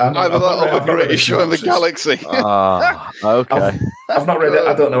about it. I thought the greatest show in the galaxy. Okay. I've not read it.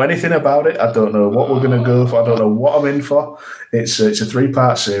 I don't know anything about it. I don't know what we're going to go for. I don't know what I'm in for. It's a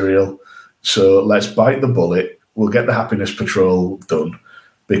 3-part serial. So let's bite the bullet. We'll get The Happiness Patrol done,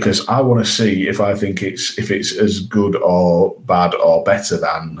 because I want to see if it's as good or bad or better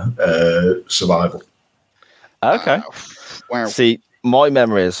than Survival. Okay. Wow. See, my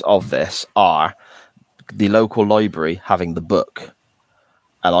memories of this are the local library having the book,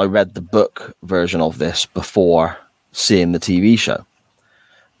 and I read the book version of this before seeing the TV show.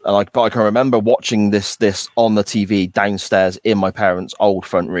 And I can remember watching this on the TV downstairs in my parents' old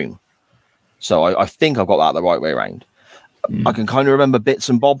front room. So I think I've got that the right way around. I can kind of remember bits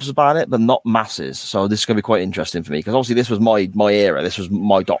and bobs about it, but not masses. So this is going to be quite interesting for me, because obviously this was my era. This was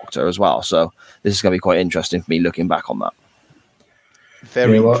my Doctor as well. So this is going to be quite interesting for me looking back on that.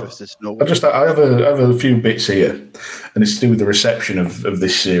 Very interested. I have a few bits here, and it's to do with the reception of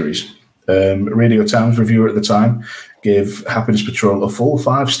this series. Radio Times reviewer at the time gave Happiness Patrol a full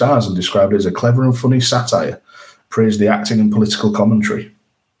 5 stars and described it as a clever and funny satire, praised the acting and political commentary.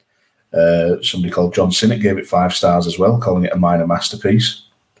 Somebody called John Sinnott gave it 5 stars as well, calling it a minor masterpiece.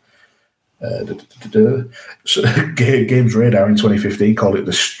 So, Games Radar in 2015 called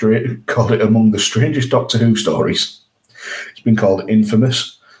it among the strangest Doctor Who stories. It's been called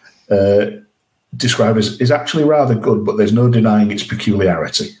infamous. Described as is actually rather good, but there's no denying its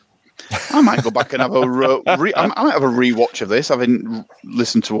peculiarity. I might go back and have a I might have a rewatch of this, having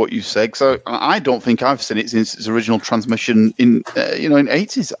listened to what you said. So I don't think I've seen it since its original transmission in in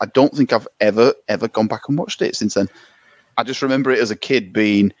 80s. I don't think I've ever gone back and watched it since then. I just remember it as a kid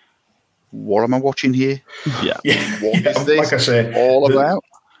being what am I watching here? Yeah. What is this like I say, all about?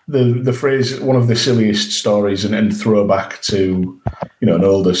 The phrase, one of the silliest stories and throwback to, an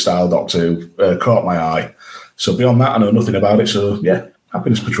older style Doctor Who, caught my eye. So beyond that, I know nothing about it. So yeah,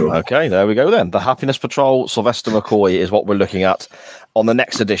 Happiness Patrol. Okay, there we go then. The Happiness Patrol, Sylvester McCoy is what we're looking at on the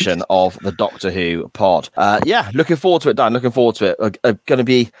next edition of the Doctor Who pod. Looking forward to it, Dan. Looking forward to it. Going to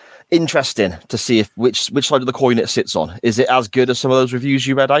be interesting to see if which side of the coin it sits on. Is it as good as some of those reviews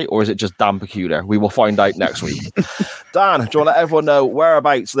you read out, or is it just damn peculiar? We will find out next week. Dan, do you want to let everyone know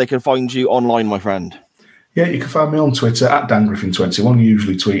whereabouts they can find you online, my friend? Yeah, you can find me on Twitter at DanGriffin21,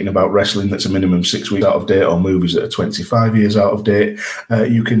 usually tweeting about wrestling that's a minimum 6 weeks out of date or movies that are 25 years out of date.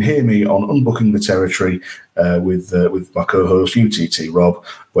 You can hear me on Unbooking the Territory with my co-host UTT Rob,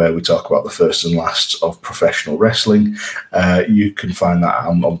 where we talk about the first and lasts of professional wrestling. You can find that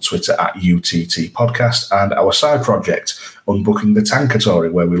on Twitter at UTT Podcast, and our side project, Unbooking the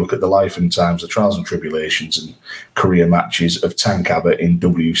Tankatory, where we look at the life and times, the trials and tribulations and career matches of Tank Abbott in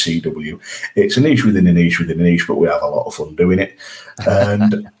WCW. It's a niche within a niche within a niche, but we have a lot of fun doing it.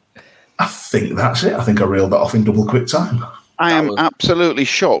 And I think that's it. I think I reeled that off in double quick time. I am absolutely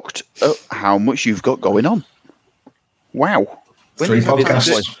shocked at how much you've got going on. Wow. 3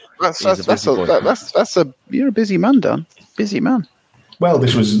 podcasts. You're a busy man, Dan. Busy man. Well,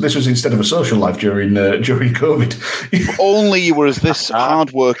 this was instead of a social life during COVID. If only you were as this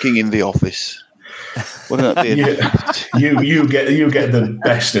hardworking in the office. Wouldn't that be you get the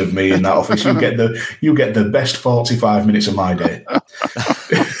best of me in that office. You get the best 45 minutes of my day.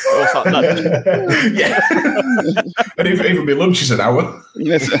 Yeah, and even my lunch is an hour.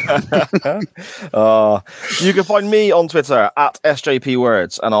 Yes. You can find me on Twitter at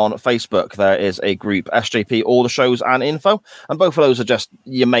SJPWords, and on Facebook there is a group, SJP All the Shows and Info, and both of those are just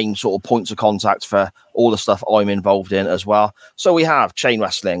your main sort of points of contact for all the stuff I'm involved in as well. So we have Chain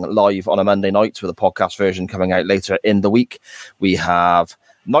Wrestling live on a Monday night with a podcast version coming out later in the week. We have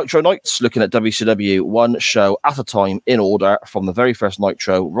Nitro Nights, looking at WCW one show at a time in order from the very first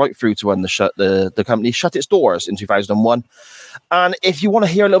Nitro right through to when the company shut its doors in 2001. And if you want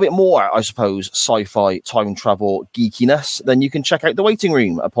to hear a little bit more, I suppose, sci-fi time travel geekiness, then you can check out The Waiting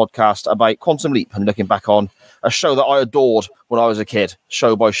Room, a podcast about Quantum Leap and looking back on a show that I adored when I was a kid,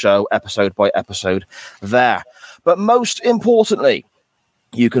 show by show, episode by episode there. But most importantly,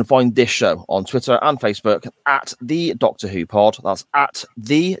 you can find this show on Twitter and Facebook at the Doctor Who Pod. That's at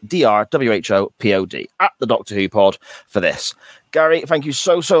the DRWHOPOD, at the Doctor Who Pod for this. Gary, thank you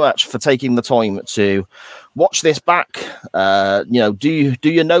so much for taking the time to watch this back. Do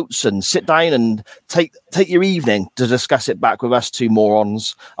your notes and sit down and take your evening to discuss it back with us two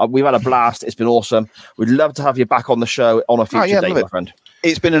morons. We've had a blast. It's been awesome. We'd love to have you back on the show on a future date, my friend.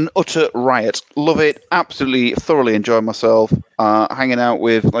 It's been an utter riot. Love it. Absolutely, thoroughly enjoyed myself. Hanging out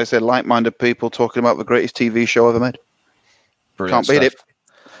with, like I said, like-minded people talking about the greatest TV show ever made. Brilliant Can't beat it.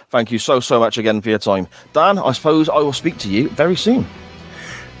 Thank you so much again for your time. Dan, I suppose I will speak to you very soon.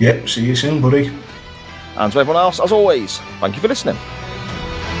 Yep, see you soon, buddy. And to everyone else, as always, thank you for listening.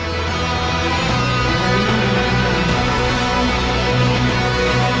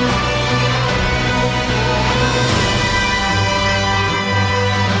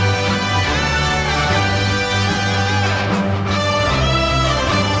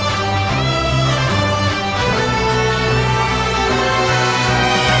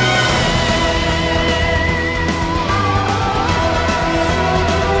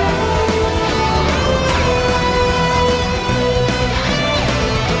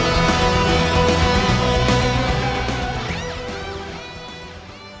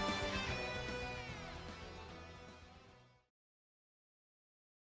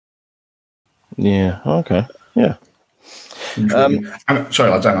 Yeah, okay. Yeah.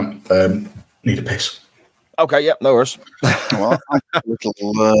 Sorry, lads, hang on. Need a piss. Okay, yep, no worries. Well, a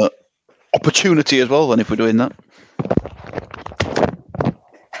little opportunity as well, then, if we're doing that.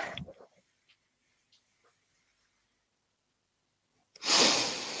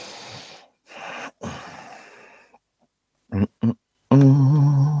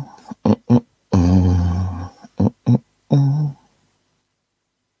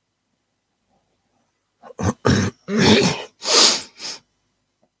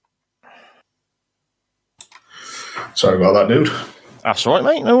 Sorry about that, dude. That's all right,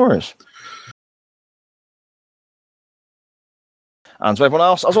 mate. No worries. And to everyone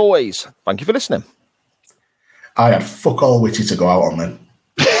else, as always, thank you for listening. I had fuck all witty to go out on then.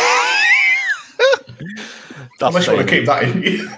 Unless you want to keep that in.